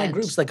 in one of my land.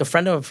 groups, like a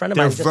friend of Their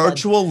mine. just had-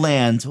 virtual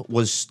land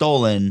was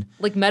stolen.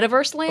 Like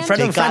metaverse land? A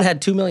friend of a They friend got-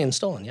 had $2 million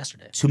stolen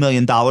yesterday. $2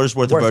 million worth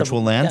of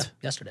virtual land.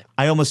 Yeah, yesterday.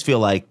 I almost feel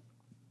like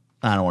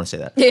I don't want to say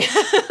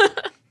that.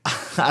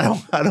 I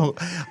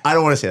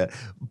don't want to say that.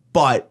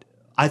 But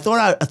I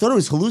thought it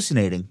was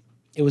hallucinating.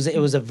 It was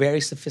a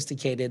very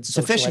sophisticated It's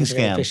a phishing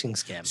scam. Phishing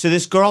scam. So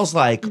this girl's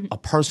like a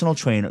personal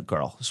trainer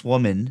girl. This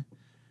woman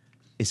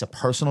is a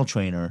personal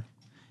trainer,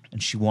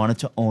 and she wanted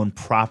to own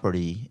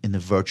property in the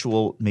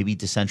virtual, maybe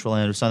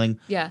Decentraland or something.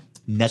 Yeah.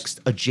 Next,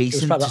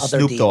 adjacent probably to other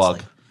Snoop deeds, Dogg,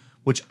 like-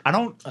 which I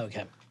don't.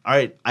 Okay. All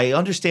right, I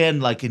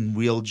understand like in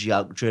real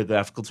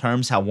geographical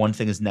terms how one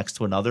thing is next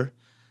to another.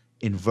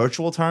 In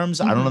virtual terms,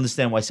 I don't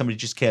understand why somebody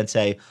just can't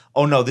say,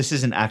 "Oh no, this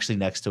isn't actually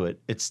next to it.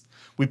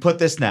 We put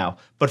this now."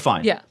 But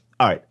fine. Yeah.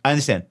 All right, I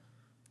understand.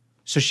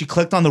 So she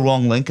clicked on the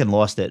wrong link and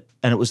lost it,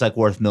 and it was like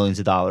worth millions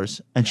of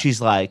dollars. And she's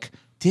like,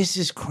 "This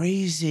is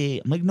crazy."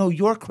 I'm like, "No,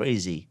 you're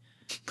crazy,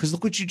 because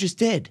look what you just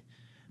did."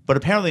 But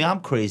apparently,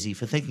 I'm crazy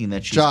for thinking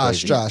that she's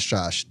crazy.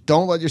 Josh,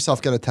 don't let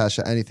yourself get attached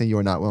to anything you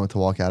are not willing to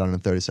walk out on in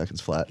 30 seconds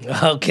flat.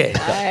 Okay.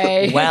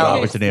 Right. Well,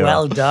 Robert De Niro.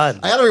 well done.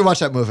 I gotta rewatch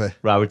that movie.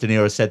 Robert De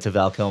Niro said to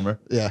Val Kilmer.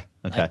 Yeah.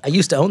 Okay. I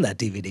used to own that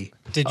DVD.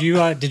 Did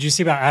you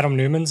see about Adam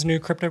Newman's new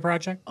crypto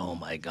project? Oh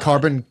my god.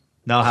 Carbon.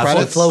 No, how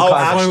Credits? Flow oh,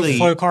 carbon. actually,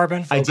 Flow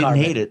carbon. I didn't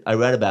carbon. hate it. I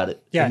read about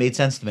it. Yeah, It made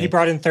sense to me. He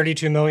brought in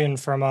 $32 million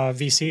from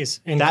VCs,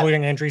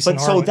 including Andreessen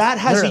But so Horowitz. that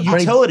has a No, no,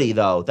 utility,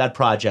 though, that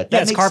project. That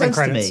yeah, it's makes carbon sense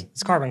credits. to me.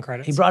 It's carbon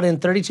credits. He brought in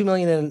 $32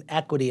 million in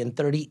equity and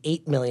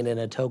 $38 million in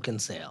a token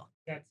sale.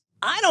 That's-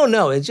 I don't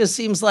know. It just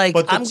seems like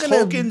But the I'm going to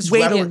tokens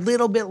wait a rattle-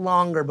 little bit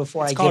longer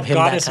before I give called him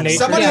Goddess that kind of Nature.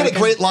 money. Somebody Yeah, had a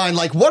great line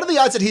like, what are the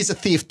odds that he's a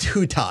thief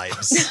 2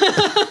 times?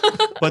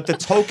 But the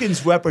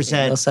tokens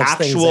represent No such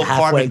thing as actual a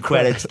halfway carbon credit.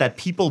 credits that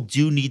people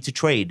do need to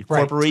trade. Right.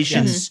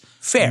 Corporations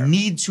Fair.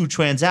 need to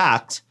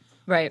transact,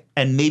 Right.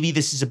 and maybe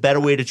this is a better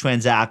way to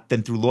transact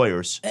than through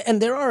lawyers.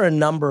 And there are a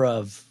number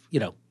of,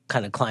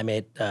 kind of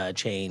climate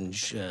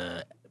change,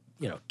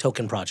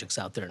 token projects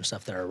out there and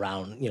stuff that are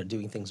around,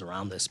 doing things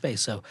around this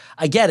space. So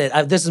I get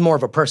it. This is more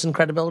of a person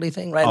credibility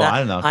thing right Oh, now. I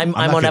don't know. I'm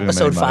I'm not on giving him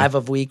episode any money. 5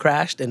 of We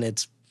Crashed, and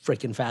it's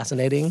freaking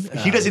fascinating.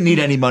 He doesn't need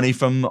any money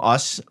from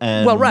us,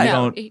 and Well, right.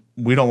 No,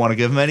 we don't want to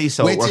give him any,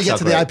 so Wait it till works you get out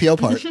to the great. IPO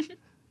part.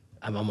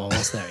 I'm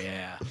almost there.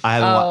 Yeah. I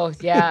haven't Oh,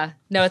 yeah.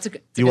 No, it's a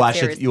good you watched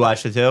series. it? You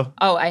watched it too?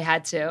 Oh, I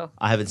had to.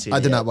 I haven't seen it I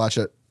did yet. not watch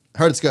it.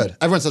 Heard it's good.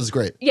 Everyone says it's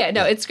great. Yeah,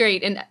 no, it's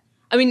great. And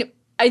I mean,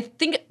 I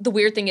think the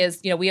weird thing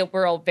is,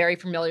 we're all very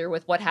familiar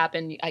with what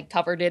happened. I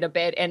covered it a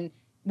bit. And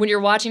when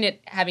you're watching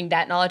it, having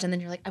that knowledge, and then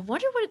you're like, I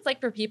wonder what it's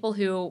like for people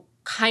who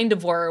kind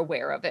of were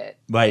aware of it.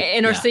 Right,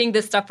 And are yeah. seeing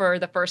this stuff for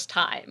the first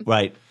time.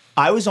 Right.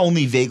 I was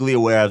only vaguely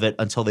aware of it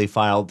until they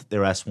filed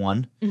their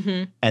S1.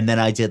 And then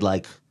I did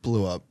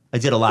Blew up. I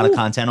did a lot of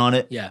content on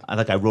it. Yeah.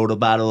 I wrote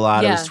about it a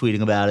lot. I Yeah. was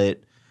tweeting about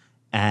it.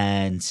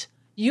 And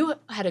You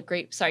had a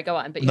great, sorry, go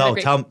on. But you had a no,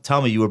 great,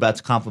 tell me you were about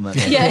to compliment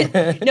me.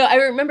 yeah. No, I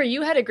remember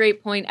you had a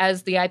great point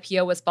as the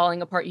IPO was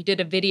falling apart. You did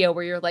a video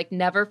where you're like,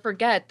 never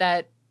forget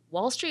that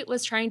Wall Street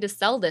was trying to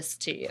sell this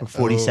to you.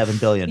 For $47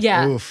 billion.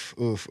 Yeah.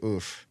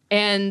 Oof.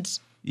 And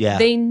Yeah.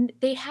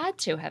 they had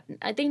to have,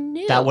 they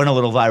knew. That went a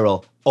little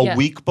viral. A Yeah.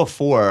 week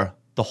before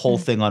the whole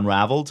thing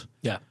unraveled,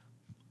 Yeah.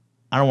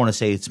 I don't want to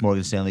say it's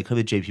Morgan Stanley, it could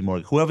be JP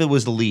Morgan, whoever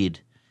was the lead,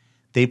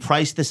 they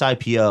priced this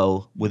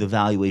IPO with a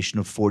valuation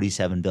of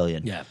 $47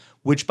 billion. Yeah.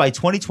 which by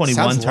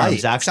 2021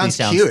 terms actually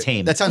sounds cute.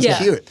 tame. That sounds Yeah.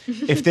 cute.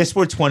 If this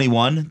were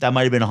 21, that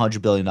might have been a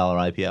 $100 billion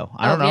IPO.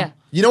 I don't know. yeah.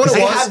 You know what it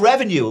They was? had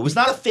revenue. It was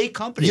not a fake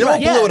company. You know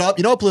what Yeah. blew it up?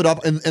 You know what blew it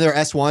up in their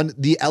S1?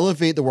 The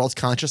Elevate the World's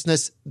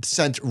Consciousness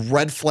sent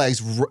red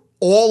flags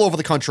all over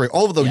the country,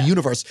 all over the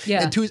universe.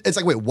 Yeah. And it's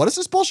like, wait, what is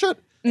this bullshit?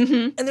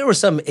 And there were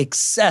some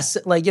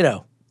excessive, like, you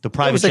know, The there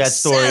private was jet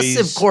excessive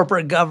stories.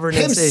 corporate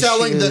governance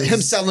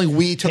Him selling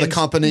weed to the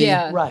company.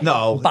 Yeah. Right.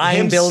 No.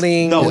 Buying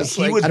buildings. No,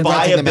 he would and buy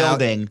renting a them out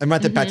building and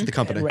rent it back to the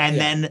company. and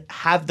then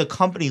have the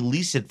company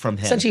lease it from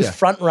him. Essentially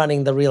front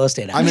running the real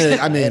estate. Asset,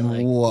 I mean, right?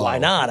 Like, whoa. why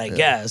not? I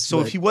guess. So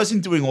but- if he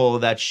wasn't doing all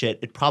of that shit,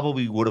 it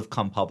probably would have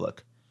come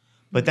public.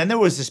 But then there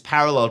was this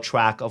parallel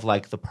track of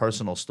like the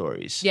personal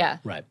stories. Yeah.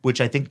 right.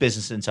 Which I think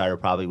Business Insider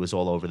probably was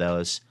all over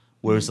those.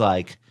 Where it's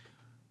like,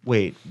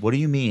 wait, what do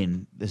you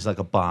mean there's like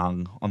a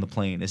bong on the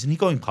plane? Isn't he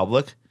going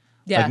public?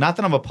 Yeah. Like, not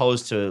that I'm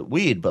opposed to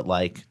weed, but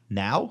like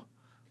now?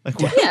 Like,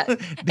 Yeah.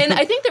 And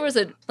I think there was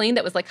a plane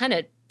that was like kind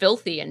of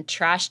filthy and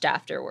trashed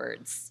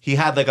afterwards. he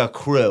had like a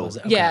crew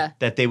Yeah.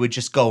 that they would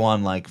just go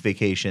on like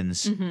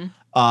vacations.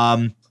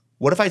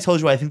 What if I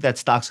told you I think that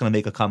stock's going to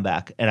make a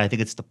comeback? And I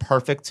think it's the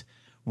perfect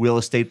real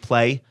estate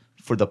play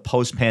for the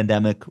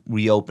post-pandemic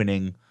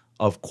reopening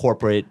of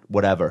corporate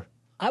whatever.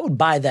 I would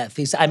buy that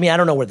thesis. I mean, I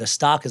don't know where the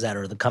stock is at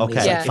or the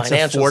company's Okay. like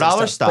Yeah. It's a financials. $4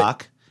 and stuff,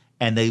 stock,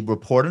 and they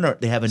report on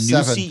they have a new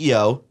 7.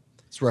 CEO.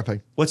 It's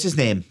repping. What's his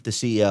name? The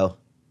CEO.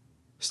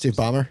 Steve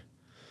Ballmer.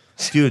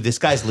 Dude, this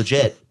guy's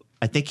legit.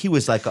 I think he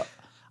was like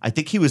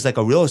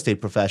a real estate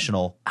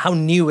professional. but how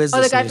new is Oh,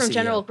 this the guy new from CEO?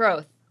 General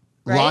Growth.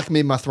 Right?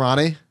 Lakshmi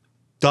Mathrani.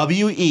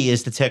 WE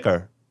is the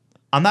ticker.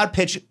 I'm not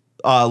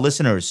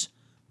listeners,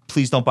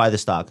 please don't buy the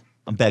stock.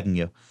 I'm begging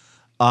you.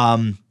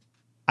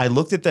 I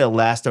looked at their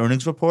last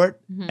earnings report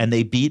and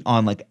they beat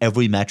on like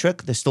every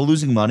metric. They're still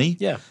losing money.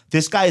 Yeah.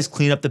 This guy has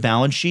cleaned up the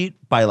balance sheet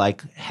by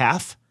like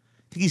half.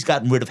 I think he's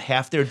gotten rid of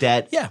half their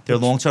debt, Yeah. their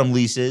long-term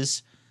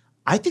leases.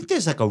 I think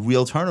there's like a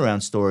real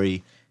turnaround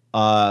story.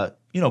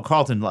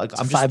 Carleton, like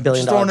I'm $5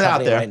 billion just throwing it out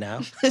company there right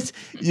now.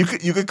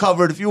 you could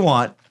cover it if you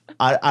want.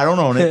 I don't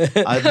own it.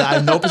 I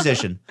have no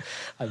position.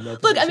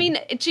 Look, I mean,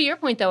 to your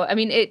point though, I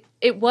mean,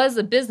 it was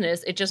a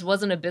business. It just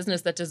wasn't a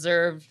business that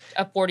deserved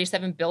a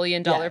 $47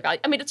 billion value.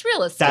 I mean, it's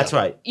real estate. That's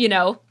right. You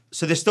know?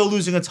 So they're still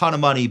losing a ton of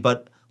money,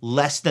 but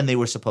less than they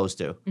were supposed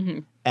to.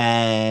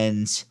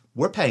 And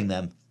we're paying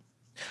them,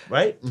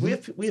 right? We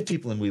have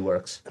people in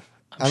WeWorks.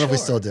 I don't know if we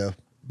still do,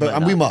 but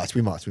But we not.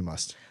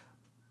 must.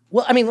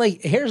 Well, I mean,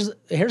 like here's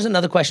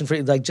another question for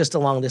you, like just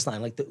along this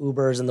line, like the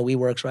Ubers and the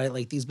WeWorks, right?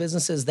 Like these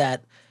businesses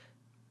that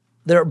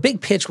their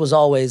big pitch was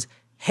always,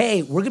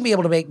 "Hey, we're gonna be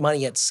able to make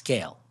money at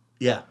scale."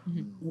 Yeah.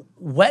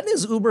 When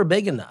is Uber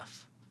big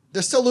enough?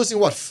 They're still losing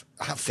what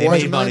They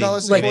made $400 money. million a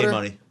They made quarter?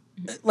 money.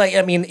 Like,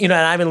 I mean, and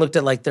I haven't looked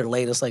at like their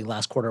latest, like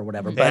last quarter or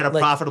whatever. They had a but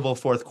like, profitable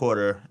fourth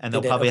quarter, and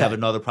they'll did, probably okay. have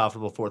another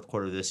profitable fourth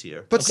quarter this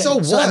year. But so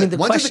what? I mean, the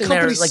when did the question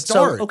company there, like,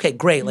 start? so okay,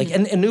 great. Like,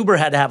 and Uber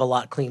had to have a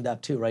lot cleaned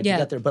up too, right? Yeah.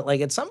 To get there, but like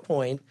at some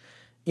point,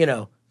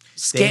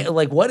 scale.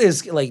 Like, what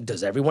is like?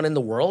 Does everyone in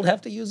the world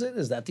have to use it?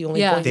 Is that the only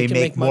Yeah. point They you can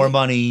make more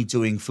money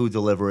doing food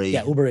delivery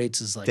Yeah, Uber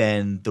Eats is like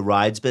than the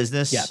rides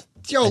business. Yeah.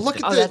 Yo, look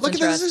at Oh, this. that's Look at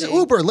this. This is interesting.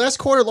 Uber. Last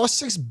quarter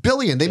lost $6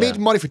 billion. They made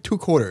money for 2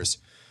 quarters.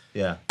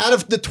 Yeah. Out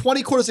of the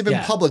 20 quarters they've been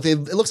Yeah. public, it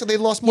looks like they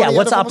lost money. yeah. out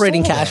What's of almost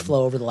operating all of cash them.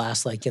 flow over the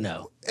last 8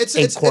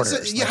 It's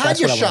quarters? you Like, had that's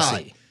your what I wanna shot.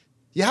 see.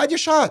 You had your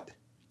shot.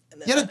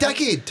 You had a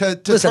decade to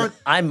Listen, turn.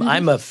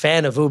 I'm a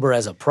fan of Uber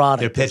as a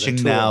product. They're as a pitching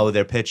tool. now.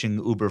 They're pitching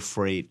Uber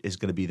Freight is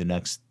going to be the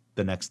next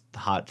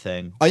hot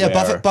thing. Oh yeah,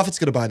 where- Buffett's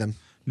going to buy them.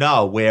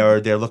 No,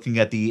 where they're looking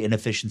at the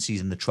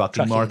inefficiencies in the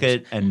trucking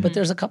market and But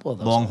there's a couple of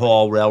those. long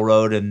haul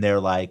railroad, and they're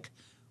like,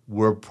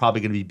 we're probably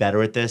going to be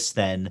better at this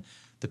than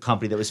the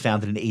company that was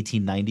founded in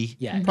 1890.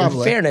 Yeah, Probably.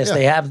 in fairness, Yeah,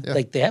 they have yeah.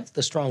 like they have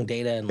the strong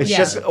data and like, It's Yeah.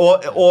 just,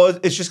 or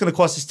it's just going to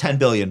cost us $10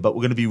 billion, but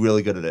we're going to be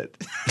really good at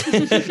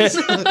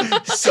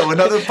it. so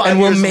another 5 and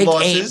we'll years make of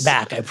losses. 8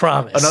 back. I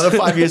promise. Another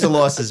 5 years of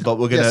losses, but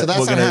we're gonna. so that's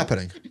we're not gonna,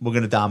 happening. We're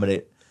gonna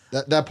dominate.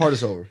 That part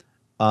is over.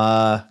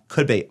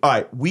 Could be. All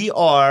right, we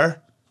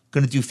are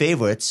gonna do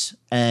favorites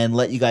and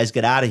let you guys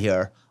get out of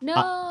here.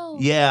 No.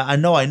 Yeah, I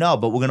know,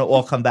 but we're gonna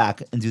all come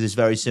back and do this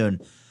very soon.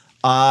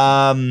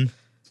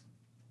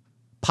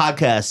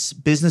 Podcasts,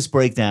 business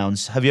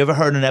breakdowns. Have you ever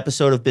heard an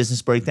episode of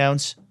Business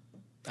Breakdowns?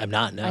 I'm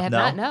not. No. I have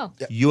not, no.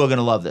 You are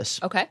gonna love this.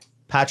 Okay.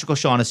 Patrick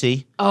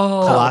O'Shaughnessy,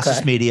 Oh, Colossus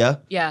okay.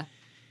 Media. yeah.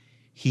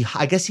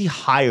 I guess he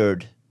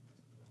hired.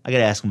 I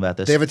gotta ask him about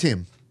this. They have a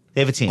team,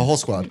 They have a team. a whole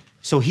squad.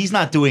 So he's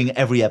not doing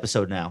every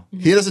episode now.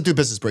 He doesn't do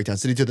business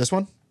breakdowns. Did he do this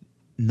one?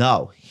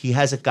 No, he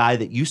has a guy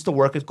that used to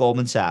work at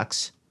Goldman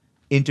Sachs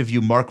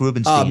interview Mark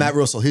Rubenstein. Matt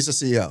Russell. He's the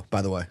CEO,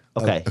 by the way.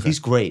 Okay, he's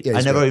great. Yeah, I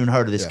he's never great. even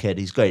heard of this Yeah. kid.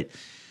 He's great.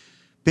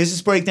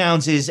 Business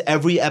Breakdowns is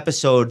every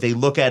episode they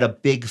look at a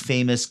big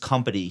famous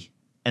company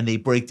and they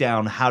break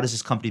down how does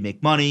this company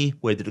make money,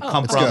 where did it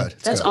come That's from. good.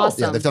 That's good.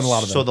 awesome. Yeah, they've done a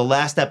lot of them. So the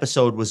last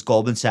episode was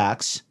Goldman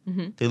Sachs.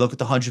 They look at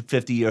the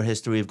 150-year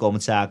history of Goldman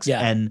Sachs, Yeah.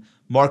 and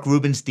Mark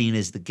Rubenstein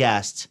is the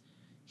guest.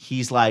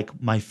 He's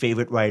like my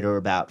favorite writer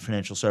about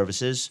financial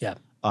services. Yeah.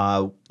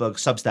 Like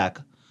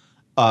Substack.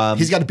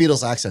 He's got a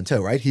Beatles accent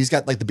too, right? He's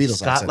got like the Beatles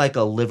He's got accent. like a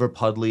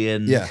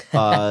Liverpudlian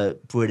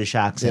British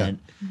accent,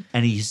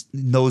 and he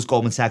knows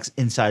Goldman Sachs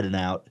inside and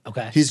out.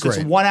 Okay. He's So it's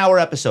great. a 1 hour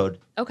episode.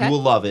 Okay. You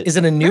will love it. Is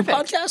it a new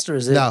Perfect. podcast or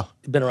is it No.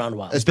 been around a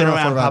while? It's been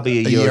around for about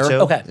probably a year or two.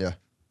 Okay.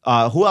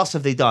 Yeah. Who else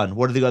have they done?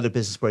 What are the other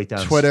business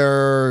breakdowns?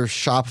 Twitter,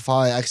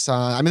 Shopify,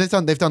 Exxon. I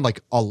mean, they've done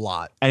like a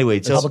lot.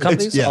 Anyway, so Public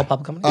companies? yeah. All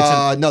public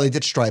companies? No, they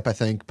did Stripe, I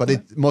think, but they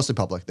mostly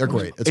public. They're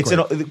great. It's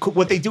great.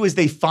 what they do is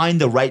they find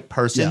the right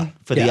person Yeah.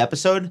 for the Yeah.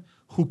 episode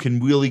who can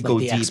really go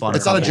the deep expert. on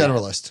It's not a company.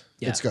 generalist.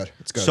 Yeah. It's good.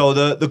 It's good. So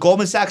the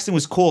Goldman Sachs thing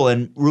was cool,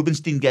 and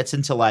Rubenstein gets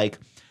into like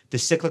the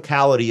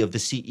cyclicality of the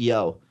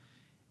CEO.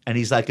 And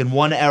he's like, in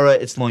one era,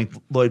 it's Lloyd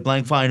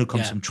Blankfein who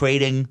comes Yeah. from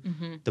trading.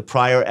 The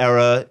prior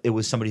era, it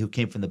was somebody who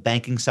came from the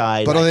banking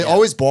side. but are they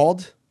always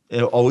bald?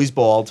 They're always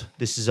bald.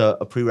 This is a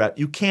pre-wrap.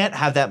 You can't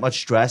have that much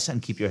stress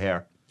and keep your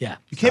hair. Yeah.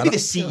 You can't be the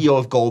CEO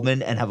of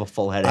Goldman and have a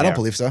full head of I hair. don't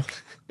believe so.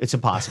 It's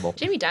impossible.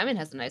 Jamie Dimon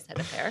has a nice head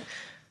of hair.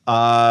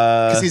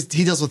 Because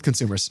he deals with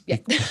consumers. Yeah.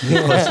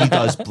 Because he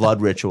does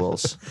blood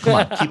rituals. Come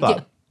on, keep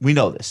up. We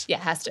know this. Yeah,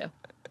 has to.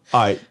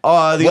 All right.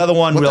 The other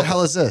one. What real, the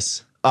hell is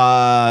this?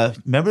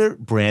 Remember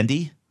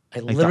Brandy? I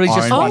Like literally the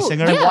just R&B watched,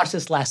 singer? I watched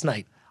this last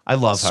night. I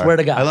love her. Swear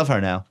to God. I love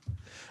her now.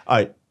 All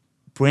right.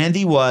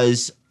 Brandy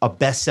was a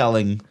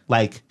best-selling,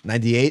 like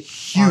 98?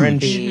 huge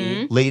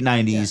R&B. late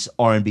 90s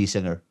R&B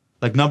singer.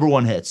 Like number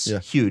one hits. Yeah.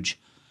 Huge.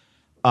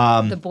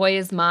 The Boy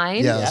Is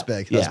Mine. Yeah, that's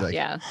big. That's Yeah. big.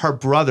 Yeah. Her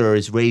brother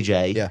is Ray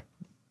J. Yeah.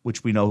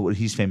 Which we know what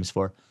he's famous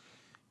for.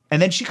 And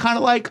then she kind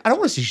of like, I don't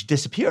want to say she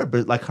disappeared,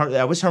 but like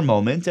that was her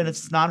moment, and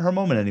it's not her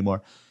moment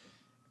anymore.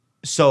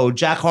 So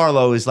Jack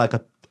Harlow is like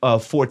a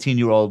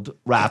 14-year-old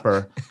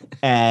rapper,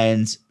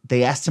 and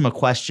they asked him a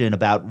question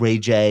about Ray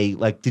J.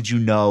 Like, did you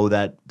know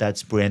that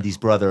that's Brandy's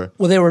brother?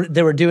 Well,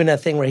 they were doing a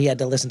thing where he had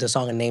to listen to a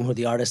song and name who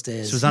the artist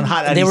is. So it was on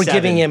Hot And they were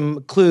 97. giving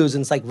him clues,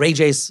 and it's like Ray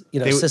J's,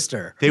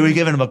 sister. They were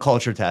giving him a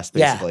culture test,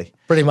 Yeah, basically.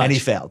 pretty much. And he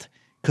failed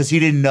because he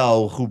didn't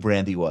know who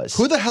Brandy was.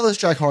 Who the hell is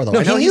Jack Harlow? No,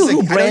 I know he knew he's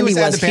who like- I know Brandy he's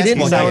at was. the He didn't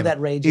basketball know game. that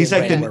Ray J. He's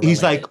and like Brandy were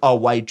he's like related. a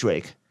white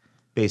Drake,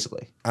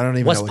 basically. I don't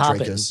even What's know what Drake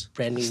poppin'? is.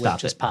 Brandy Stop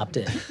just it. popped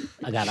in.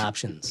 I got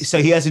options.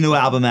 So he has a new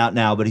album out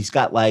now, but he's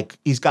got like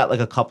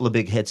a couple of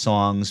big hit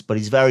songs, but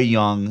he's very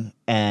young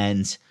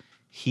and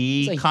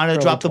he like kind of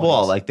early dropped the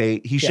ball. 20s.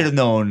 Like he should have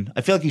known.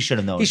 I feel like he should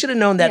have known. He should have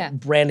known that Yeah.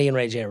 Brandy and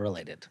Ray J are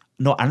related.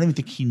 No, I don't even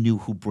think he knew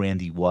who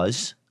Brandy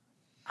was.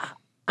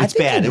 I It's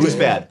think bad. he It was did.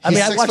 bad. I mean,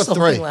 He's I watched the 6'3".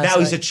 whole thing last Now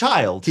he's a night.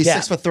 child. He's Yeah.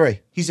 6'3".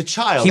 He's a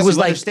child. He so was you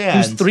like, he was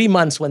understand. 3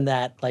 months when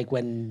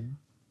when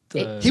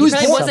the, He was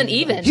probably born- wasn't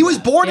even. He was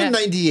born Yeah. in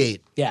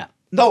 98. yeah.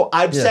 No,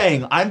 I'm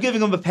saying I'm giving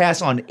him a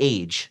pass on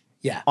age.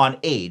 Yeah. On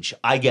age,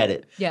 I get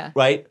it. Yeah.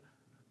 Right.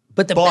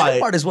 But the But- better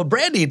part is what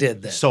Brandy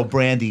did then. So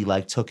Brandy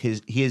like took I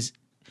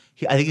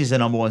think he's the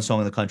number one song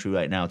in the country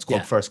right now. It's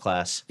called Yeah. First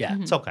Class. Yeah.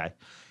 It's okay.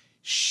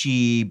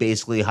 She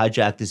basically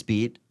hijacked this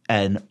beat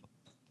and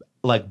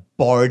like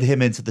barred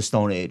him into the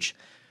Stone Age.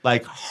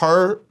 Like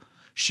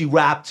she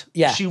rapped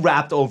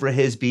over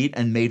his beat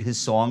and made his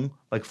song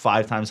like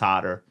 5 times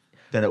hotter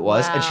than it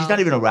was. And she's not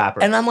Wow. even a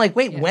rapper. And I'm like,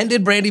 wait, when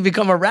did Brandy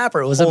become a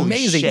rapper? It was Holy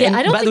amazing. shit. And Yeah,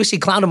 I don't by the way, think- she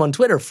clowned him on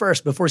Twitter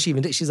first before she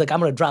even did. She's like, I'm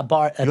going to drop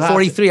bar at You have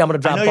 43. I'm going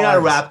to drop I know bars. you're not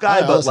a rap guy,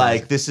 Yeah, but listen.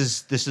 like this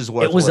is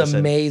worth It was a listen.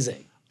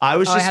 amazing. I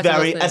was Oh, I just have to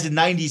very listen. as a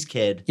 90s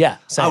kid. Yeah,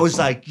 same. I was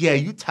like, yeah,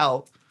 you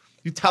tell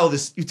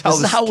this This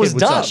is how it kid was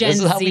what's done. up. Gen This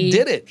is how we Z.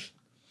 did it.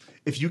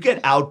 If you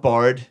get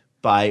outbarred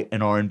by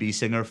an R&B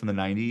singer from the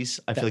 90s,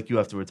 I feel like you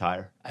have to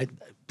retire.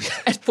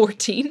 At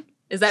 14?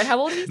 Is that how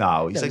old he is?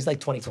 No, he's like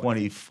 24.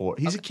 24.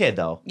 He's a kid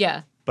though,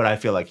 Yeah. but I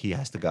feel like he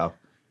has to go.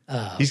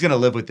 He's gonna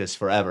live with this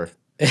forever.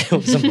 It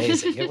was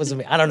amazing. It was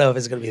amazing. I don't know if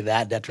it's going to be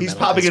that detrimental. He's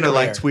probably to his gonna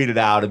like career. tweet it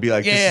out and be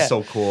like, "This Yeah. is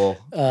so cool.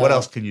 What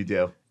else can you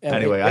do?" yeah,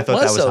 Anyway, it I thought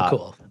was that was so hot.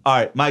 cool. All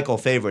right, Michael,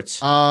 favorites.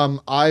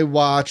 I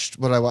watched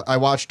I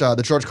watched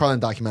the George Carlin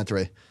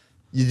documentary.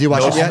 You did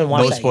watch no it yet? haven't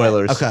watched no that yet.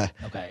 spoilers. Okay.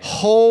 Okay.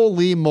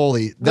 Holy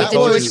moly. Wait, That the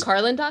was George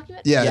Carlin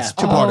document? yeah, Yeah. it's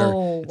two-parter.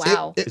 Oh,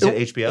 wow. Is it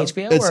HBO?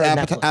 HBO It's or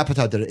Netflix?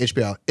 Apatow did it,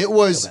 HBO. It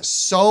was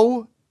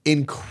so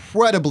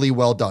incredibly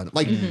well done.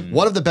 Like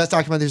one of the best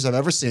documentaries I've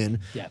ever seen.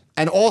 Yeah.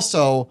 And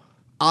also,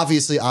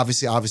 obviously,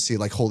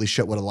 like holy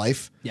shit, what a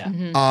life. Yeah.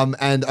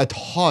 And a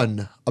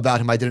ton about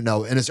him I didn't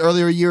know. In his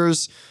earlier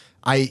years,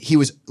 he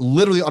was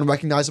literally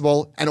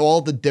unrecognizable, and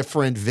all the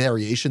different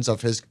variations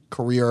of his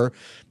career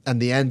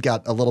and the end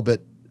got a little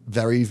bit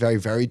very, very,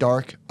 very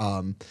dark.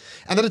 And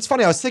then it's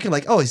funny, I was thinking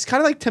like, oh, he's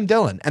kind of like Tim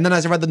Dillon. And then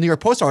as I read the New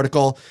York Post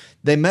article,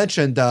 they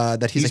mentioned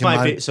that he's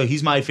like So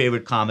he's my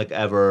favorite comic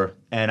ever,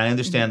 and I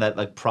understand that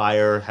like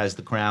Pryor has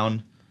The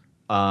Crown,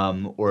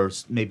 or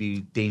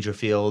maybe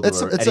Dangerfield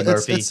or Eddie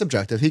Murphy. it's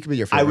subjective. He could be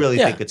your I favorite. really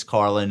Yeah. think it's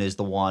Carlin is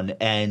the one,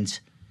 and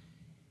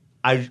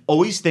I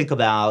always think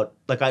about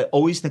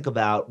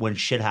when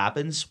shit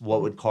happens.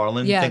 What would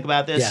Carlin Yeah. think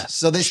about this? Yeah.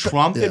 So they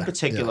Trump in yeah,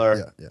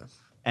 particular, Yeah.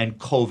 and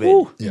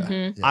COVID. Yeah.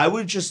 yeah.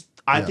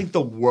 I think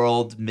the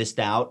world missed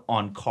out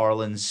on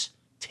Carlin's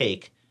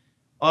take.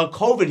 On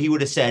COVID, he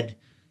would have said,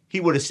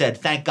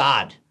 "Thank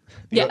God,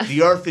 Yeah.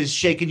 the earth is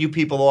shaking you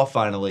people off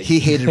finally." He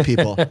hated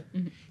people.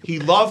 He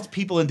loved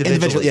people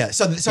individually. Yeah.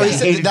 So he he said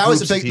hated that was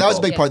groups a of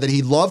big people. part, that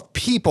he loved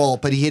people,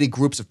 but he hated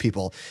groups of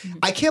people.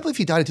 I can't believe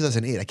he died in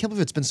 2008. I can't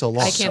believe it's been so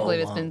long. I can't believe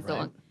it's been so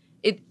long.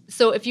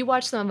 So if you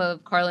watch some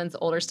of Carlin's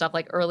older stuff,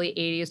 like early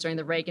 80s during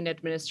the Reagan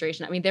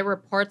administration, I mean, there were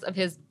parts of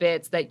his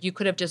bits that you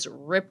could have just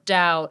ripped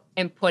out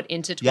and put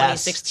into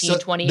 2016, So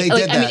 20. they Like,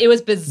 did I mean, that. it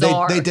was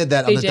bizarre. They did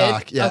that on the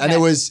doc. Yeah. And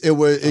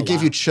Okay. it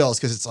gave you chills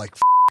because it's like,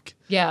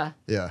 Yeah.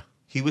 yeah.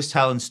 He was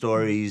telling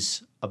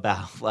stories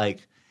about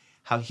like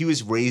how he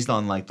was raised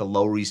on like the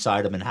Lower East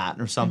Side of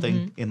Manhattan or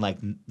something in like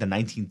the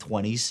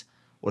 1920s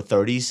or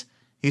 30s.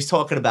 He's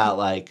talking about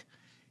like,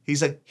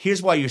 he's like,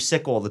 here's why you're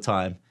sick all the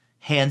time.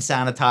 Hand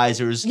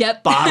sanitizers,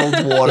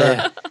 bottled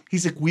water.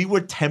 He's like, we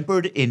were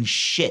tempered in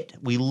shit.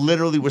 We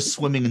literally were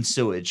swimming in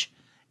sewage,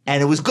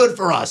 and it was good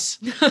for us.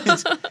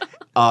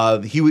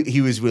 He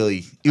was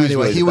really He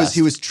the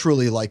best. was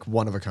truly like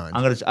one of a kind.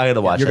 I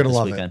gotta watch You're that gonna this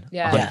love it. weekend.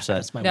 Yeah. 100%.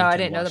 That's my No, I weekend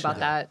didn't know watch. about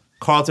that.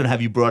 Carleton,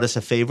 have you brought us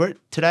a favorite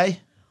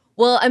today?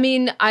 Well, I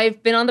mean,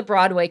 I've been on the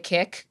Broadway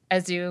kick,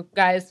 as you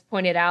guys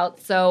pointed out.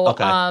 So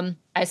Okay.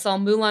 I saw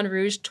Moulin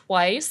Rouge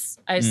twice.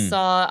 I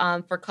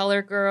saw For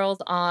Color Girls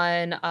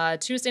on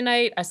Tuesday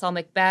night. I saw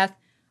Macbeth.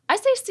 I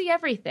say see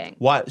everything.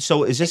 Why?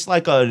 So is this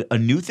like a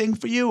new thing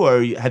for you,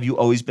 or have you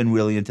always been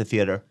really into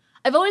theater?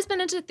 I've always been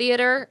into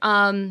theater.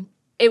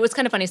 It was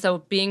kind of funny. So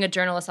being a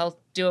journalist, I'll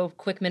do a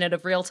quick minute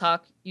of real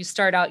talk. You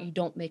start out, you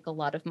don't make a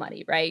lot of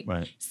money, right?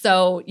 Right.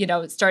 So,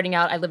 starting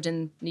out, I lived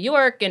in New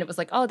York and it was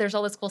like, oh, there's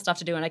all this cool stuff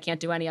to do and I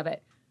can't do any of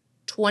it.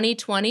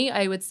 2020,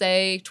 I would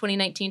say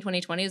 2019,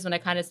 2020 is when I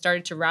kind of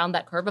started to round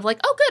that curve of like,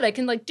 oh, good, I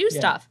can like do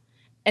stuff.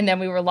 And then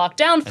we were locked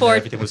down And for then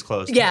everything was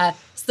closed. Yeah.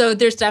 So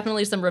there's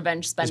definitely some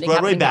revenge Is spending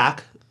Broadway happening.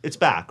 back? It's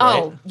back,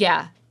 right? Oh,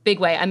 yeah. Big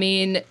way. I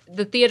mean,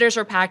 the theaters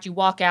are packed. You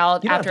walk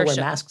out You don't have after to a wear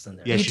show. masks in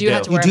there. Yes, you you do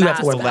have do. to wear You do a have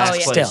mask. to wear the masks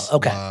last still. place.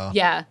 Okay. Wow.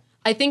 Yeah.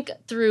 I think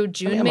through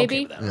June, I'm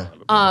maybe. okay with that. I don't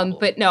have a problem.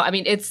 But no, I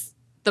mean, it's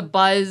the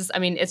buzz. I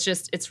mean,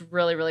 it's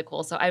really, really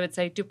cool. So I would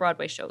say do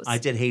Broadway shows. I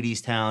did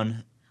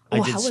Hadestown. I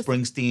Oh, did how was it?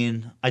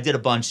 Springsteen. I did a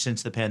bunch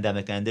since the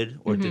pandemic ended,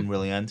 or it didn't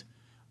really end.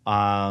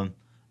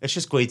 It's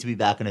just great to be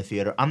back in a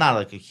theater. I'm not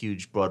like a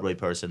huge Broadway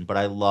person, but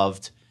I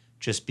loved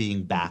just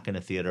being back in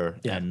a theater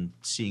and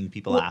seeing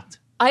people act.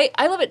 I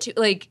love it too,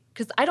 like,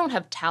 because I don't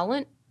have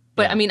talent,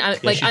 but I mean,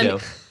 Yes, you do.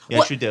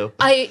 Yes, you do.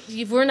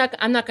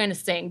 I'm not going to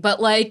sing, but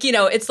like,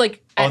 it's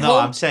like. Oh at no,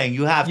 home, I'm saying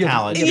you have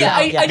talent. Yeah,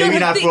 I don't Maybe have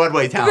not the-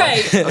 Broadway talent.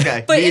 Right.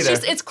 Okay. But me it's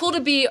either. it's cool to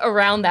be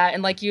around that,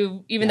 and like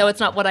even though it's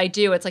not what I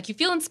do, it's like you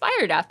feel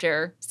inspired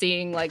after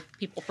seeing like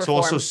people It's perform.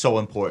 also so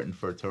important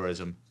for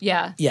tourism.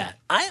 Yeah. Yeah,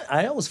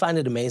 I always find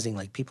it amazing,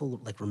 like people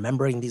like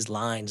remembering these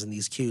lines and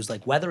these cues,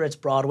 like whether it's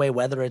Broadway,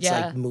 whether it's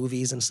like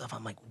movies and stuff.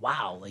 I'm like,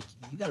 wow, like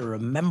you got to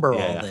remember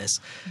all this.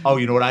 Oh,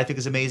 you know what I think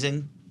is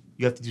amazing?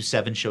 You have to do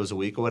 7 shows a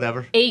week or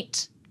whatever.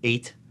 8.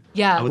 8.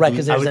 Yeah. I would Right,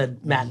 lose- because I there's would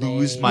a matinee.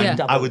 lose my. Yeah.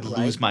 I would double,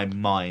 lose right? my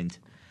mind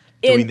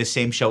And- doing the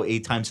same show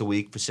 8 times a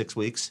week for 6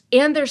 weeks.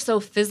 And they're so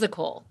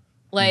physical,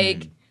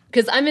 like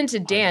because I'm into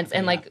dance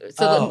and like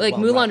Oh, like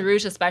well, Moulin right.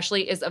 Rouge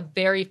especially is a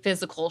very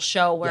physical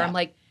show where Yeah. I'm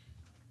like,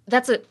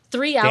 that's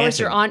 3 hours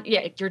Dancing. you're on.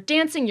 Yeah, you're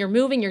dancing, you're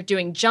moving, you're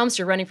doing jumps,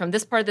 you're running from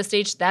this part of the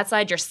stage to that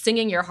side, you're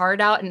singing your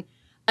heart out, and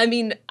I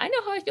mean, I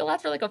know how I feel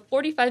after like a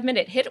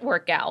 45-minute hit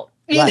workout.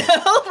 You Right.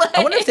 know, like,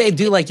 I wonder if they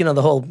do like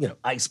the whole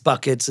ice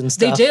buckets and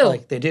stuff. do.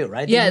 Like they do,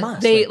 right? Yeah,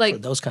 must, they, for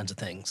like- those kinds of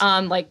things.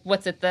 like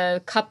what's it,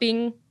 the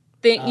cupping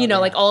thing?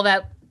 Like all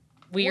that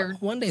weird.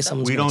 One day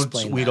someone's We gonna don't.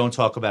 explain We that. don't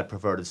talk about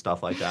perverted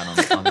stuff like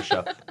that on the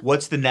show.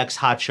 What's the next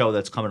hot show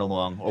that's coming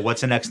along, or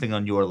what's the next thing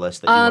on your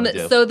list that you want to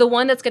do? So the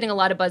one that's getting a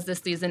lot of buzz this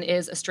season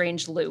is A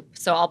Strange Loop.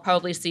 So I'll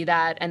probably see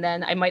that, and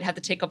then I might have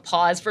to take a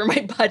pause for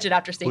my budget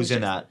after seeing. Who's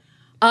in that?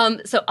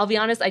 So I'll be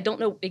honest, I don't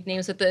know big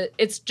names, but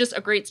it's just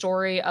a great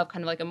story of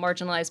kind of like a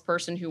marginalized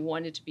person who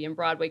wanted to be in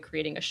Broadway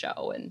creating a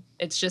show, and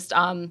it's just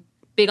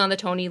big on the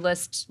Tony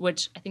list,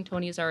 which I think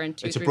Tonys are in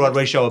 2. It's a 3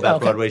 Broadway weeks. show about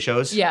Okay. Broadway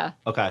shows. Yeah.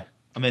 Okay,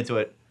 I'm into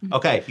it.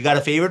 Okay, you got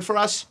a favorite for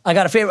us? I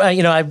got a favorite.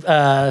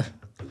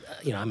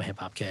 I'm a hip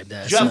hop kid.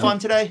 Did you have fun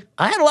today?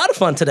 I had a lot of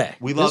fun today.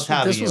 We loved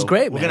having you. This was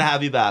great, We're man. gonna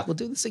have you back. We'll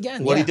do this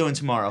again. What are yeah. you doing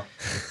tomorrow?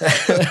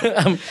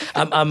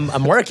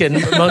 I'm working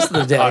most of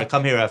the day. All right,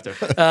 come here after.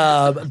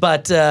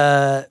 But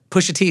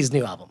Pusha T's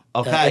new album.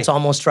 Okay. It's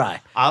Almost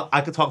Try.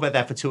 I could talk about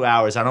that for 2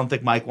 hours. I don't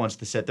think Mike wants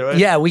to sit there.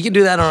 Yeah, we can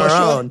do that on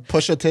our own.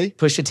 Pusha T.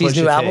 Pusha T's Pusha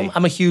new T. album.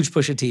 I'm a huge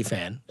Pusha T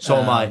fan. So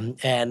am I.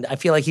 And I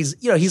feel like he's a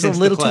Since the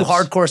little too clips.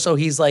 hardcore, so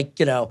he's like,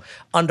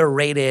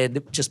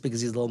 underrated just because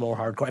he's a little more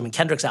hardcore. I mean,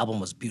 Kendrick's album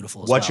was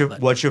beautiful as What's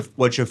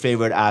well. your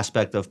favorite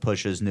aspect of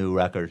Pusha's new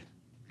record?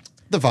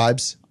 The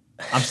vibes.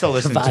 I'm still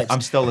listening. vibes.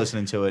 I'm still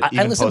listening to it. I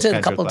even listened to it a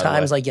post-Kendrick, couple by the way.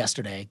 times like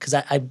yesterday because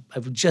I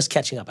was just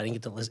catching up. I didn't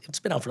get to listen. It's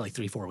been out for like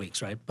 3-4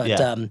 weeks, right? But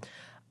Yeah.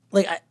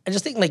 I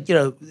just think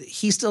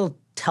he still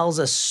tells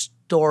a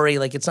story.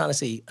 Like it's not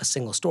necessarily a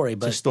single story,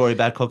 It's a but story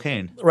about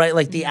cocaine. right,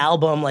 like the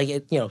album, like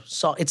it,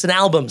 it's an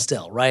album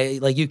still,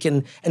 right? Like you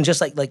can, and just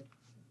like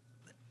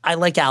I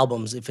like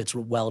albums if it's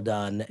well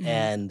done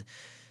and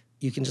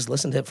you can just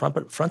listen to it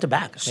front to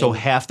back. I So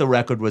mean, half the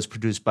record was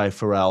produced by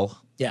Pharrell,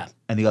 yeah,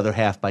 and the other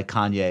half by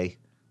Kanye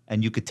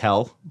and you could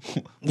tell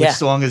which Yeah.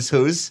 song is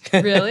whose.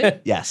 Really?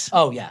 Yes.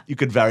 Oh yeah. You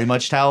could very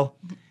much tell.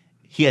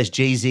 He has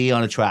Jay-Z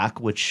on a track,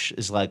 which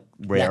is like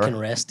rare. Neck and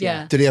wrist.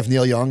 Yeah. Did he have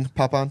Neil Young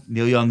pop on?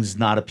 Neil Young does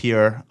not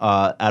appear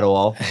at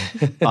all.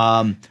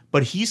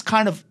 But he's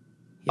kind of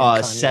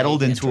Kanye,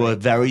 settled yeah, into a Drake.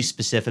 very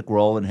specific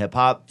role in hip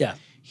hop. Yeah.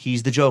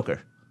 He's the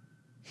Joker.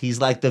 He's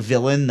like the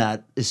villain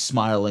that is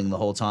smiling the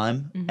whole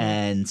time.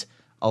 And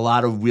a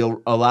lot of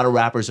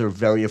rappers are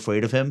very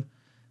afraid of him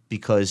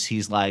because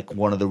he's like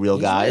one of the real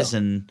guys,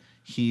 real. and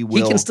he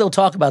will. He can still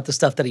talk about the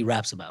stuff that he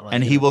raps about. Right?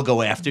 and he will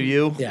go after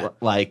you, Yeah.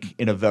 like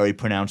in a very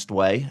pronounced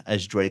way,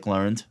 as Drake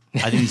learned.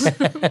 I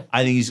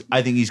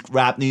think he's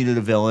rap needed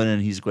a villain,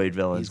 and he's a great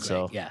villain. He's great.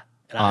 So Yeah.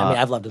 And I mean,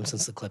 I've loved him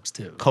since the clips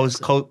too.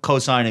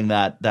 co-signing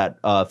that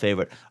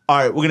favorite. All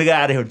right, we're gonna get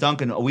out of here.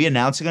 Duncan, are we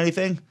announcing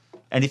anything?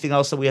 Anything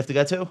else that we have to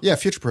get to? Yeah,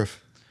 future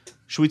proof.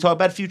 Should we talk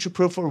about Future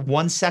Proof for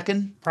 1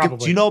 second? Probably.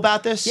 Do you know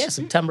about this? Yeah,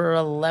 September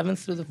 11th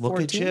through the 14th.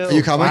 Look at you. Are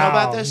you coming? Do you know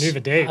Wow, about this? knew the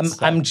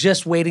dates. I'm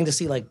just waiting to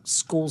see like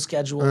school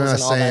schedules and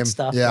all Same. that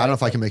stuff. Yeah, I right? don't know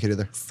if I can make it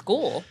either.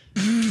 School.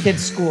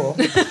 Kids' school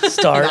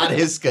start. Not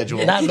his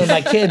schedule. Not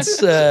my kids'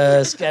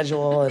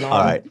 schedule and all.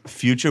 All right.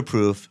 Future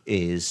Proof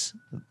is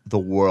the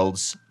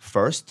world's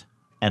first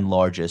and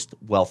largest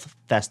wealth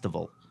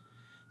festival.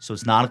 So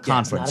it's not a Yeah,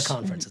 conference. It's not a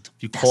conference. It's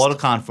If you call it a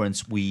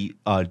conference, we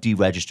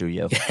deregister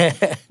you.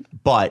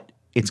 But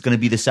it's going to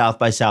be the South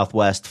by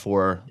Southwest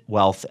for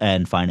wealth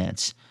and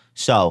finance.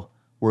 So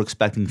we're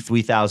expecting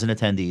 3,000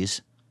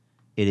 attendees.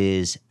 It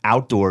is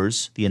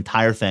outdoors, the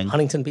entire thing.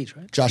 Huntington Beach,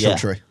 right? Josh Yeah.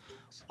 Oaktree.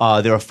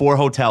 There are 4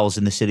 hotels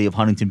in the city of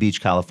Huntington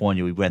Beach,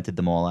 California. We rented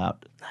them all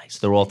out. Nice. So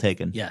they're all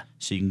taken. Yeah.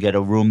 So you can get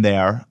a room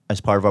there as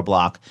part of our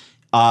block.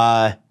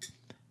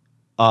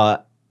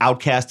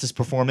 Outcast is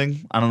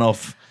performing. I don't know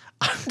if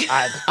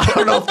I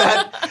don't know if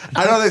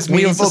that's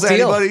meaningful to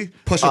Steel. anybody.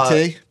 Pusha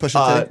T.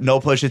 Pusha T. No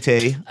Pusha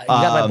T. You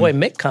got my boy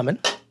Mick coming.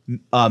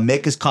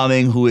 Mick is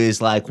coming, who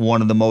is like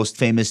one of the most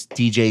famous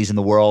DJs in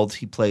the world.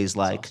 He plays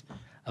like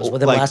I was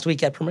with him like- last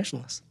week at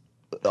Permissionless.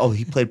 Oh,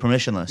 he played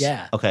Permissionless.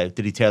 Yeah. Okay.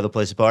 Did he tear the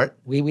place apart?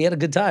 We had a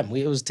good time.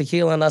 It was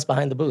tequila and us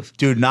behind the booth.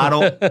 Dude, not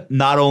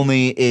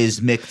only is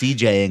Mick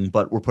DJing,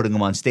 but we're putting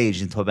him on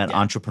stage and talking about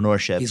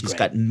entrepreneurship. He's He's great.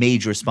 got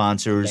major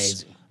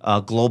sponsors,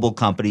 global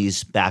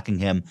companies backing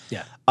him.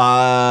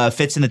 Yeah.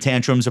 Fits and the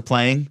Tantrums are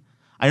playing.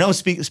 I know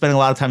spending a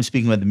lot of time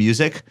speaking about the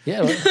music,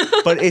 Yeah.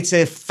 Well, but it's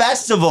a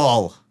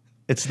festival.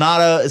 It's not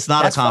a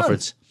That's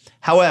conference.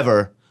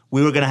 However,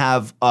 we were going to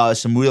have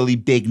some really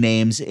big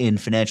names in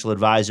financial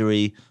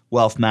advisory,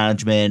 wealth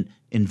management,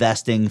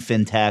 investing,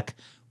 fintech.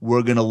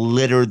 We're going to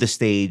litter the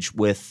stage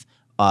with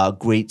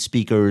great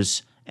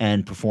speakers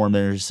and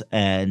performers,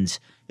 and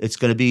it's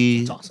going to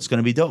be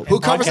dope. Who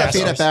covers that Podcast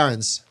beat at host.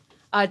 Barron's?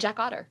 Jack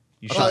Otter.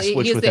 You should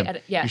switch with him.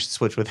 Yeah. You should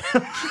switch with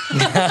him.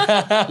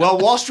 Well,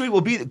 Wall Street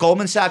will be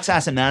Goldman Sachs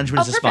Asset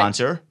Management is a perfect.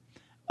 sponsor.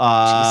 Who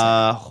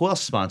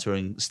else is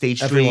sponsoring? State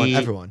Street.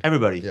 Everyone.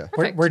 Everybody. Yeah.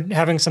 We're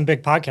having some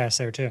big podcasts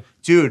there too.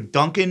 Dude,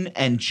 Duncan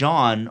and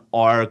John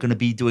are going to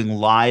be doing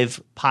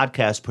live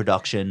podcast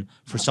production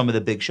for some of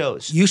the big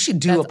shows. you should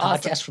do a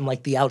That's podcast awesome. from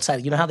like the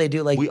outside. You know how they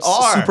do like We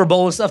are. Super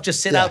Bowl and stuff?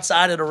 Just sit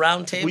outside at a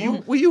round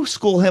table. Will you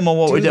school him on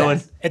what we're that.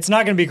 doing? It's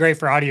not going to be great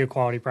for audio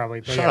quality,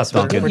 probably. But Shut yes,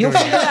 up, Duncan. we're You'll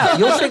doing figure it it. out.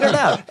 You'll figure it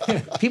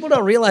out. People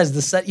don't realize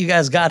the set you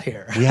guys got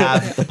here. We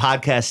have the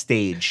podcast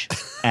stage,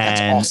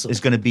 and awesome. it's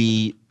going to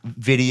be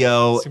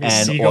video It's gonna be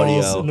and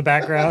seagulls audio. in the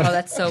background. Oh,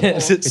 that's so cool.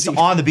 It's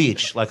on the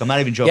beach. Like, I'm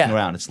not even joking Yeah.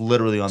 around. It's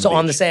literally on the So beach.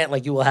 on the sand,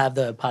 like you will have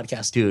the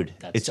podcast. Dude,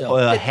 That's it's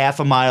dope. half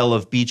a mile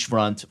of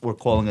beachfront. We're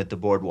calling it the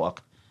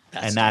boardwalk.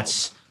 and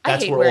that's I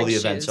hate where all wearing the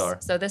events shoes, are.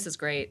 So this is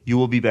great. You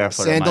will be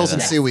barefoot. at my Sandals and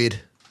event. seaweed.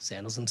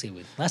 Sandals and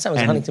seaweed. Last time I was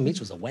in And- Huntington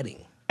Beach was a wedding.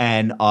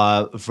 And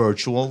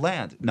virtual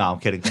land. No, I'm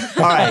kidding.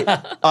 All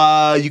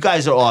right, you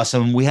guys are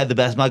awesome. We had the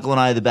best. Michael and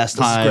I had the best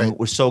This is time. great.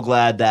 We're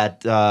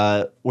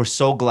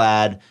so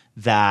glad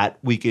that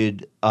we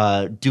could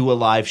do a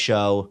live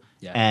show.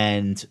 Yeah.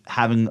 And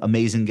having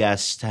amazing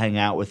guests to hang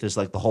out with is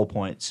like the whole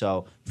point.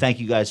 So thank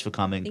you guys for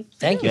coming.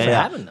 Thank you for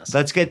having us.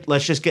 Let's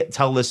just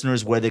tell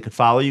listeners where they could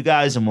follow you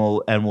guys, and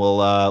we'll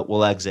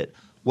exit.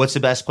 What's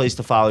the best place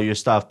to follow your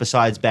stuff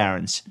besides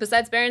Barron's?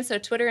 Besides Barron's, so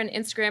Twitter and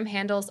Instagram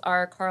handles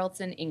are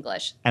Carleton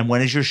English. And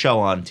when is your show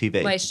on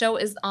TV? My show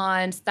is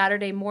on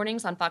Saturday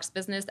mornings on Fox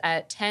Business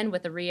at 10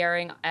 with a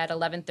re-airing at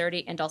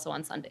 11:30 and also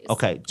on Sundays.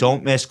 Okay,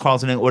 don't miss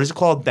Carleton English. What is it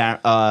called?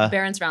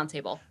 Barron's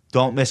Roundtable.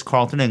 Don't miss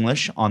Carleton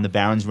English on the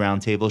Barron's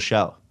Roundtable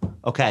show.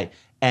 Okay,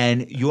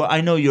 and I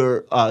know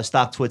your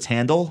StockTwits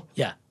handle.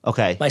 Yeah.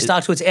 Okay. My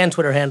stock tweets and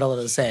Twitter handle are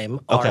the same.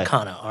 Okay.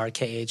 Arkhanna,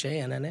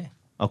 Rkhanna.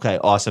 Okay,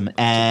 awesome.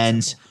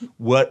 And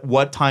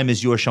what time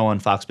is your show on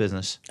Fox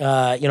Business?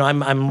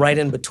 I'm right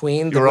in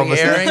between the You're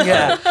almost there? re-airing.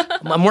 Yeah,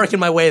 I'm working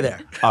my way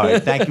there. All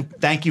right,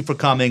 thank you for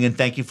coming, and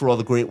thank you for all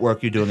the great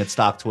work you're doing at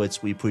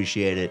StockTwits. We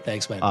appreciate it.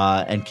 Thanks, man.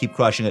 And keep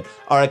crushing it.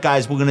 All right,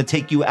 guys, we're gonna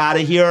take you out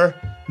of here.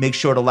 Make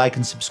sure to like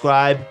and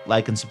subscribe.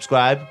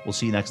 We'll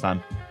see you next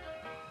time.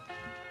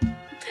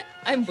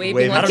 I'm waving.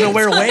 Waving. like I don't know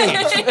where to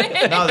it's-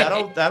 wave. No,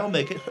 that'll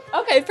make it.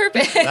 Okay,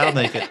 perfect. That'll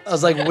make it. I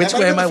was like, which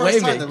way am I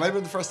waving? That might have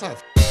been the first time.